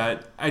 But yeah,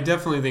 I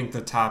definitely think the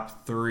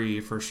top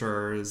three for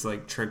sure is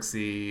like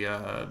Trixie,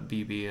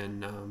 BB,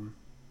 and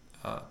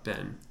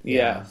Ben.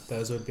 Yeah,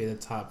 those would be the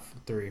top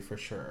three for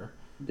sure.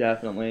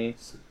 definitely.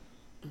 So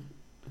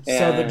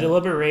the And-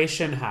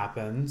 deliberation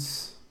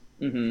happens,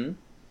 Mm-hmm.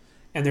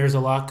 and there's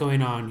a lot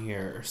going on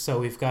here. So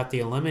we've got the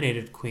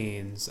eliminated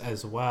queens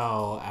as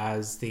well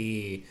as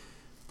the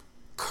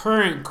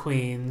current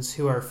queens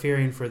who are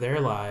fearing for their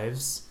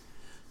lives.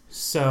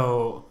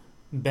 So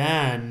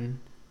Ben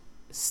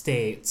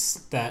states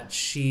that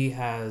she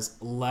has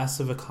less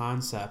of a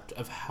concept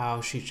of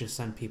how she should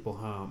send people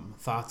home.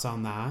 Thoughts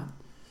on that?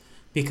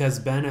 Because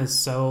Ben is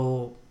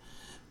so...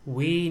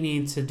 We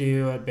need to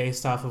do it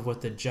based off of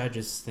what the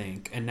judges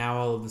think. And now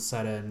all of a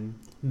sudden,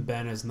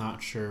 Ben is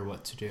not sure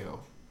what to do.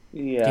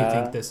 Yeah. Do you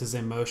think this is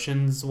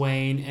emotions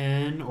weighing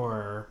in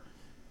or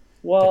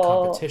the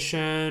well,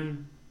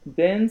 competition?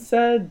 Ben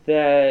said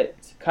that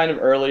kind of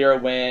earlier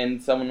when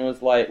someone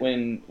was like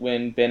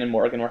when Ben and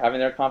Morgan were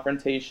having their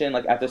confrontation,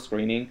 like at the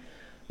screening,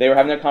 they were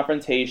having their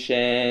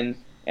confrontation,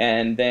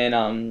 and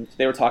then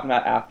they were talking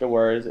about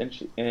afterwards,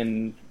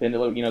 and Ben,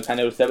 kind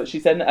of said, but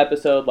she said in the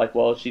episode like,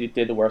 well, she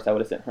did the worst. I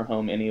would have sent her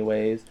home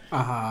anyways.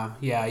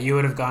 Yeah, you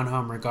would have gone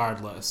home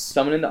regardless.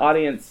 Someone in the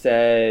audience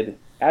said,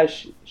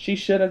 as she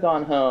should have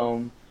gone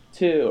home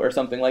too, or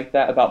something like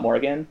that about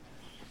Morgan.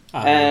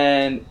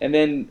 And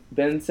then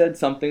Ben said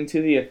something to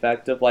the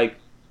effect of like,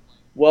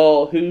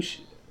 well, who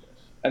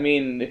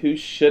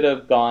should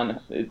have gone?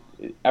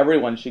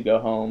 Everyone should go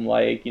home.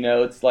 Like,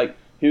 it's like,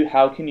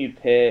 how can you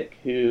pick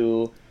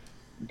who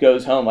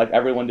goes home? Like,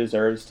 everyone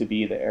deserves to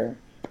be there.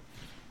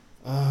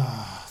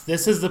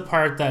 This is the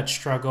part that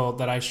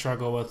I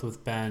struggle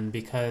with Ben,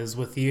 because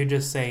with you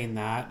just saying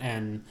that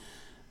and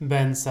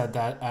Ben said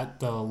that at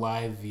the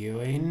live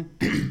viewing.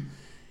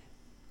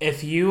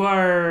 If you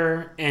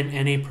are in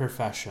any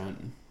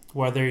profession,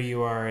 whether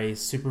you are a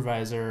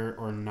supervisor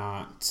or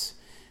not,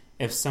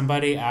 if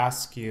somebody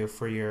asks you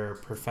for your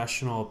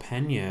professional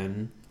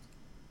opinion,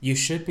 you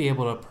should be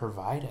able to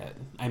provide it.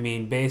 I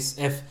mean,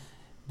 if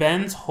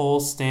Ben's whole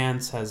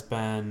stance has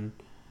been,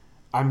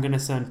 I'm going to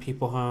send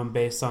people home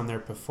based on their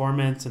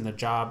performance and the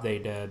job they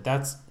did.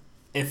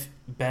 If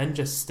Ben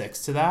just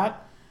sticks to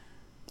that,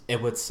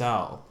 it would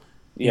sell.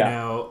 Yeah. You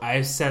know,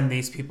 I send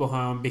these people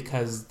home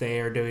because they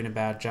are doing a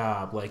bad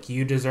job. Like,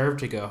 you deserve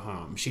to go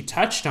home. She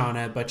touched on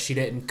it, but she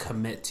didn't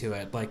commit to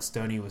it like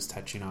Stoney was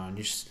touching on.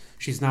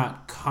 She's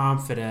not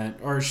confident,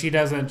 or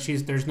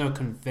there's no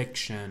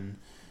conviction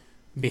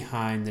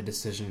behind the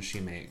decision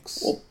she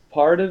makes. Well,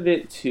 part of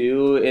it,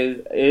 too,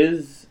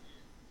 is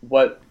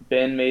what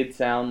Ben made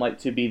sound like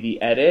to be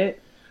the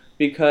edit.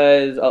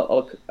 Because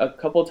a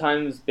couple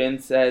times Ben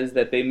says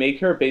that they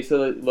make her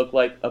basically look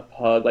like a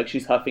pug, like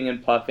she's huffing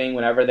and puffing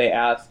whenever they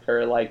ask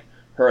her like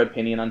her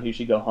opinion on who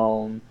should go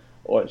home,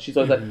 or she's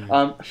always like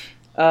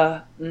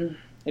and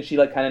she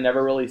like kind of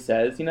never really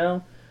says, you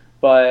know.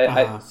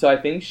 But so I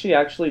think she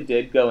actually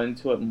did go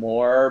into it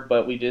more,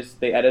 but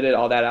they edited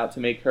all that out to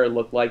make her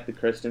look like the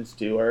Kristen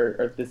Stewart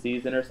of the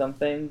season or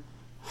something.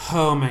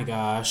 Oh my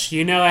gosh,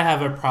 you know I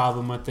have a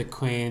problem with the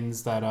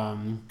queens that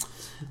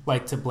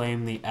like to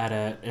blame the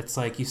edit. It's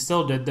like, you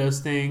still did those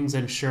things,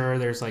 and sure,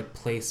 there's like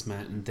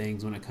placement and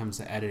things when it comes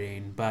to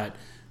editing, but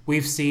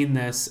we've seen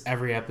this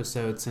every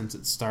episode since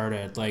it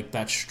started, like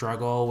that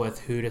struggle with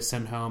who to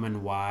send home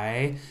and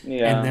why.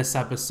 Yeah. In this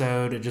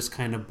episode, it just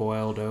kind of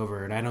boiled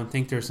over, and I don't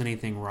think there's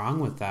anything wrong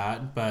with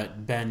that,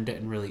 but Ben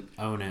didn't really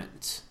own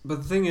it. But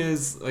the thing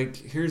is, like,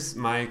 here's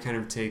my kind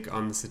of take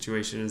on the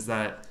situation is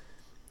that,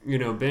 you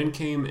know, Ben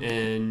came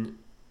in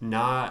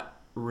not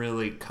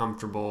really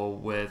comfortable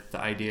with the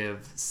idea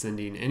of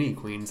sending any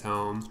queens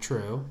home.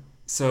 True.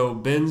 So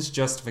Ben's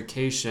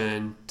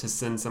justification to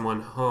send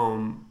someone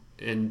home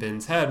in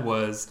Ben's head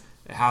was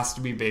it has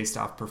to be based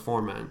off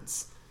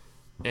performance.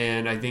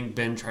 And I think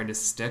Ben tried to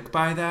stick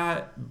by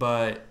that,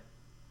 but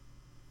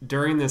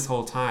during this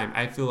whole time,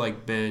 I feel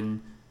like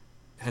Ben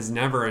has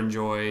never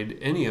enjoyed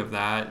any of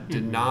that,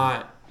 did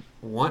not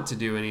want to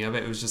do any of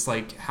it. It was just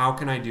like, how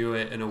can I do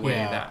it in a way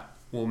that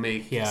will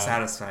make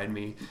satisfied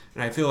me?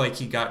 And I feel like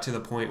he got to the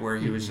point where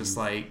he was just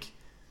like,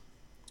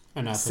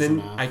 enough is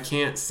enough. I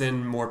can't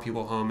send more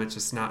people home. It's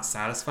just not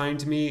satisfying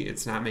to me.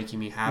 It's not making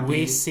me happy.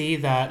 We see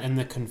that in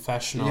the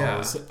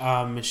confessionals.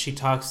 Yeah. She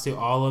talks to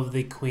all of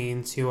the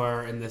queens who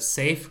are in the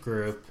safe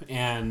group,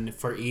 and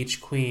for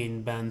each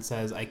queen, Ben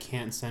says, I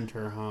can't send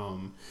her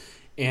home.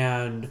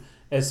 And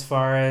as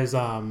far as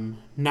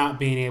not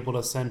being able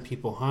to send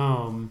people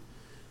home,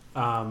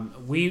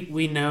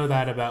 we know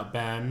that about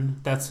Ben.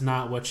 That's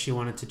not what she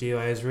wanted to do.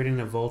 I was reading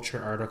a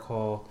Vulture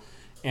article,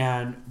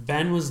 and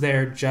Ben was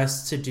there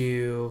just to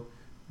do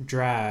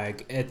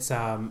drag. It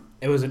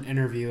was an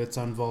interview. It's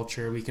on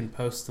Vulture. We can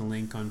post the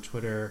link on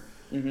Twitter.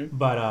 Mm-hmm.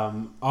 But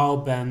all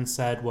Ben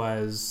said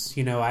was,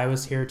 you know, I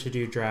was here to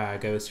do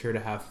drag. I was here to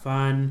have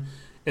fun.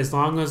 As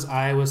long as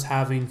I was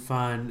having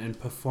fun and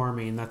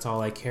performing, that's all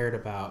I cared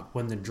about.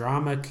 When the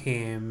drama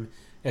came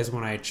is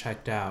when I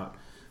checked out.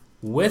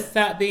 With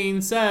that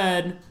being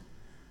said,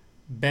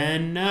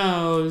 Ben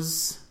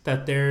knows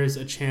that there's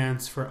a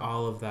chance for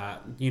all of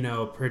that. You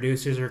know,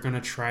 producers are going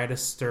to try to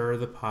stir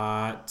the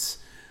pot.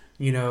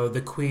 You know,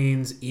 the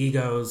queen's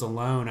egos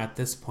alone at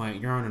this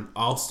point. You're on an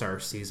all-star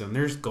season.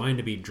 There's going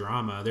to be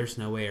drama. There's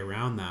no way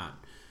around that.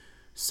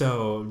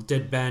 So,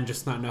 did Ben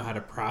just not know how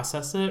to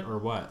process it, or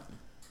what?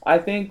 I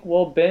think,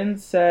 well, Ben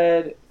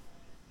said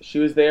she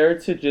was there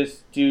to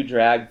just do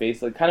drag,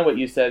 basically. Kind of what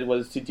you said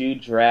was to do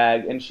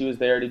drag, and she was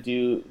there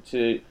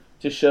to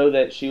show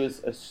that she was,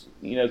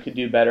 could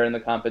do better in the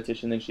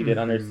competition than she did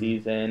on her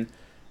season.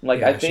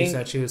 Like, I think she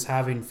said she was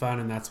having fun,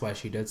 and that's why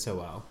she did so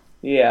well.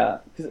 Yeah,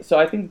 so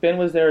I think Ben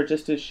was there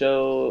just to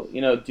show,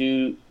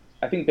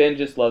 I think Ben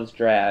just loves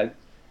drag,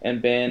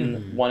 and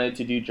Ben wanted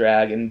to do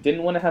drag and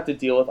didn't want to have to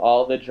deal with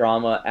all the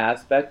drama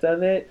aspect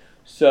of it.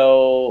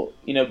 So,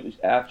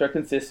 after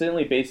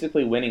consistently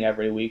basically winning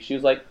every week, she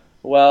was like,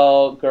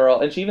 well, girl,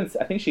 and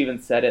I think she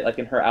even said it like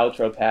in her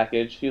outro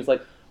package. She was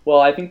like, well,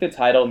 I think the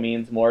title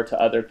means more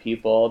to other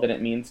people than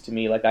it means to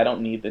me. Like, I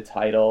don't need the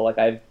title. Like,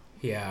 I've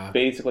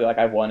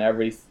won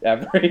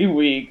every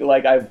week.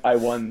 Like, I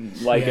won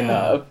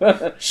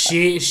enough.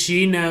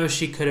 She knows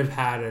she could have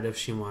had it if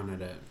she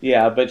wanted it.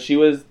 Yeah, but she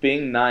was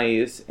being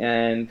nice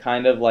and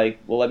kind of like,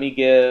 well, let me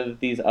give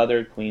these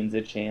other queens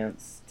a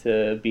chance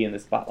to be in the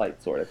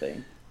spotlight, sort of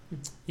thing.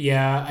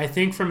 Yeah, I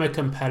think from a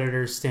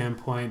competitor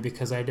standpoint,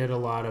 because I did a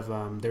lot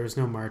of, there was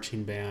no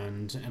marching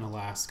band in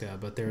Alaska,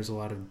 but there was a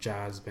lot of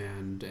jazz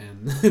band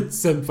and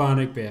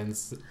symphonic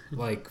bands,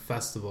 like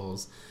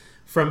festivals.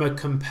 From a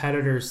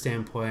competitor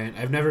standpoint,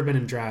 I've never been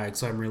in drag,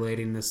 so I'm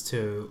relating this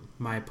to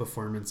my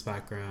performance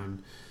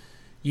background.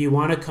 You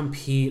want to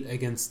compete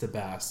against the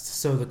best.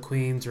 So the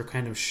queens were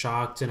kind of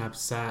shocked and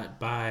upset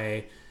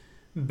by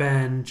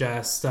Ben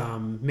just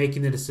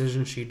making the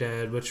decision she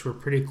did, which we're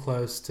pretty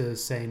close to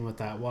saying what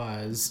that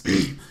was.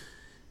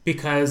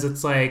 Because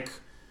it's like,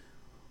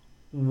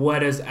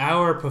 what is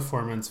our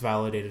performance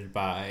validated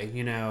by?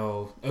 You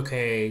know,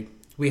 okay,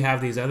 we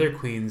have these other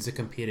queens to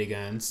compete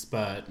against,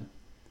 but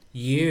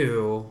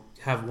you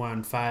have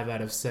won 5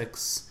 out of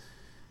 6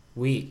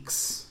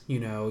 weeks. You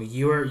know,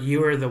 you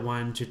are the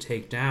one to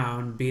take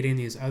down. Beating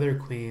these other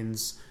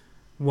queens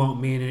won't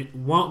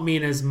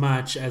mean as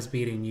much as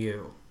beating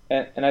you.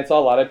 And I saw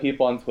a lot of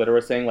people on Twitter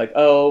were saying, like,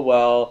 oh,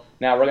 well,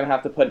 now we're going to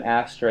have to put an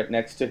asterisk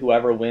next to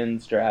whoever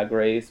wins Drag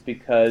Race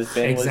because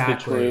Ben was the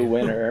true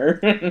winner.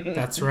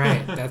 That's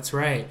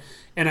right.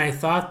 And I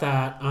thought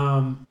that,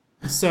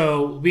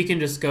 so we can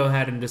just go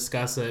ahead and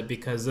discuss it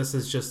because this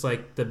is just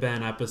like the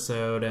Ben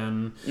episode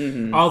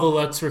and all the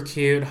looks were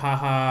cute,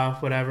 haha,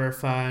 whatever,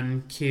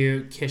 fun,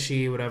 cute,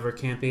 kishy, whatever,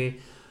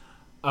 campy.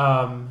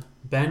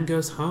 Ben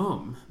goes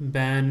home.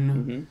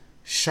 Ben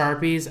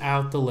Sharpies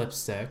out the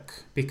lipstick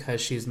because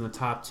she's in the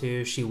top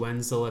 2. She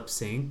wins the lip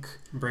sync.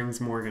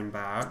 Brings Morgan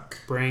back.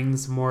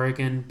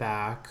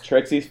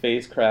 Trixie's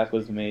face crack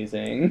was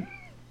amazing.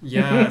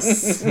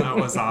 Yes, that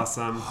was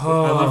awesome.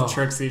 Oh. I love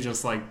Trixie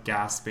just like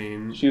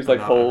gasping. She was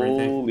like,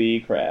 "Holy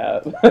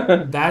crap!"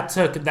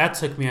 That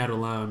took me out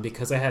alone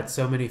because I had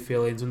so many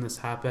feelings when this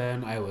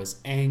happened. I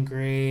was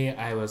angry,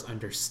 I was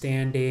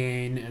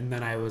understanding, and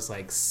then I was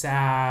like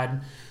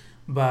sad.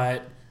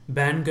 But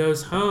Ben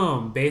goes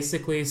home,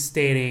 basically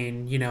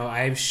stating, you know,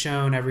 I've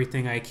shown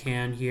everything I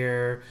can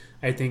here.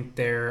 I think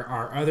there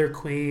are other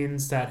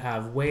queens that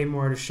have way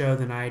more to show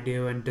than I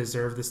do and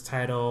deserve this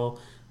title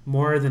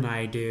more than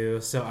I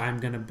do, so I'm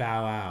going to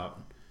bow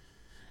out.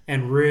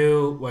 And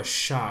Rue was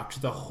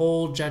shocked. The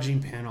whole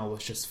judging panel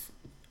was just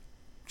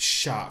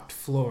shocked,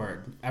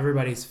 floored.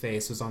 Everybody's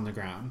face was on the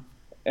ground.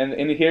 And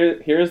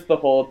here's the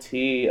whole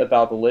tea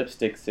about the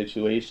lipstick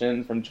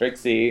situation from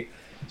Trixie.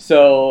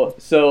 So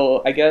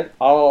I guess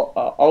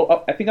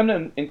I think I'm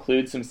gonna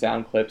include some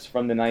sound clips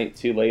from the night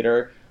too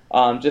later.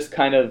 Just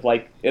kind of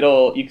like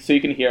so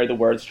you can hear the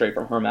words straight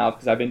from her mouth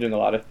because I've been doing a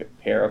lot of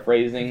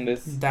paraphrasing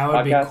this. That would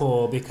podcast. Be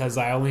cool because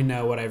I only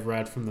know what I've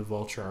read from the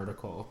Vulture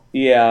article.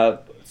 Yeah.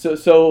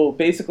 So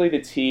basically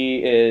the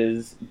tea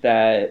is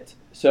that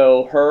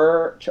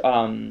her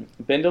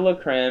Ben de la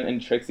Creme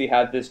and Trixie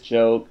had this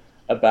joke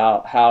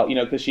about how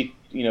because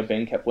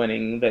Ben kept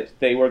winning that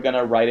they were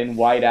gonna write in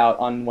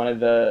whiteout on one of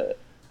the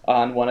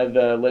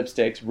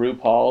lipsticks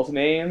RuPaul's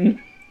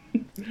name.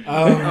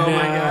 Oh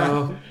my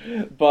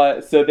god!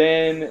 But so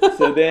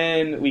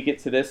then we get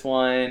to this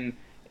one,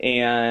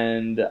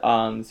 and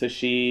so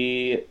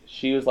she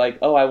was like,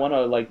 "Oh, I want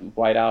to like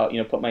white out,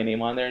 put my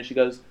name on there." And she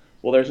goes,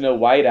 "Well, there's no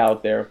white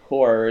out there, of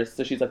course."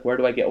 So she's like, "Where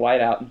do I get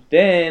white out?" And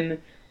then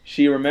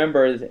she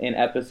remembers in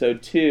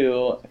episode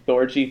 2,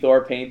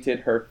 Thor painted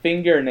her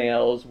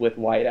fingernails with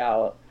white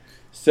out.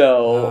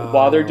 So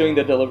while they're doing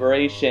the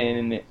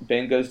deliberation,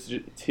 Ben goes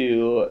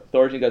to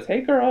Thorgy and goes,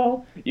 "Hey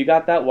girl, you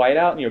got that white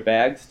out in your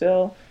bag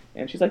still?"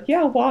 And she's like,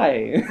 "Yeah,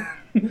 why?"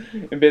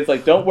 And Ben's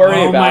like, "Don't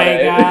worry about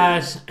it." Oh my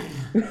gosh.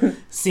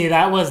 See,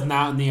 that was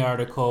not in the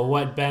article.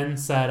 What Ben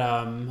said,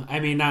 I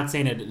mean, not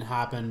saying it didn't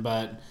happen,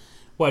 but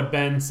what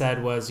Ben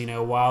said was,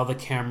 while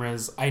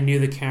I knew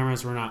the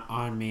cameras were not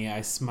on me, I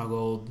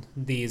smuggled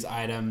these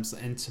items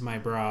into my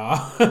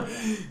bra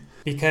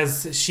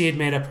because she had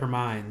made up her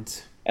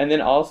mind. And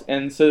then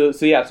so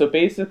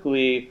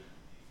basically,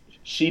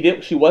 she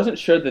wasn't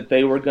sure that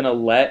they were gonna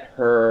let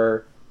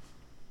her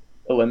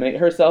eliminate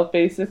herself.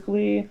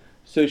 Basically,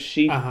 so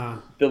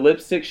the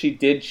lipstick she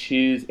did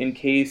choose in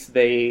case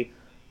they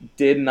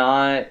did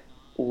not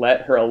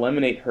let her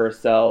eliminate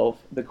herself.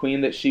 The queen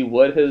that she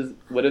would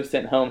have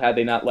sent home had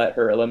they not let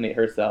her eliminate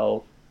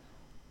herself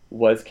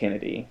was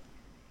Kennedy.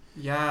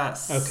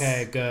 Yes.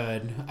 Okay,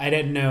 good. I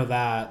didn't know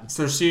that.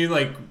 So she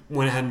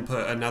went ahead and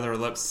put another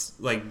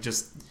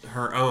just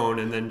her own,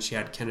 and then she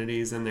had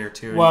Kennedy's in there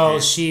too.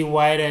 Well, she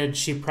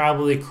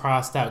probably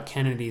crossed out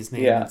Kennedy's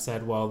name and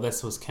said, "Well,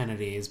 this was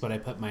Kennedy's, but I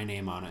put my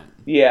name on it."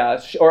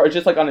 Yeah, or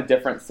just on a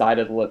different side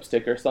of the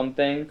lipstick or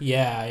something.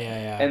 Yeah.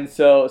 And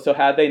so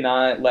had they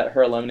not let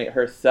her eliminate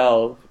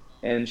herself,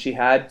 and they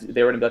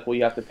were gonna be like, "Well,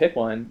 you have to pick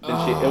one,"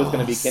 then it was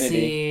gonna be Kennedy.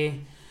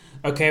 See?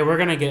 Okay, we're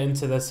gonna get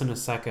into this in a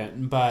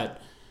second,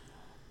 but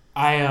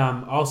I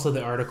also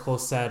the article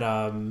said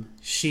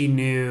she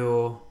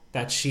knew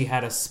that she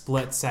had a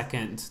split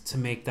second to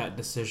make that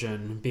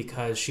decision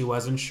because she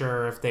wasn't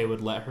sure if they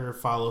would let her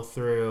follow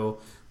through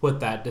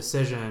with that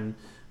decision,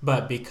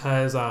 but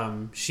because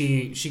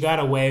she got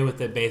away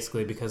with it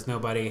basically because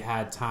nobody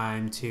had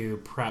time to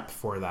prep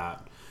for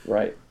that.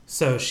 Right.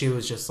 So she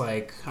was just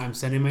like, "I'm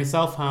sending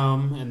myself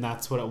home," and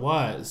that's what it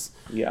was.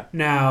 Yeah.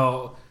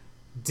 Now,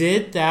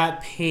 did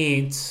that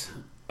paint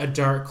a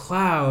dark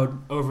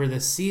cloud over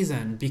this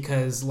season?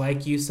 Because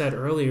like you said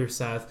earlier,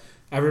 Seth,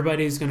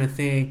 everybody's going to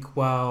think,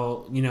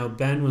 well,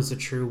 Ben was a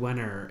true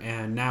winner,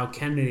 and now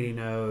Kennedy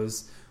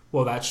knows,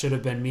 well, that should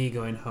have been me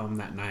going home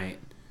that night.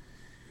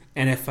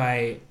 And if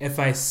I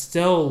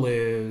still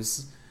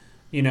lose,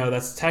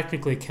 that's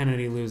technically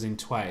Kennedy losing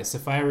twice.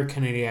 If I were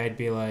Kennedy, I'd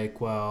be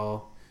like,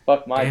 well,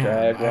 Fuck my Damn,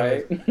 drag,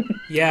 right?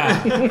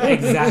 Yeah,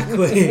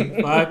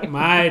 exactly. Fuck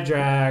my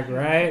drag,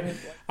 right?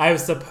 I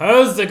was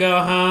supposed to go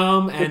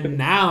home, and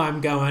now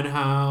I'm going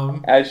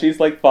home. As she's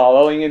like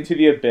following into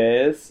the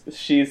abyss,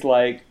 she's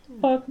like,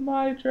 fuck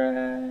my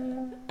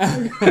drag.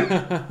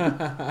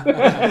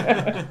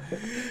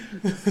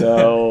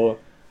 So,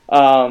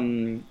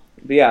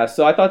 but yeah,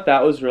 so I thought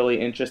that was really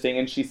interesting.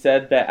 And she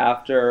said that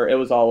after it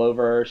was all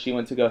over, she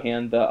went to go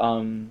hand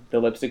the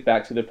lipstick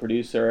back to the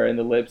producer, and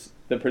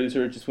the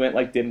producer just went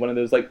like did one of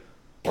those like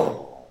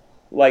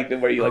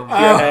where you like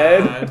your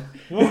head,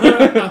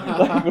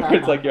 like where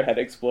it's like your head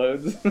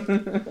explodes.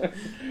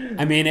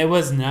 I mean, it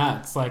was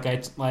nuts.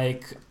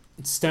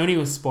 Stoney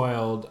was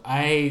spoiled.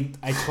 I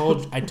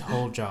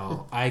told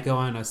y'all I go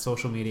on a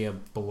social media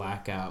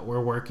blackout.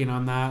 We're working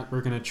on that.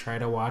 We're gonna try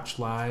to watch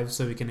live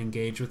so we can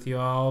engage with you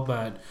all.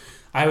 But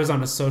I was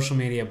on a social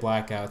media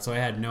blackout, so I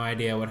had no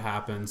idea what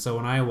happened. So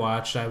when I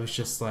watched, I was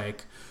just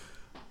like,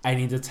 I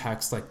need to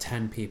text like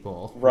 10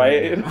 people.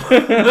 Right.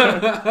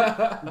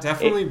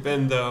 Definitely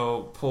Ben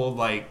though pulled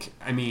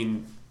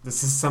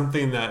this is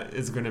something that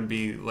is going to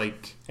be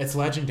like... It's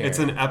legendary. It's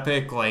an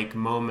epic like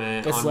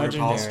moment on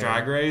RuPaul's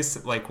Drag Race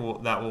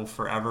that will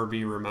forever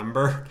be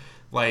remembered.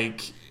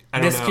 Like, I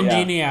don't know. This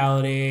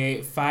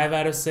congeniality, 5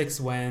 out of 6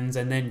 wins,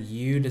 and then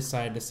you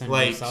decide to send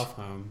yourself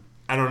home.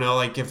 I don't know,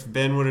 like if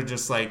Ben would have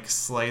just like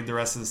slayed the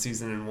rest of the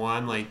season and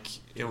won, like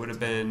it would have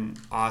been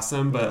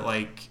awesome. But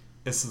like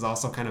this is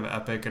also kind of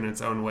epic in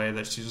its own way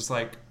that she's just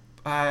like,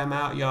 bye, I'm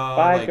out, y'all.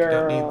 Bye, like,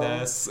 girl. Don't need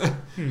this.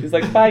 She's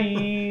like, bye,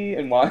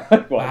 and walks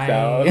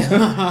out.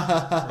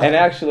 And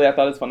actually, I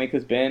thought it was funny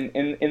because Ben,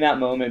 in that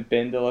moment,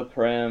 Ben de la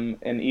Creme,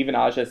 and even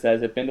Aja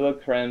says it, Ben de la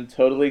Creme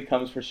totally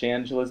comes for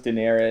Shangela's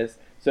Daenerys.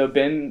 So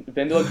Ben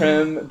de la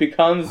Creme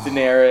becomes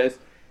Daenerys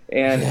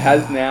and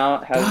has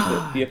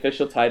the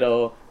official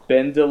title,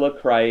 Ben de la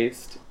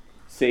Christ,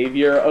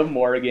 Savior of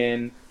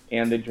Morgan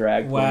and the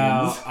Drag Queens.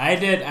 Wow, I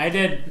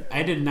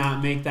did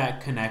not make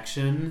that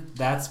connection.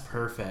 That's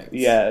perfect.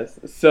 Yes.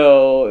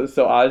 So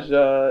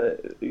Aja,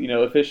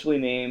 officially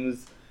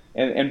names,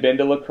 and Ben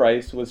de la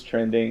Christ was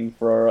trending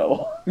for a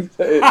long time.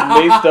 It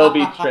may still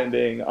be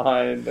trending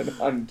on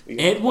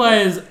Twitter. It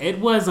was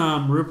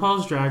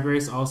RuPaul's Drag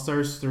Race All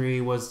Stars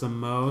 3 was the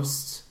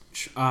most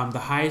the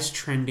highest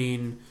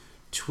trending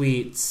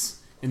tweets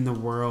in the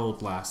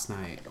world last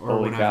night, or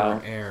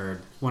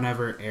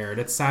whenever it aired.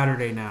 It's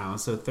Saturday now,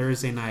 so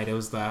Thursday night it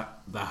was the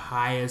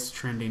highest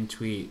trending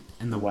tweet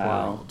in the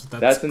world.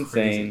 That's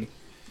insane.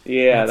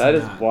 Yeah, that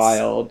is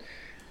wild.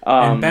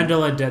 And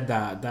Bendela did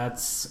that.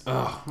 That's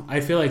I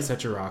feel like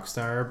such a rock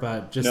star,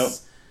 but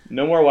just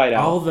no more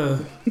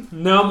whiteout.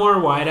 No more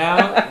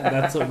whiteout.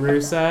 That's what Rue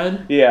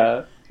said.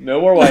 Yeah,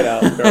 no more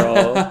whiteout,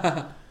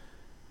 girl.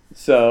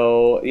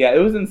 So, yeah, it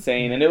was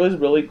insane, and it was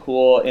really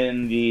cool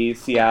in the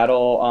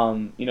Seattle,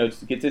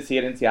 to get to see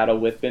it in Seattle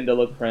with Ben de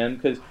la Creme,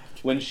 because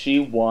when she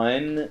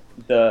won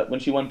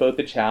both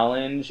the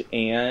challenge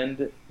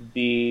and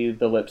the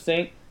lip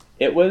sync,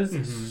 it was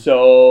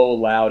so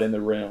loud in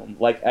the room.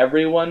 Like,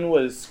 everyone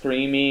was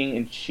screaming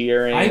and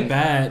cheering. I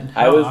bet.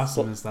 How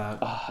awesome is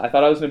that? I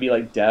thought I was going to be,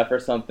 like, deaf or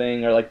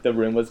something, or, like, the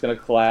room was going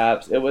to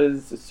collapse. It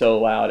was so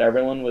loud.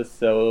 Everyone was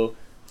so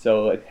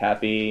like,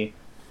 happy.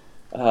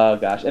 Oh,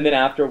 gosh. And then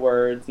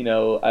afterwards,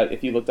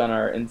 if you looked on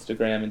our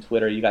Instagram and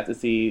Twitter, you got to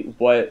see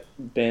what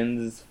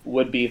Ben's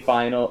would-be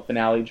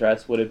finale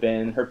dress would have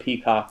been, her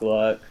peacock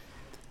look.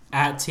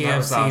 At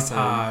TFC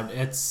Pod.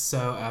 It's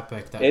so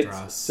epic, that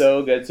dress. It's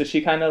so good. So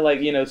she kind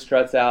of,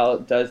 struts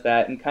out, does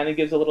that, and kind of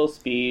gives a little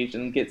speech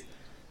and gets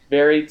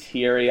very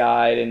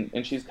teary-eyed,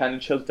 and she's kind of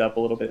choked up a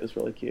little bit. It was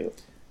really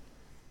cute.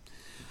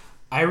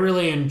 I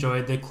really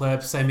enjoyed the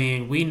clips. I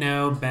mean, we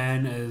know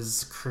Ben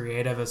is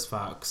creative as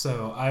fuck,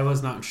 so I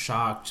was not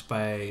shocked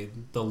by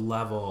the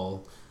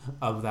level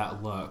of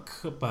that look,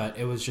 but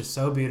it was just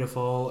so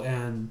beautiful,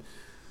 and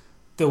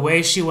the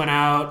way she went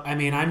out, I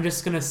mean, I'm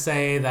just going to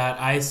say that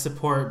I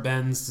support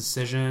Ben's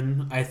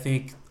decision. I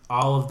think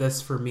all of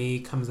this for me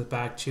comes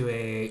back to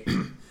a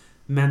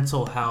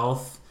mental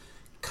health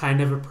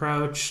kind of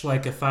approach.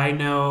 Like, if I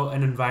know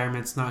an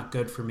environment's not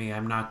good for me,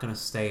 I'm not going to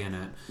stay in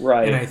it.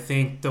 Right. And I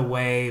think the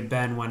way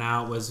Ben went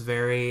out was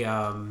very,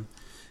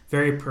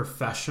 very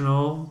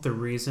professional, the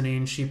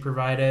reasoning she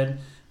provided.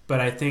 But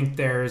I think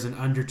there's an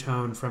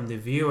undertone from the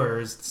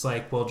viewers. It's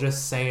like, well,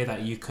 just say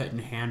that you couldn't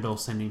handle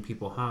sending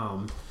people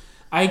home.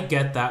 I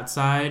get that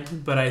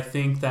side, but I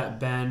think that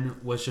Ben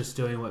was just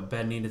doing what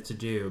Ben needed to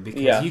do.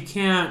 Because you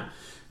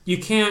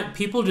can't,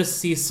 people just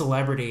see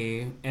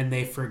celebrity and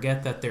they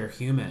forget that they're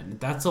human.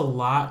 That's a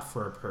lot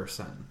for a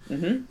person.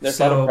 Mm-hmm. There's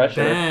a lot of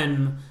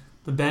pressure.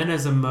 Ben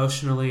is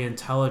emotionally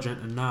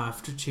intelligent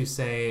enough to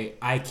say,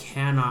 I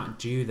cannot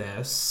do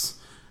this.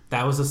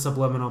 That was a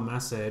subliminal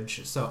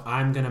message. So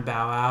I'm going to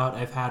bow out.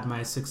 I've had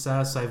my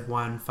success. I've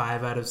won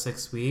 5 out of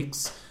 6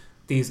 weeks.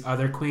 These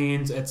other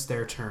queens, it's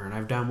their turn.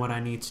 I've done what I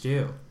need to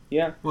do.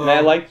 Yeah, Well, and I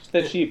liked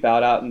that she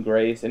bowed out in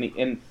grace,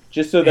 and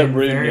just so that And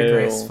Rue very knew,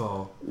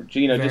 graceful. just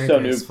Very so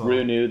graceful.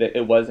 Rue knew that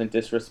it wasn't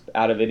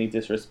out of any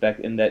disrespect,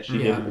 and that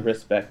she Yeah. did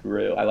respect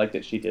Rue. I like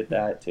that she did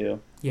that too.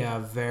 Yeah,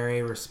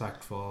 very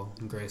respectful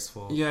and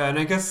graceful. Yeah, and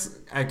I guess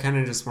I kind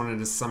of just wanted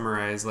to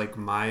summarize like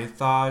my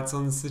thoughts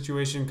on the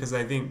situation because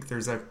I think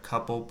there's a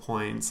couple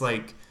points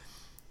like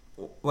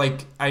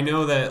I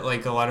know that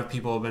like a lot of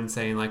people have been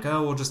saying like,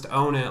 oh, we'll just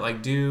own it,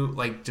 like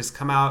just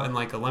come out and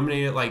like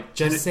eliminate it, like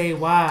Just say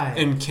why.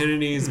 And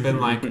Kennedy's been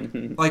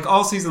like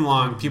all season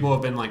long, people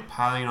have been like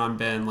piling on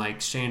Ben, like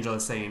Shangela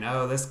saying,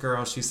 oh, this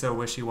girl, she's so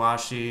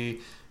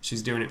wishy-washy,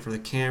 she's doing it for the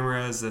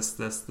cameras,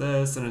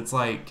 this, and it's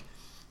like,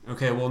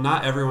 okay, well,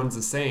 not everyone's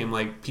the same.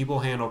 Like,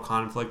 people handle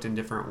conflict in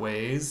different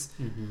ways,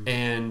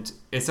 and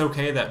it's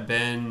okay that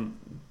Ben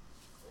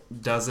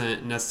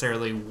doesn't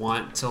necessarily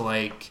want to,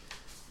 like,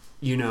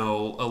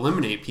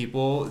 eliminate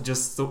people.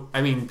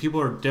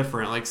 People are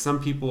different. Like,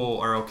 some people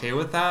are okay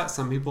with that,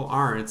 some people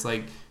aren't. It's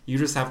like, you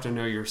just have to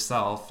know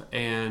yourself,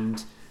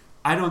 and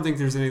I don't think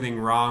there's anything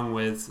wrong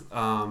with,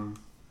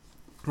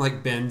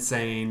 like, Ben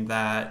saying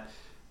that,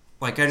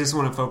 like, I just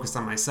want to focus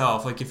on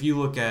myself. Like, if you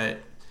look at,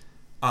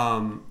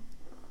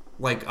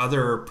 like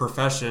other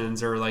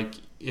professions, or like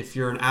if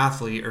you're an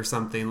athlete or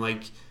something,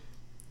 like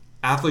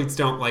athletes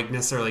don't like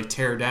necessarily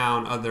tear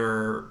down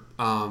other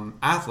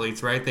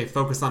athletes, right? They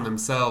focus on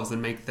themselves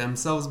and make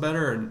themselves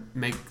better and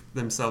make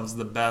themselves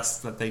the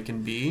best that they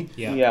can be.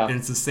 Yeah. And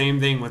it's the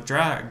same thing with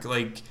drag.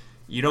 Like,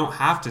 you don't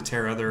have to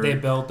tear other... They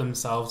build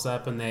themselves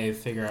up and they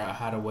figure out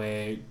how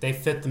to they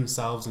fit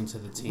themselves into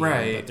the team,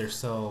 right? But they're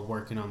still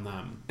working on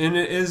them. And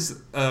it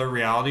is a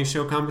reality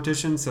show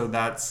competition, so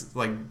that's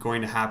like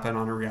going to happen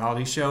on a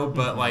reality show.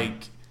 But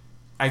like,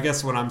 I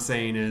guess what I'm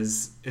saying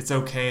is it's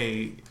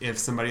okay if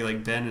somebody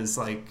like Ben is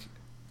like,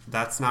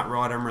 that's not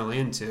what I'm really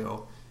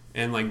into.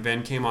 And like,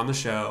 Ben came on the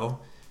show,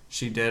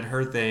 she did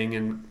her thing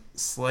and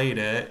slayed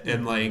it,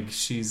 and like,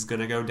 she's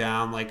gonna go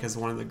down like as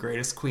one of the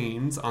greatest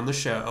queens on the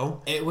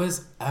show. It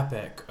was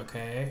epic,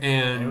 okay?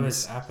 And it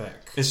was epic.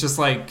 It's just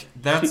like,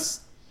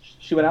 that's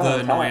she went out the on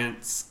top.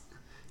 annoyance.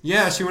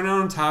 Yeah, she went out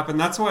on top, and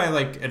that's why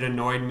like it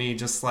annoyed me.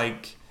 Just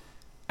like,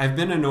 I've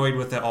been annoyed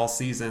with it all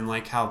season,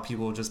 like how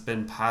people have just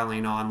been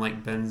piling on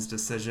like Ben's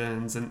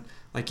decisions, and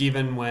like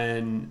even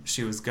when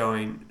she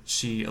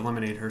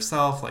eliminated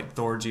herself, like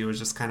Thorgy was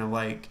just kind of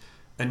like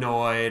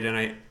annoyed,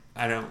 and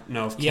I don't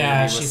know if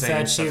Kennedy was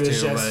saying said she stuff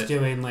was too, just but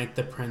doing like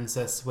the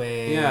princess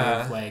way.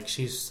 Yeah. Like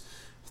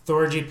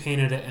Thorgy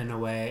painted it in a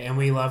way, and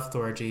we love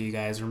Thorgy, you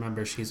guys.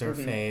 Remember, she's our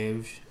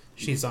fave.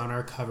 She's on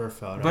our cover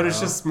photo. but it's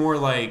just more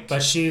like,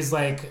 But she's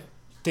like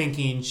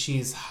thinking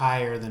she's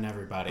higher than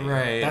everybody.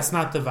 Right. That's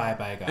not the vibe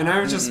I got. and I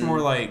was just more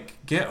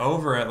like, get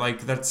over it.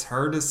 Like, that's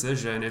her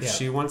decision. If Yeah.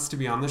 she wants to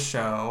be on the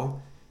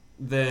show,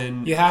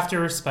 then you have to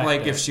respect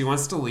like it. if she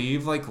wants to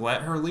leave, like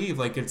let her leave.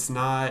 Like, it's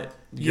not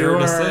your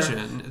You're-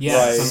 decision, it's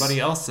yes. somebody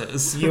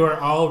else's. You are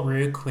all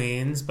Rue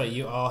queens, but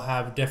you all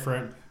have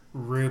different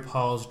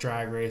RuPaul's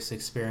Drag Race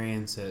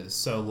experiences.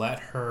 So let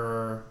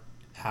her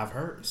have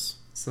hers.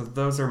 So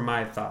those are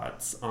my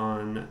thoughts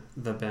on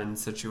the Ben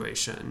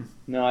situation.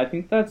 No, I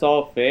think that's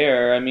all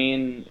fair. I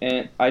mean,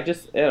 and I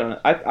don't know.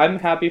 I'm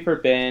happy for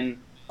Ben.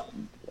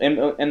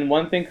 And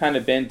one thing kind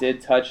of Ben did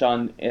touch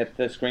on at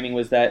the screening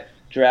was that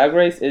Drag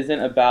Race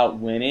isn't about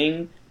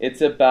winning.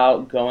 It's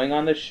about going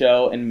on the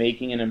show and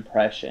making an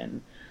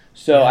impression.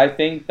 So Yeah. I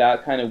think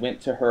that kind of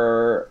went to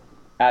her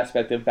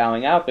aspect of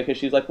bowing out, because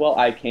she's like, well,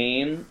 I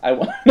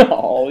won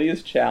all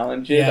these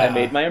challenges. I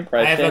made my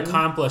impression. I've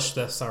accomplished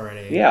this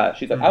already. Yeah,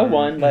 she's like, I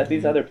won. Let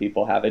these other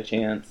people have a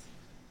chance.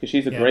 Because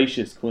she's a Yeah.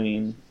 gracious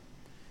queen.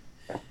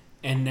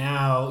 And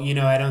now,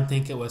 I don't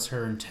think it was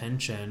her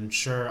intention.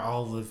 Sure,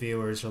 all the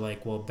viewers are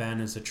like, well, Ben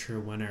is a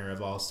true winner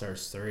of All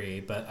Stars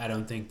 3, but I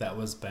don't think that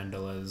was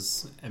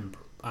Bendela's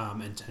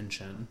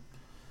intention.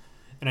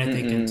 And I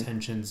think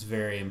intention's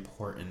very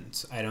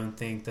important. I don't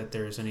think that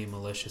there's any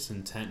malicious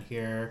intent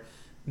here.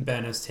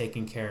 Ben is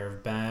taking care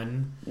of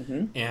Ben,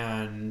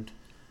 and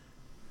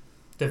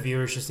the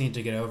viewers just need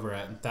to get over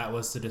it. That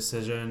was the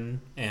decision,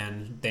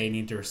 and they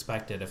need to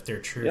respect it. If they're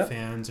true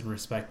fans and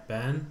respect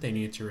Ben, they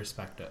need to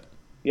respect it.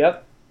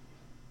 Yep.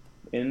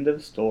 End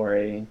of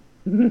story.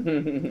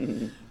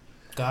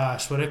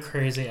 Gosh, what a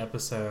crazy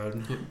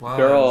episode. It was.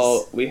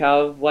 Girl, we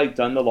have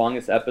done the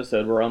longest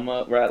episode. We're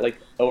at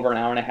over an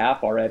hour and a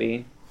half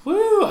already.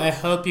 Woo! I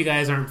hope you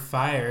guys aren't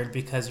fired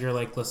because you're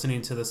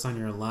listening to this on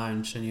your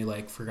lunch and you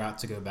forgot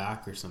to go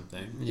back or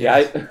something.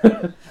 Yeah,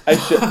 I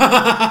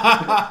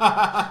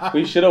should.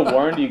 We should have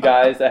warned you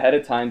guys ahead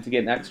of time to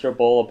get an extra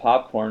bowl of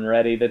popcorn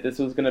ready. That this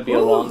was going to be a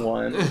long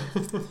one.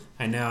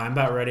 I know. I'm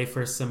about ready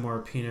for some more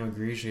Pinot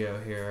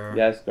Grigio here.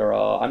 Yes,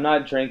 girl. I'm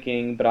not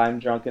drinking, but I'm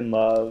drunk in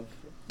love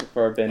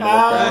for a Ben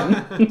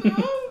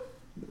friend.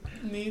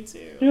 Me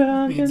too.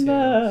 Drunk Me in too.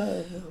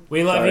 love.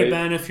 We love Sorry. you,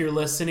 Ben, if you're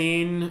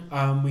listening.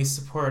 We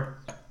support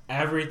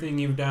everything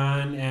you've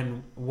done,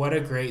 and what a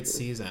great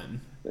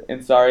season.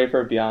 And sorry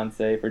for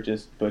Beyonce for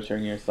just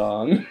butchering your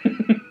song.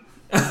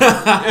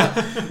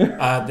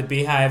 The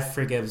Beehive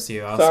forgives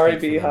you. I'll Sorry,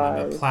 speak for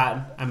them.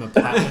 Beehive. I'm a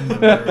platinum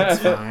member. It's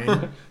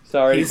fine.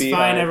 Sorry, He's Beehive.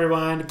 fine,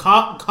 everyone.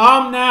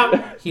 Calm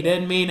now. He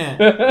didn't mean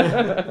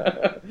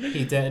it.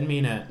 He didn't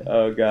mean it.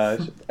 Oh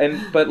gosh.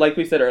 But like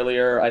we said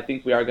earlier, I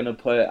think we are gonna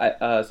put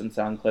some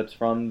sound clips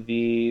from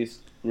the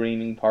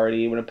screaming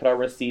party. We're gonna put our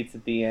receipts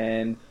at the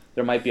end.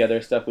 There might be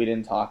other stuff we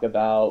didn't talk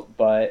about,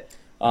 but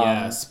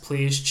yes,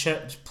 please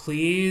chip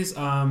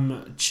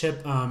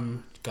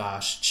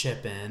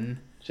in.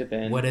 Chip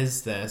in. What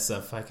is this?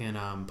 A fucking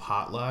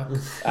potluck?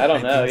 I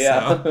don't know. think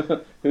Yeah.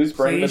 Who's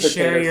bringing the Please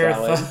share potato your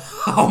salad?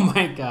 oh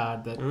my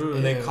god. Ooh,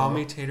 they ew. call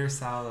me Tater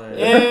Salad.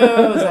 Ew,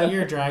 is that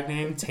your drag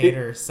name?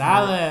 Tater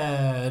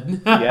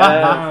Salad. Yes.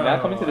 Now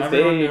coming to the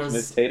Everyone stage, knows-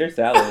 Miss Tater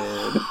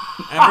Salad.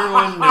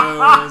 Everyone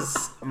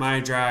knows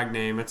my drag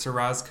name. It's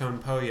Araz Con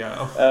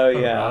Pollo. Oh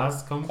yeah.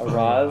 Araz con pollo.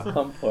 Araz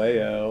con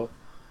pollo.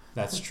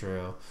 That's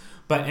true.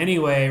 But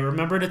anyway,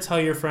 remember to tell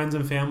your friends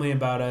and family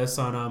about us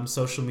on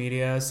social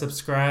media.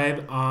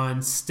 Subscribe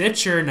on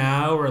Stitcher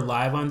now. We're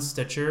live on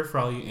Stitcher for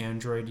all you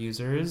Android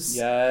users.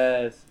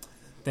 Yes.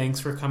 Thanks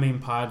for coming,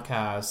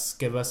 podcasts.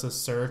 Give us a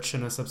search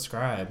and a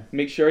subscribe.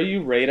 Make sure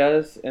you rate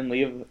us and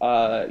leave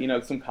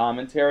some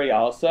commentary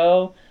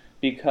also,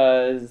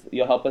 because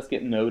you'll help us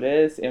get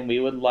noticed and we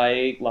would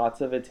like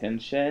lots of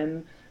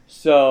attention.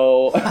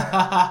 So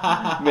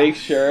make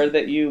sure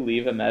that you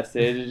leave a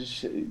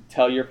message,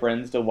 tell your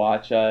friends to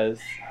watch us.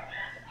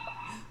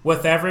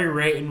 With every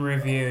rate and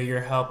review, you're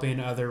helping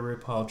other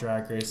RuPaul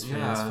Drag Race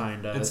fans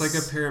find us. It's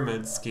like a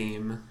pyramid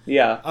scheme.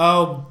 Yeah.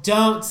 Oh,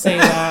 don't say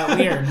that.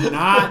 We are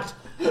not.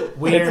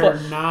 We're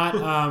not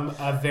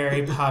a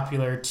very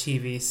popular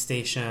TV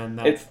station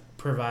that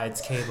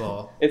provides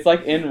cable. It's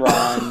like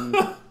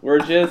Enron. We're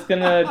just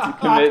gonna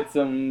commit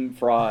some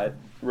fraud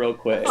real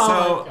quick.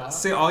 Oh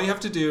So all you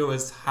have to do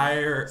is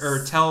hire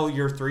or tell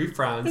your 3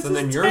 friends, This and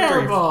then is your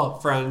terrible.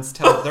 3 friends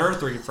tell their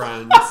 3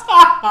 friends,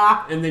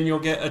 and then you'll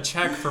get a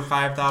check for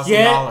 $5,000.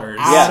 Get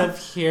out of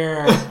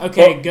here.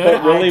 Okay, go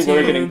but to really, iTunes.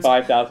 we're getting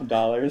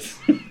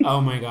 $5,000. Oh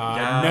my god.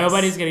 Yes.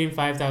 Nobody's getting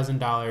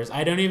 $5,000.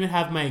 I don't even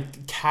have my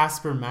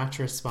Casper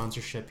mattress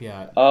sponsorship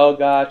yet. Oh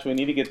gosh, we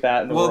need to get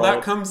that in the Well, world.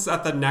 that comes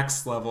at the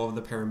next level of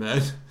the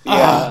pyramid.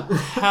 Yeah.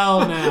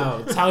 Hell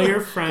no. Tell your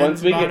friends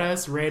Once we about get-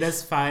 us. Rate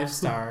us 5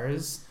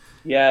 stars.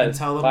 And Yes.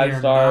 tell them 5 we are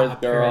stars, not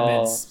a pyramid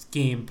girl.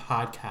 scheme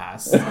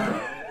podcast.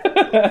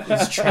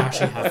 These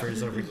trashy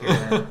heifers over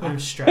here. I'm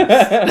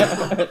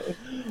stressed.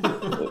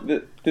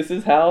 This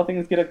is how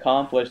things get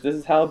accomplished. This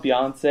is how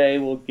Beyonce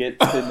will get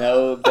to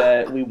know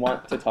that we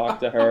want to talk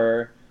to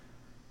her.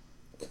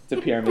 It's a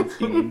pyramid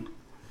scheme.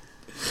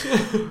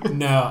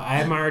 No,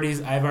 I've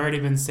already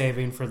been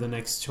saving for the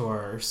next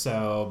tour,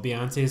 so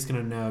Beyonce's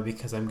gonna know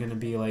because I'm gonna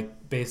be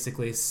like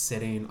basically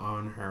sitting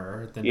on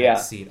her the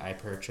next seat I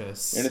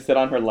purchase. You're gonna sit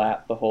on her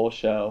lap the whole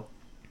show.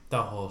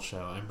 The whole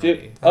show. I'm Dude,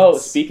 ready.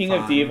 That's speaking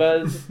of fun.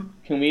 divas,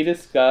 can we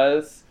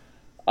discuss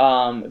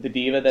the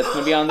diva that's going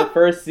to be on the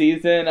first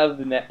season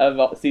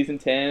of season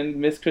 10?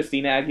 Miss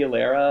Christina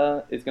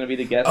Aguilera is going to be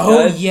the guest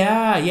Oh judge.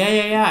 yeah.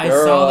 I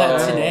Girl. saw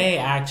that today.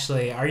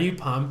 Actually, are you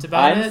pumped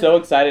about it? I'm so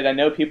excited. I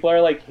know people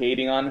are like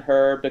hating on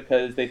her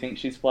because they think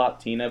she's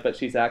flop Tina, but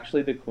she's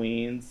actually the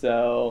queen.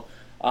 So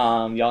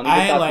y'all need to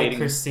I stop like hating.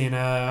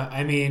 Christina.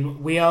 I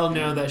mean, we all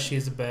know that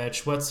she's a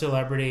bitch. What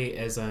celebrity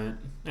isn't?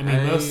 I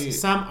mean,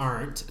 some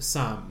aren't.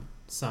 Some.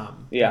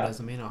 Yeah. That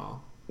doesn't mean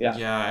all.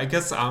 Yeah. I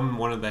guess I'm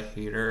one of the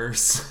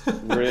haters.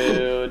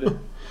 Rude.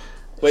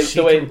 Wait, She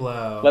so wait. can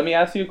blow. Let me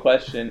ask you a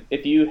question.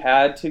 If you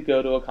had to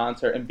go to a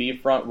concert and be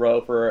front row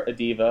for a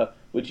diva,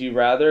 would you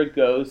rather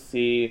go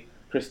see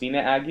Christina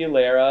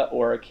Aguilera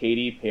or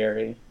Katy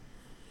Perry?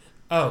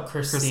 Oh,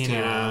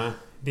 Christina.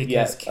 Because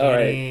Yes, all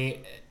right.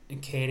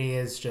 Katie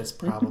is just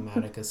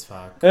problematic as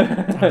fuck.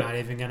 I'm not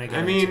even gonna get I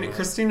into mean, it.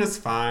 Christina's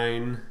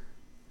fine.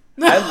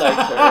 I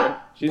like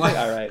her. She's like,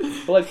 alright.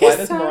 But like, why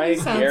does Mariah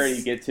sounds-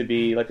 Carey get to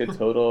be like a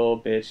total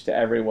bitch to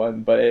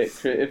everyone? But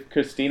if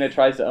Christina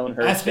tries to own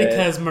her That's shit,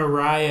 because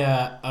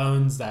Mariah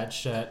owns that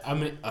shit. I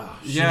mean,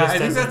 she Yeah, just I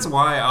think doesn't- that's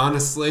why,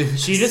 honestly.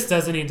 She just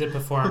doesn't need to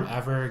perform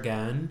ever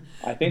again.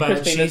 I think But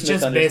Christina's she's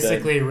just misunderstood.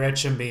 basically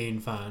rich and being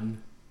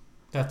fun.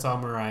 That's all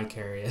Mariah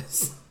Carey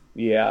is.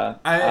 Yeah,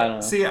 I don't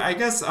know. See, I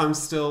guess I'm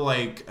still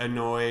like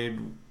annoyed.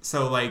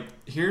 So like,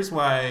 here's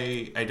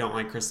why I don't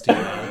like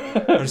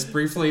Christina. I'll just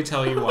briefly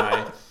tell you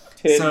why.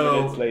 10 so-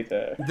 minutes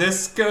later.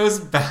 This goes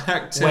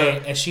back to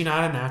Wait, is she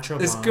not a natural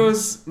This blonde?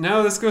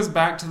 goes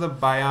back to the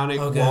Bionic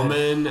Oh, good.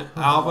 Woman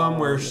album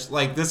where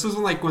like this was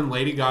when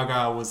Lady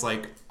Gaga was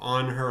like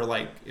on her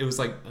like it was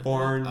like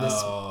Born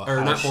This or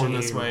how not Born she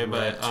This Way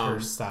but ripped her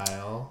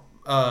style.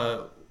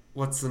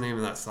 what's the name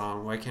of that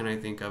song? Why can't I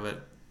think of it?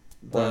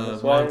 Born The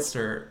This Way?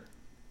 monster.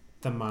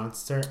 The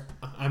monster.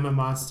 I'm a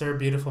monster,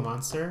 beautiful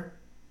monster.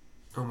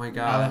 Oh my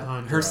god.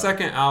 Alejandro. Her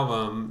second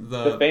album,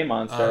 The Fame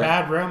Monster.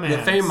 Bad Romance.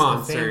 The Fame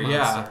Monster, Fame yeah.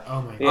 Monster.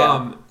 Oh my god.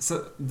 Yeah.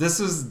 So this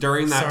was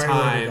during that Sorry,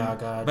 Lady time,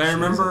 Gaga. but I Jesus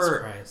remember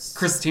Christ.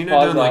 Christina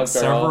Pause done like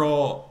out,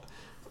 girl.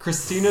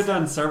 Christina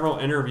done several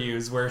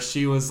interviews where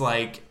she was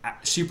like,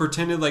 she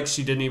pretended like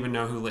she didn't even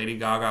know who Lady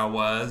Gaga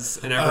was,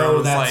 and everyone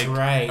was that's like,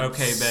 right.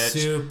 "Okay, bitch,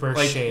 Super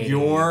like shady.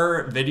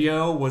 your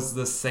video was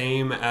the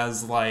same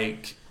as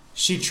like."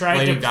 She tried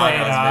Lady to play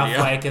Gaga's it off video.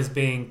 like as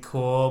being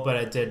cool, but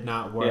it did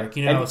not work.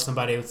 Yeah. You know, And-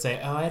 somebody would say,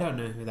 "Oh, I don't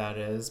know who that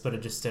is," but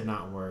it just did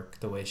not work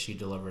the way she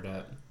delivered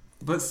it.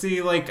 But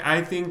see, like,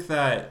 I think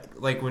that,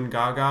 like, when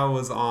Gaga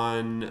was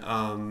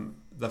on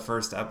the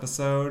first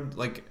episode,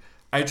 like,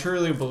 I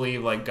truly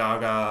believe, like,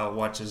 Gaga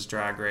watches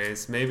Drag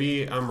Race.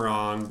 Maybe I'm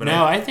wrong, but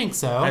No, I think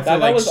so. I feel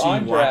Gaga like was she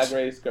on watched...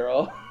 Drag Race,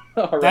 girl.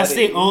 Already. That's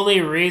the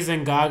only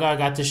reason Gaga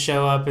got to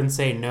show up and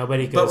say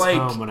nobody But, goes like,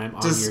 home when I'm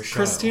on does your show.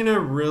 Christina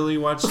really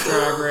watch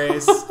Drag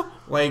Race?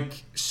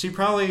 Like, she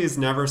probably has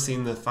never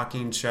seen the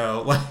fucking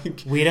show.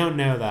 Like, We don't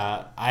know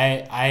that.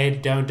 I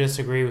don't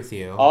disagree with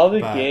you. All the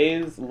but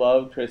gays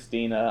love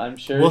Christina. I'm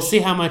sure. We'll see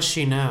how much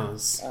she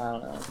knows. I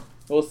don't know.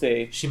 We'll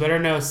see. She better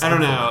know I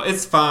something. don't know.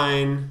 It's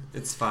fine.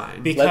 It's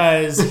fine.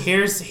 Because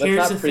here's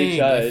not the thing.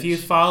 prejudge. If you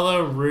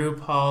follow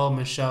RuPaul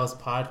Michelle's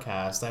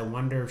podcast, I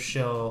wonder if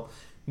she'll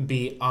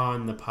be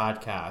on the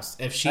podcast.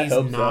 If she's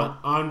hope not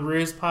on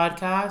Ru's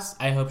podcast,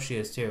 I hope she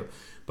is too.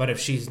 But if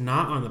she's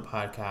not on the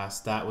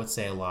podcast, that would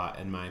say a lot,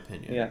 in my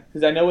opinion. Yeah,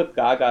 because I know with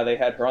Gaga, they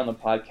had her on the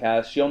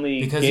podcast. She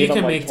only Because gave you them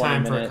can like make 20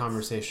 time for a minutes.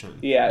 conversation.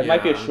 Yeah, it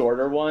might be a Yeah.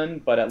 shorter one,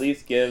 but at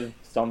least give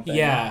something.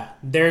 Yeah,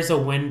 there's a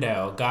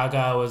window.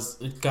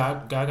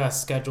 Gaga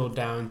scheduled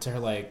down to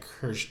like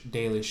her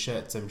daily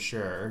shits, I'm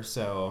sure.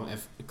 So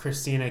if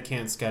Christina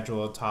can't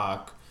schedule a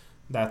talk,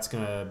 that's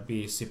gonna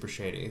be super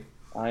shady.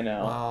 I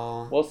know.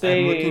 Well, We'll see.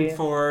 I'm looking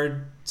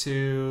forward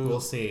to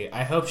We'll see.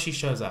 I hope she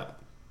shows up.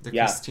 the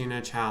Yeah.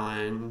 Christina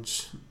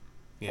challenge.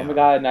 Yeah. Oh my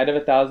god, Night of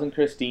 1,000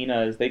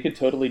 Christinas. They could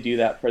totally do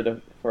that for the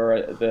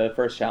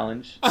first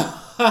challenge.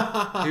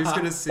 Who's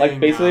gonna sing? Like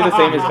basically the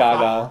same as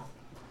Gaga.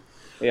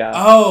 Yeah.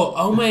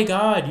 Oh my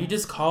God! You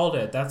just called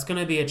it. That's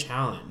gonna be a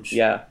challenge.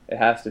 Yeah, it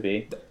has to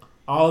be.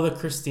 All the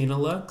Christina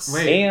looks.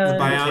 Wait, And-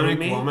 the Are you kidding Bionic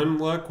me? Woman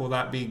look, will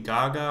that be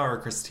Gaga or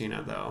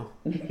Christina, though?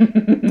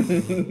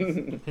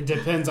 It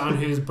depends on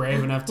who's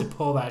brave enough to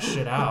pull that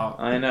shit out.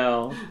 I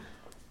know.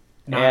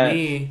 Not And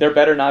me. there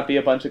better not be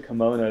a bunch of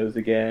kimonos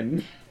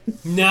again.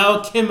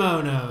 No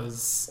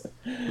kimonos.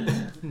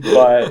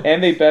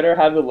 And they better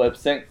have the lip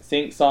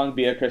sync song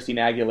be a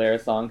Christina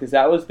Aguilera song, because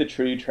that was the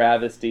true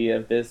travesty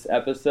of this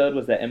episode,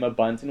 was that Emma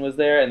Bunton was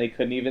there and they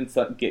couldn't even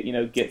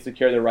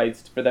secure the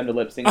rights for them to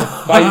lip sync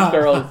the Spice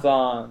Girls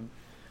song.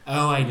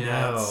 Oh, I Yeah,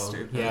 know. it's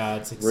stupid. Yeah,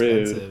 it's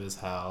Rude. expensive as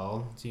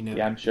hell. Do you know?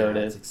 Yeah, I'm sure it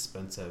is. It's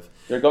expensive.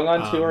 They're going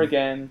on tour Um,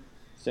 again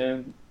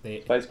soon. They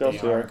Spice Girls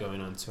they tour. are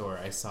going on tour.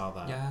 I saw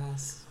that.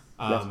 Yes.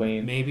 Yes,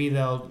 Wayne. Maybe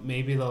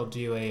they'll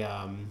do a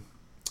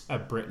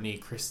Britney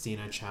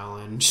Christina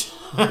challenge.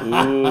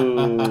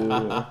 Ooh.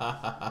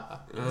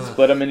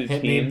 Split them into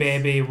Hit teams. me,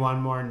 baby.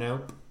 One more.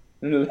 Nope.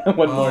 One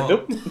more. Well,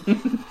 Nope.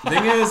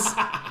 Thing is,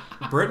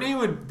 Brittany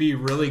would be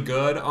really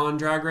good on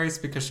Drag Race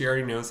because she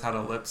already knows how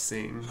to lip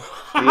sing.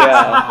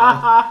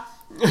 Yeah.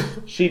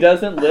 She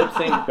doesn't lip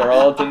sync,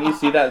 girl. Didn't you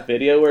see that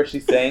video where she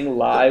sang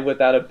live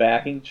without a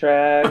backing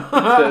track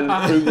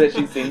to prove that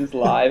she sings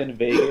live in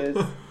Vegas?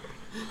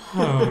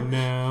 Oh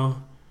no.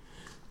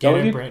 Get Don't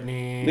it, you-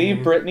 Britney.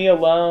 Leave Brittany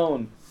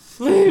alone.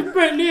 Leave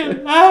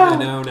Britney I alone.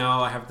 know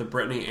now I have the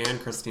Brittany and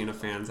Christina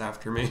fans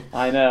after me.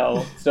 I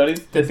know.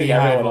 Stoney's The pissing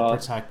Beehive everyone will off.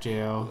 protect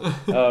you.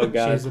 Oh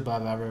god. She's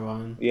above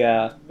everyone.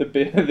 Yeah.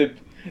 The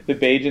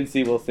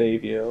Bagency will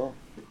save you.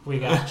 We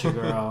got you,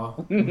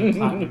 girl. The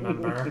platinum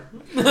member.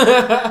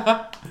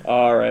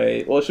 All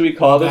right. Well, should we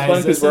call Well, this guys, one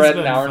because this we're has at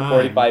an been hour and fun.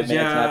 45 minutes, and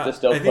Yeah, I have to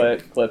still I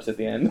think- put clips at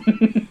the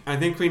end. I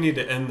think we need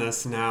to end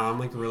this now. I'm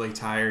like really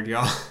tired,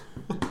 y'all.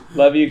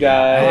 Love you I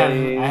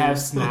guys. have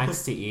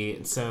snacks to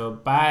eat, so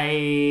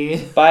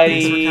bye. Bye.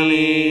 Thanks for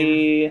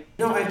coming.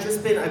 No,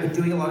 I've been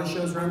doing a lot of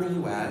shows around the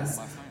U.S.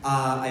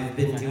 I've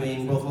been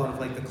doing both a lot of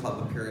like the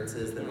club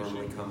appearances that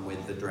normally come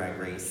with the Drag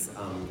Race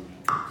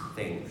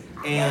thing,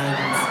 and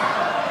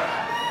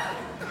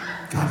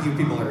God, you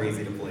people are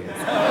easy to please.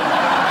 Pander,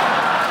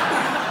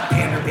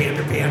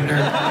 pander,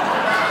 pander,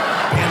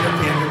 pander,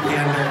 pander,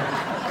 pander.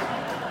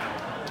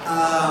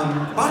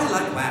 Body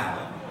like wow.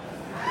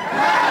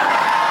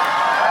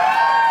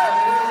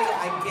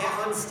 I get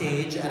on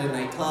stage at a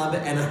nightclub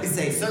and I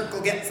say,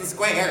 circle gets the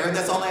square, and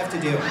that's all I have to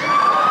do.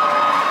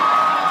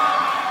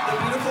 The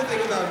beautiful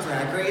thing about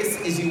Drag Race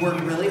is you work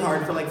really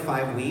hard for like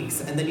 5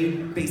 weeks, and then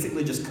you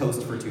basically just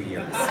coast for 2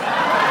 years.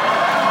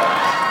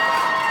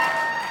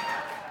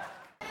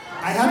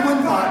 I had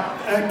one thought.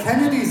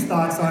 Kennedy's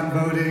thoughts on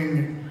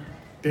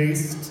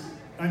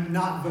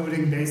not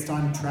voting based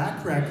on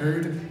track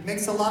record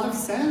makes a lot of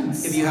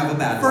sense. If you have a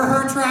bad For one.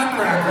 her track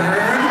record.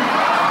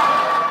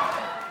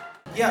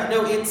 Yeah,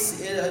 no,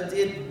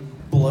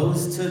 it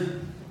blows to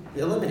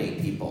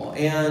eliminate people,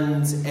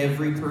 and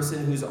every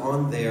person who's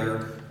on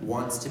there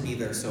wants to be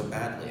there so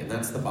badly, and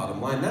that's the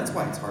bottom line. That's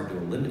why it's hard to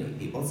eliminate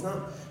people.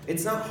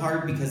 It's not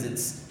hard because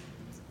it's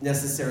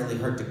necessarily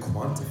hard to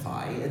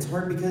quantify. It's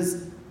hard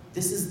because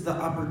this is the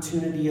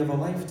opportunity of a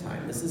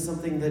lifetime. This is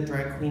something that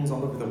drag queens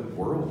all over the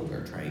world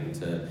are trying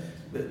to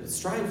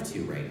strive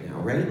to right now,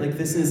 right? Like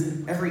this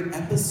is every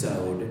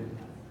episode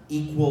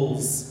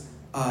equals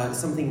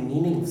something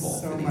meaningful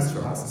So for much these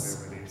girls.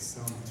 possibility.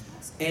 So much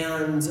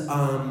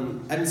possibility.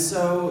 And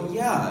so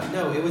yeah,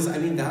 no, it was. I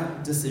mean,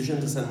 that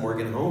decision to send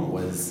Morgan home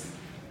was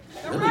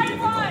really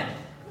difficult.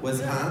 Was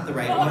the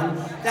right one?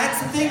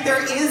 That's the thing.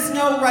 There is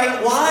no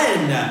right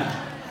one.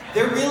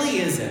 There really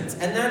isn't,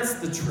 and that's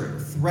the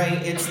truth,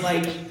 right? It's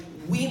like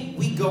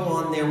we go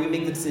on there, we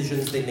make the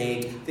decisions they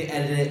make, they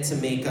edit it to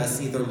make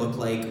us either look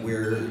like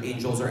we're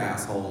angels or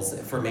assholes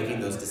for making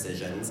those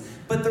decisions.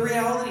 But the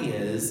reality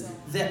is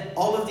that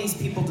all of these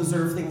people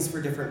deserve things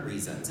for different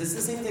reasons. It's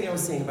the same thing I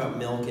was saying about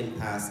Milk in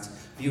past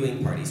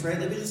viewing parties, right?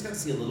 Like we just got to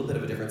see a little bit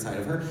of a different side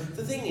of her.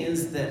 The thing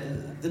is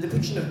that the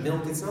depiction of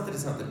Milk, it's not that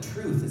it's not the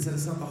truth, it's that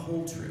it's not the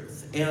whole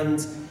truth.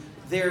 And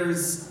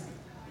there's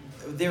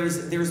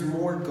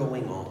more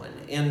going on.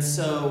 And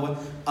so,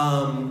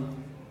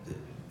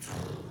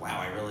 wow,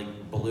 I really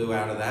blew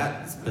out of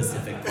that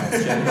specific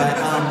question.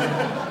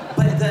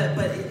 But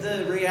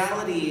the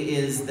reality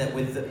is that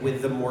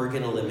with the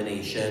Morgan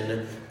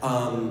elimination,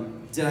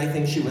 did I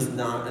think she was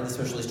not an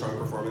especially strong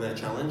performer in that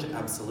challenge?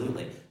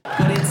 Absolutely.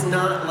 But it's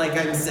not like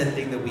I'm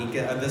sending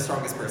the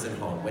strongest person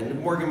home.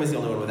 When Morgan was the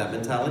only one with that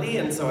mentality,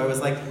 and so I was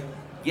like,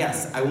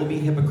 yes, I will be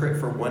hypocrite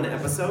for one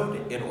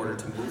episode in order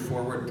to move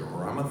forward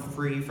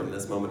drama-free from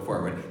this moment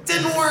forward.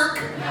 Didn't work!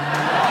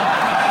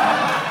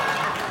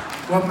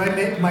 Well,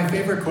 my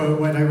favorite quote,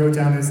 what I wrote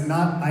down is,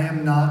 I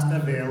am not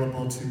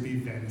available to be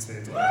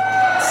vented.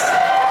 That's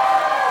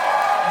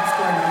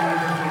going on in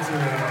the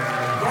refrigerator.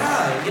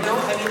 Yeah, you know,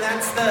 I mean,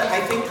 I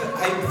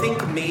think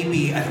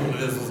maybe, I don't know,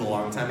 this was a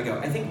long time ago,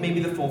 I think maybe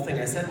the full thing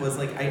I said was,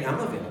 like, I am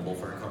available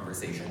for a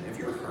conversation. If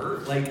you're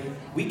hurt, like,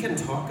 we can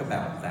talk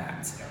about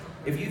that.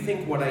 If you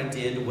think what I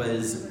did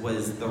was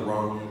the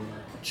wrong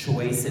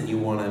choice and you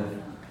want to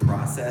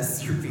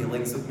process your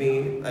feelings with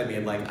me, I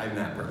mean, like, I'm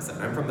that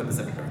person. I'm from the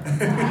Pacific Northwest.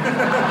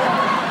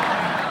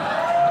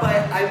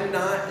 But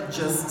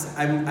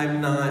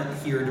I'm not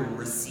here to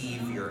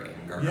receive your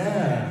anger.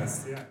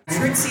 Yes, yeah.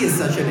 Trixie is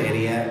such an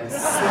idiot. So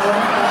funny.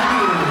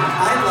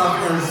 I love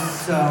her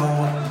so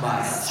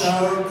much.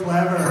 So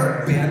clever.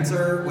 Her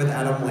banter with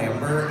Adam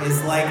Lambert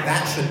is like,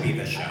 that should be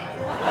the show.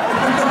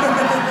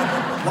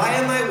 Why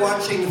am I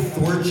watching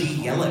Thorgy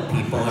yell at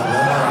people at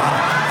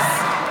Roller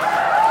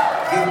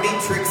Give me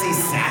Trixie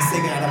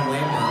sassing Adam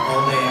Lambert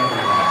all day, every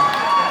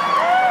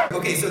day.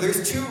 Okay, so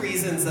there's two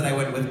reasons that I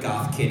went with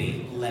Goth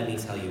Kitty. Let me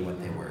tell you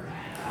what they were.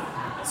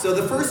 So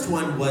the first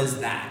one was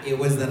that. It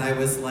was that I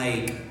was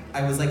like,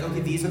 okay,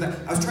 these are the...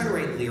 I was trying to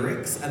write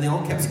lyrics, and they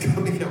all kept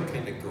coming out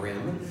kind of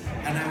grim.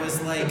 And I was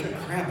like,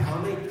 crap, how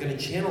am I going to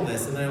channel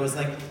this? And then I was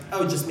like,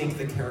 oh, just make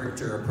the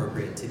character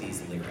appropriate to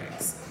these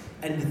lyrics.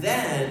 And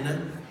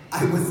then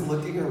I was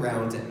looking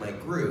around at my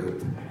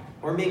group,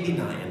 or maybe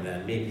not, and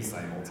then maybe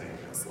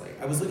simultaneously.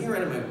 I was looking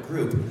around at my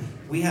group.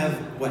 We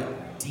have,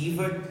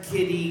 Diva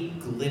Kitty,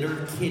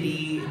 Glitter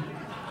Kitty,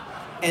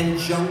 and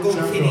Jungle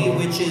Kitty,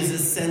 which is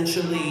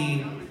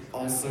essentially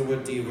also a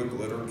Diva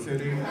Glitter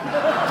Kitty.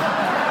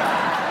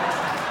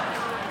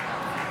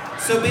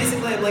 So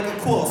basically, I'm like,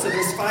 cool, so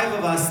there's 5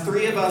 of us,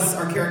 3 of us,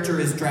 our character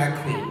is drag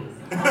queen.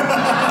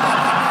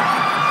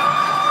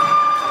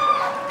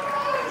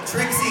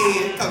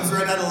 Trixie comes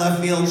right out of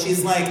left field.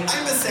 She's like,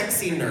 I'm a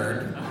sexy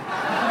nerd.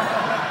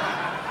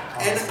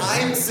 And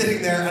I'm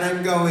sitting there and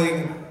I'm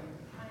going,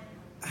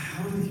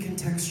 how do we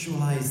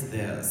contextualize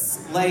this?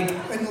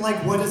 And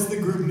what does the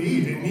group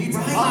need? It needs a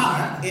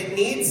lot. It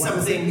needs What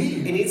does something. it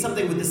need? It needs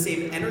something with the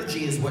same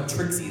energy as what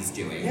Trixie's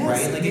doing, Yes,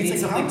 right? it needs a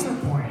something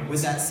counterpoint.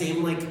 with that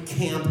same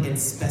camp and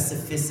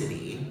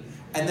specificity,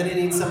 and then it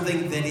needs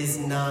something that is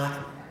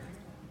not.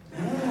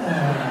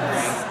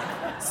 Yes. Right?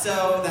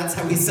 So that's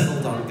how we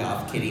settled on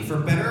Goth Kitty. For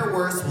better or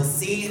worse, we'll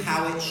see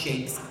how it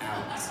shakes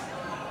out.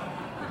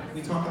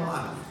 We talk a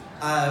lot.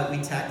 We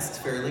text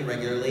fairly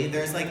regularly.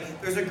 There's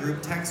a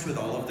group text with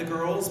all of the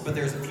girls, but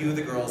there's a few of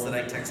the girls that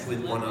I text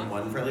with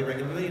one-on-one fairly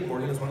regularly, and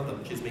Morgan is one of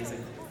them. She's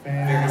amazing.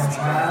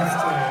 Fantastic.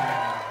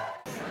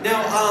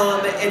 Now,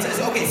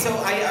 okay, so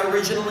I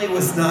originally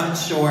was not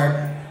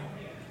sure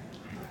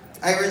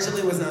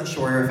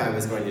if I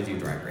was going to do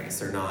Drag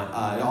Race or not,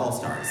 All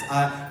Stars.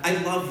 I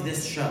love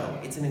this show.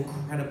 It's an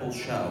incredible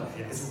show.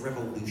 Yes. It's a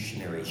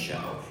revolutionary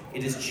show.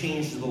 It has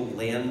changed the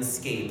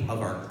landscape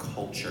of our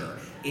culture.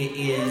 It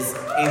is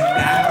a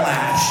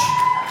backlash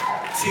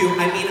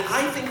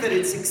I think that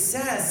its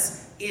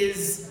success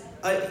is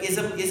a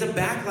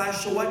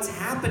backlash to what's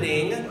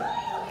happening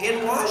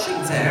in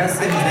Washington. Yes,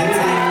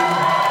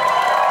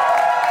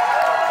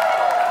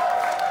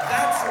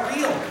 that's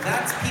real.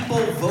 That's people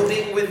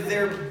voting with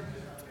their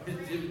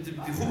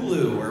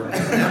Hulu or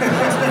Netflix, you know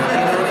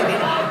what I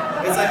mean?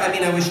 It's I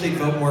wish they'd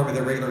vote more with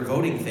their regular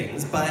voting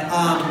things, but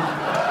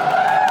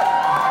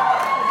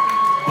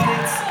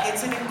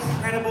it's an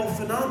incredible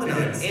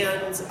phenomenon.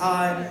 And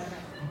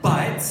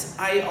but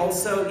I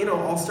also,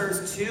 All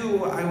Stars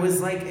 2, I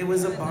was like, it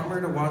was a bummer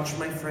to watch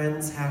my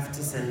friends have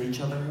to send each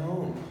other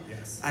home. Yes.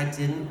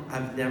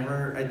 I've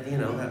never,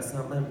 that's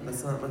not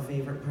my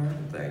favorite part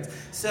of things.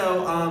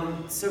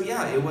 So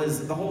yeah, it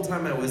was the whole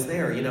time I was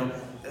there.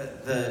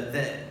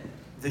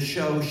 The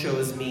show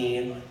shows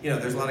me,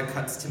 there's a lot of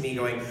cuts to me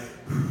going,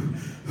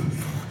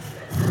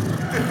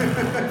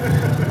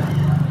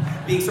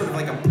 being sort of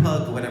like a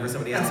pug whenever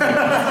somebody asks me.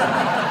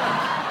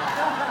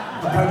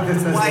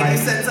 Why you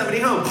send somebody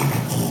home?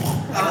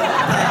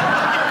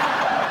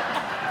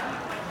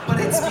 But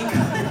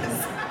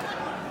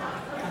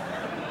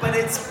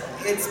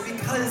it's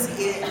because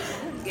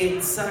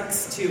it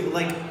sucks too.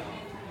 Like,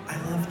 I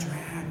love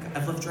drag.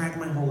 I've loved drag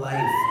my whole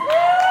life.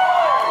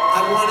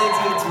 I want to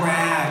do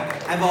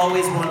drag. I've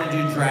always wanted to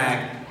do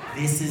drag.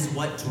 This is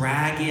what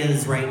drag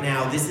is right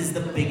now. This is the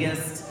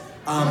biggest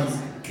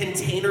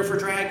container for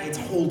drag. It's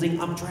holding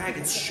up drag.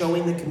 It's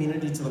showing the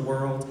community to the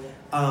world.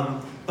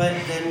 But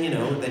then,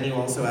 then you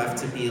also have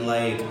to be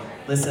like,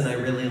 listen, I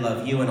really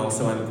love you, and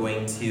also I'm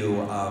going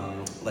to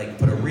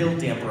put a real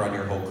damper on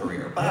your whole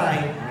career.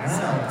 Bye.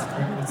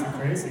 Yeah, it's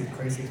a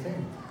crazy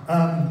thing.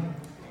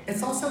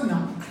 It's also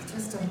not, I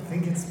just don't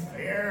think it's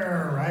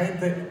fair, right?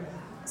 That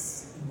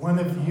one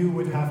of you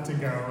would have to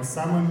go,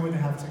 someone would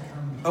have to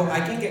come. Oh, I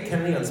can get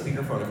Kennedy on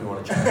speakerphone if you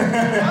want to chat.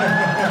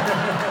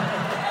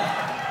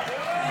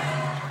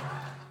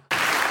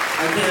 I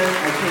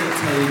can't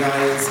tell you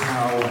guys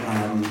how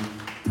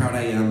proud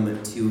I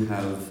am to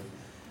have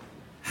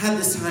had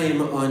this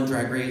time on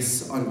Drag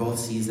Race on both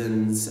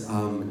seasons,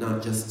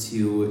 not just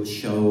to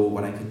show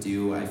what I could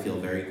do. I feel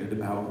very good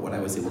about what I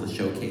was able to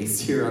showcase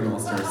here on All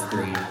Stars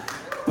 3.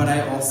 But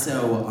I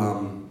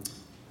also,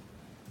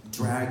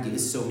 drag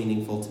is so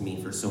meaningful to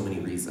me for so many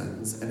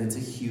reasons, and it's a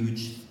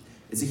huge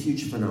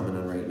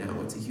phenomenon right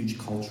now. It's a huge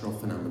cultural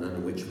phenomenon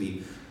in which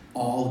we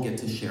all get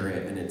to share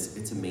it, and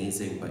it's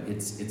amazing, but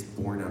it's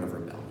born out of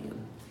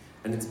rebellion.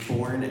 And it's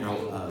born out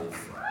of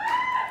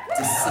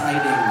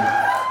deciding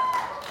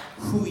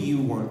who you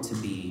want to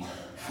be,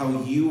 how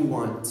you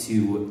want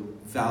to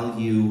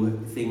value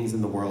things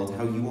in the world,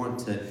 how you want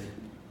to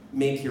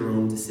make your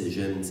own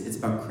decisions. It's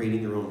about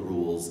creating your own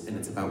rules, and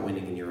it's about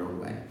winning in your own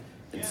way.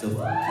 And so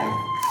thank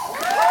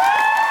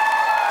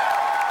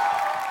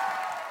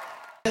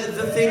you.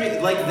 The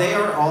thing, like,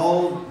 they're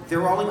all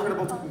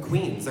incredible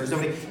queens. There's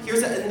nobody.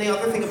 And the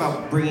other thing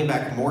about bringing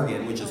back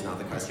Morgan, which is not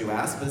the question you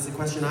asked, but it's the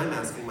question I'm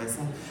asking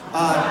myself.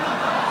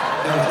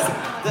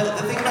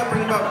 The thing about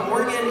bringing back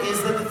Morgan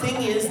is that the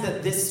thing is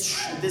that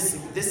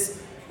this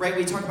right,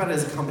 we talk about it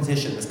as a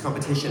competition. This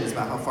competition is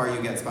about how far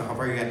you get. It's about how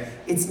far you get.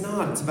 It's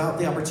not. It's about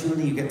the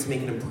opportunity you get to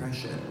make an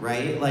impression,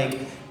 right? Like,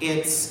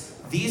 it's.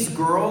 These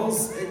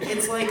girls,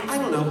 it's like, I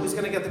don't know who's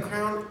gonna get the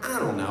crown, I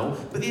don't know.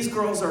 But these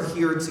girls are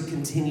here to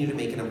continue to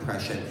make an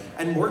impression.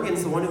 And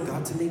Morgan's the one who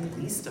got to make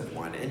least of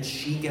one, and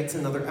she gets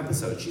another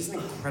episode. She's an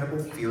incredible,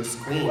 fierce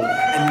queen.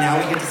 And now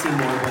we get to see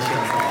more of what she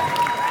has to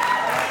offer.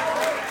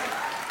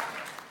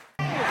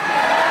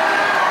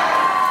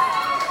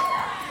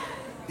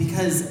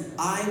 Because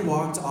I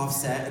walked off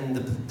set and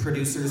the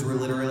producers were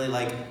literally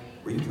like,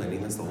 were you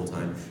planning this the whole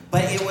time?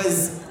 But I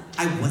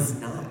was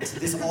not.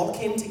 This all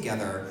came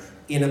together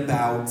in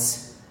about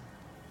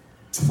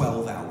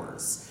 12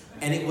 hours.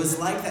 And it was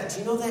like that. Do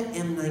you know that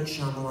M. Night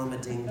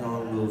Shyamalan Ding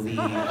Dong movie,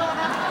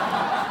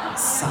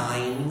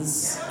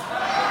 Signs?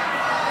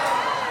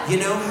 You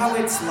know how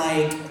it's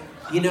like,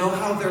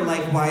 how they're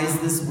like, why is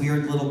this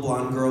weird little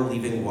blonde girl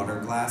leaving water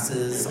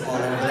glasses all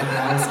over the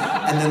house?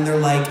 And then they're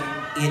like,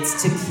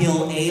 it's to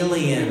kill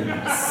aliens.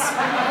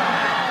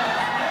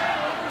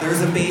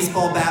 There's a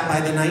baseball bat by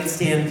the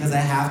nightstand because I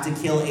have to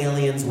kill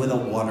aliens with a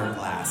water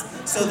glass.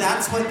 So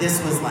that's what this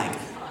was like.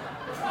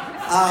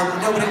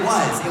 No, but it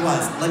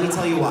was. Let me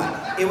tell you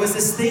why. It was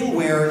this thing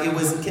where it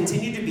was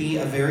continued to be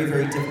a very,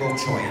 very difficult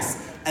choice.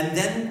 And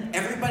then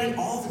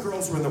all the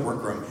girls were in the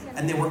workroom,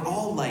 and they were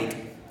all like,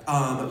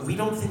 we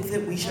don't think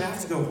that we should have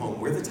to go home.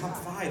 We're the top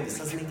 5. This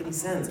doesn't make any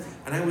sense.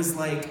 And I was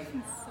like,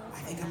 I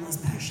think I'm less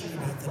passionate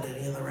about than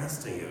any of the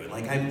rest of you.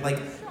 I'm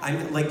like,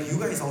 you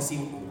guys all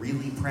seem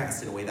really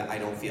pressed in a way that I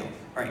don't feel.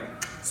 All right,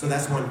 so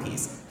that's one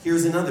piece.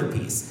 Here's another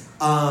piece.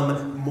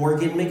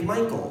 Morgan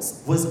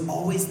McMichaels was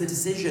always the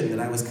decision that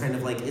I was kind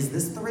of like, is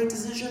this the right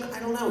decision? I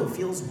don't know, it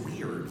feels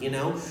weird,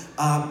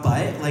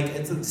 But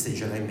it's a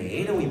decision I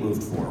made, and we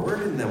moved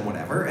forward, and then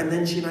whatever. And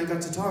then she and I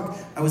got to talk.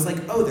 I was like,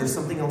 oh, there's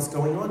something else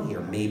going on here.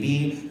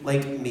 Maybe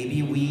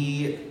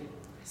we,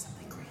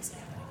 something crazy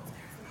happening over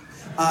there.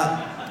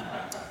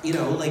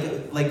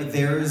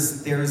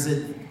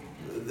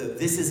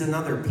 This is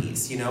another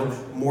piece,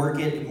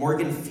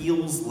 Morgan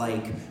feels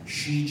like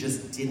she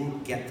just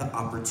didn't get the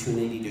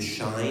opportunity to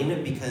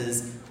shine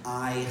because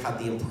I had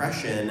the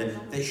impression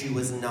that she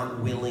was not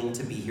willing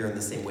to be here in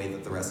the same way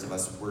that the rest of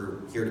us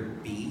were here to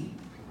be.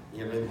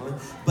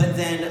 But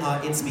then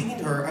in speaking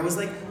to her, I was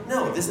like,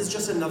 no, this is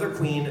just another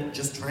queen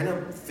just trying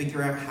to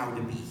figure out how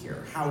to be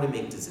here, how to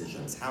make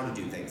decisions, how to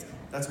do things.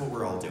 That's what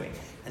we're all doing.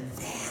 And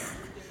then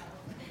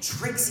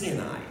Trixie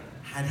and I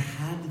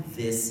had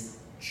this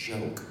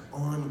joke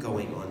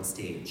ongoing on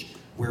stage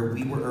where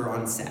we were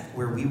on set,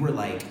 where we were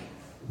like,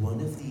 one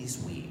of these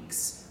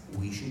weeks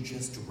we should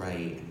just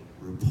write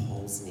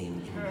RuPaul's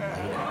name in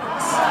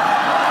whiteout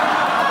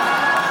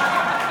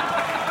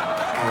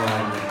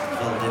on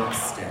the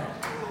lipstick.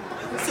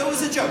 So it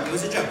was a joke, it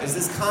was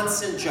this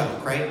constant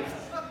joke, right?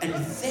 And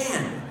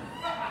then,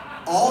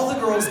 all the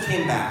girls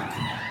came back,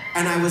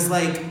 and I was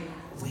like,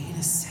 wait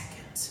a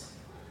second.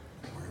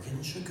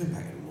 Morgan should come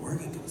back, and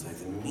Morgan goes like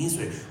the means.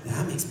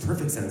 That makes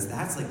perfect sense.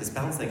 That's like this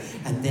balance thing.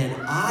 And then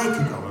I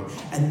could go home.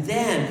 And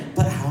then,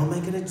 but how am I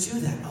gonna do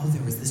that? Oh,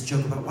 there was this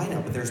joke about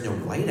whiteout, but there's no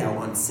whiteout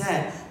on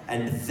set.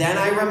 And then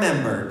I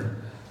remembered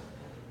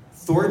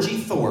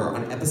Thorgy Thor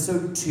on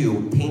episode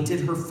 2 painted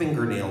her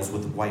fingernails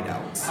with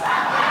whiteout.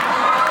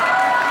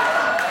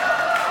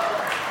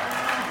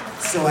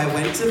 So I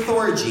went to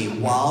Thorgy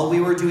while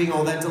we were doing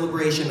all that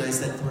deliberation, and I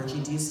said,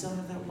 Thorgy, do you still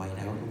have that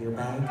whiteout in your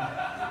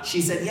bag?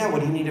 She said, yeah, what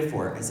do you need it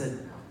for? I said,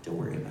 don't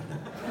worry about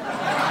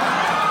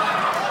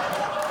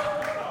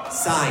it.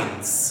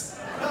 Signs.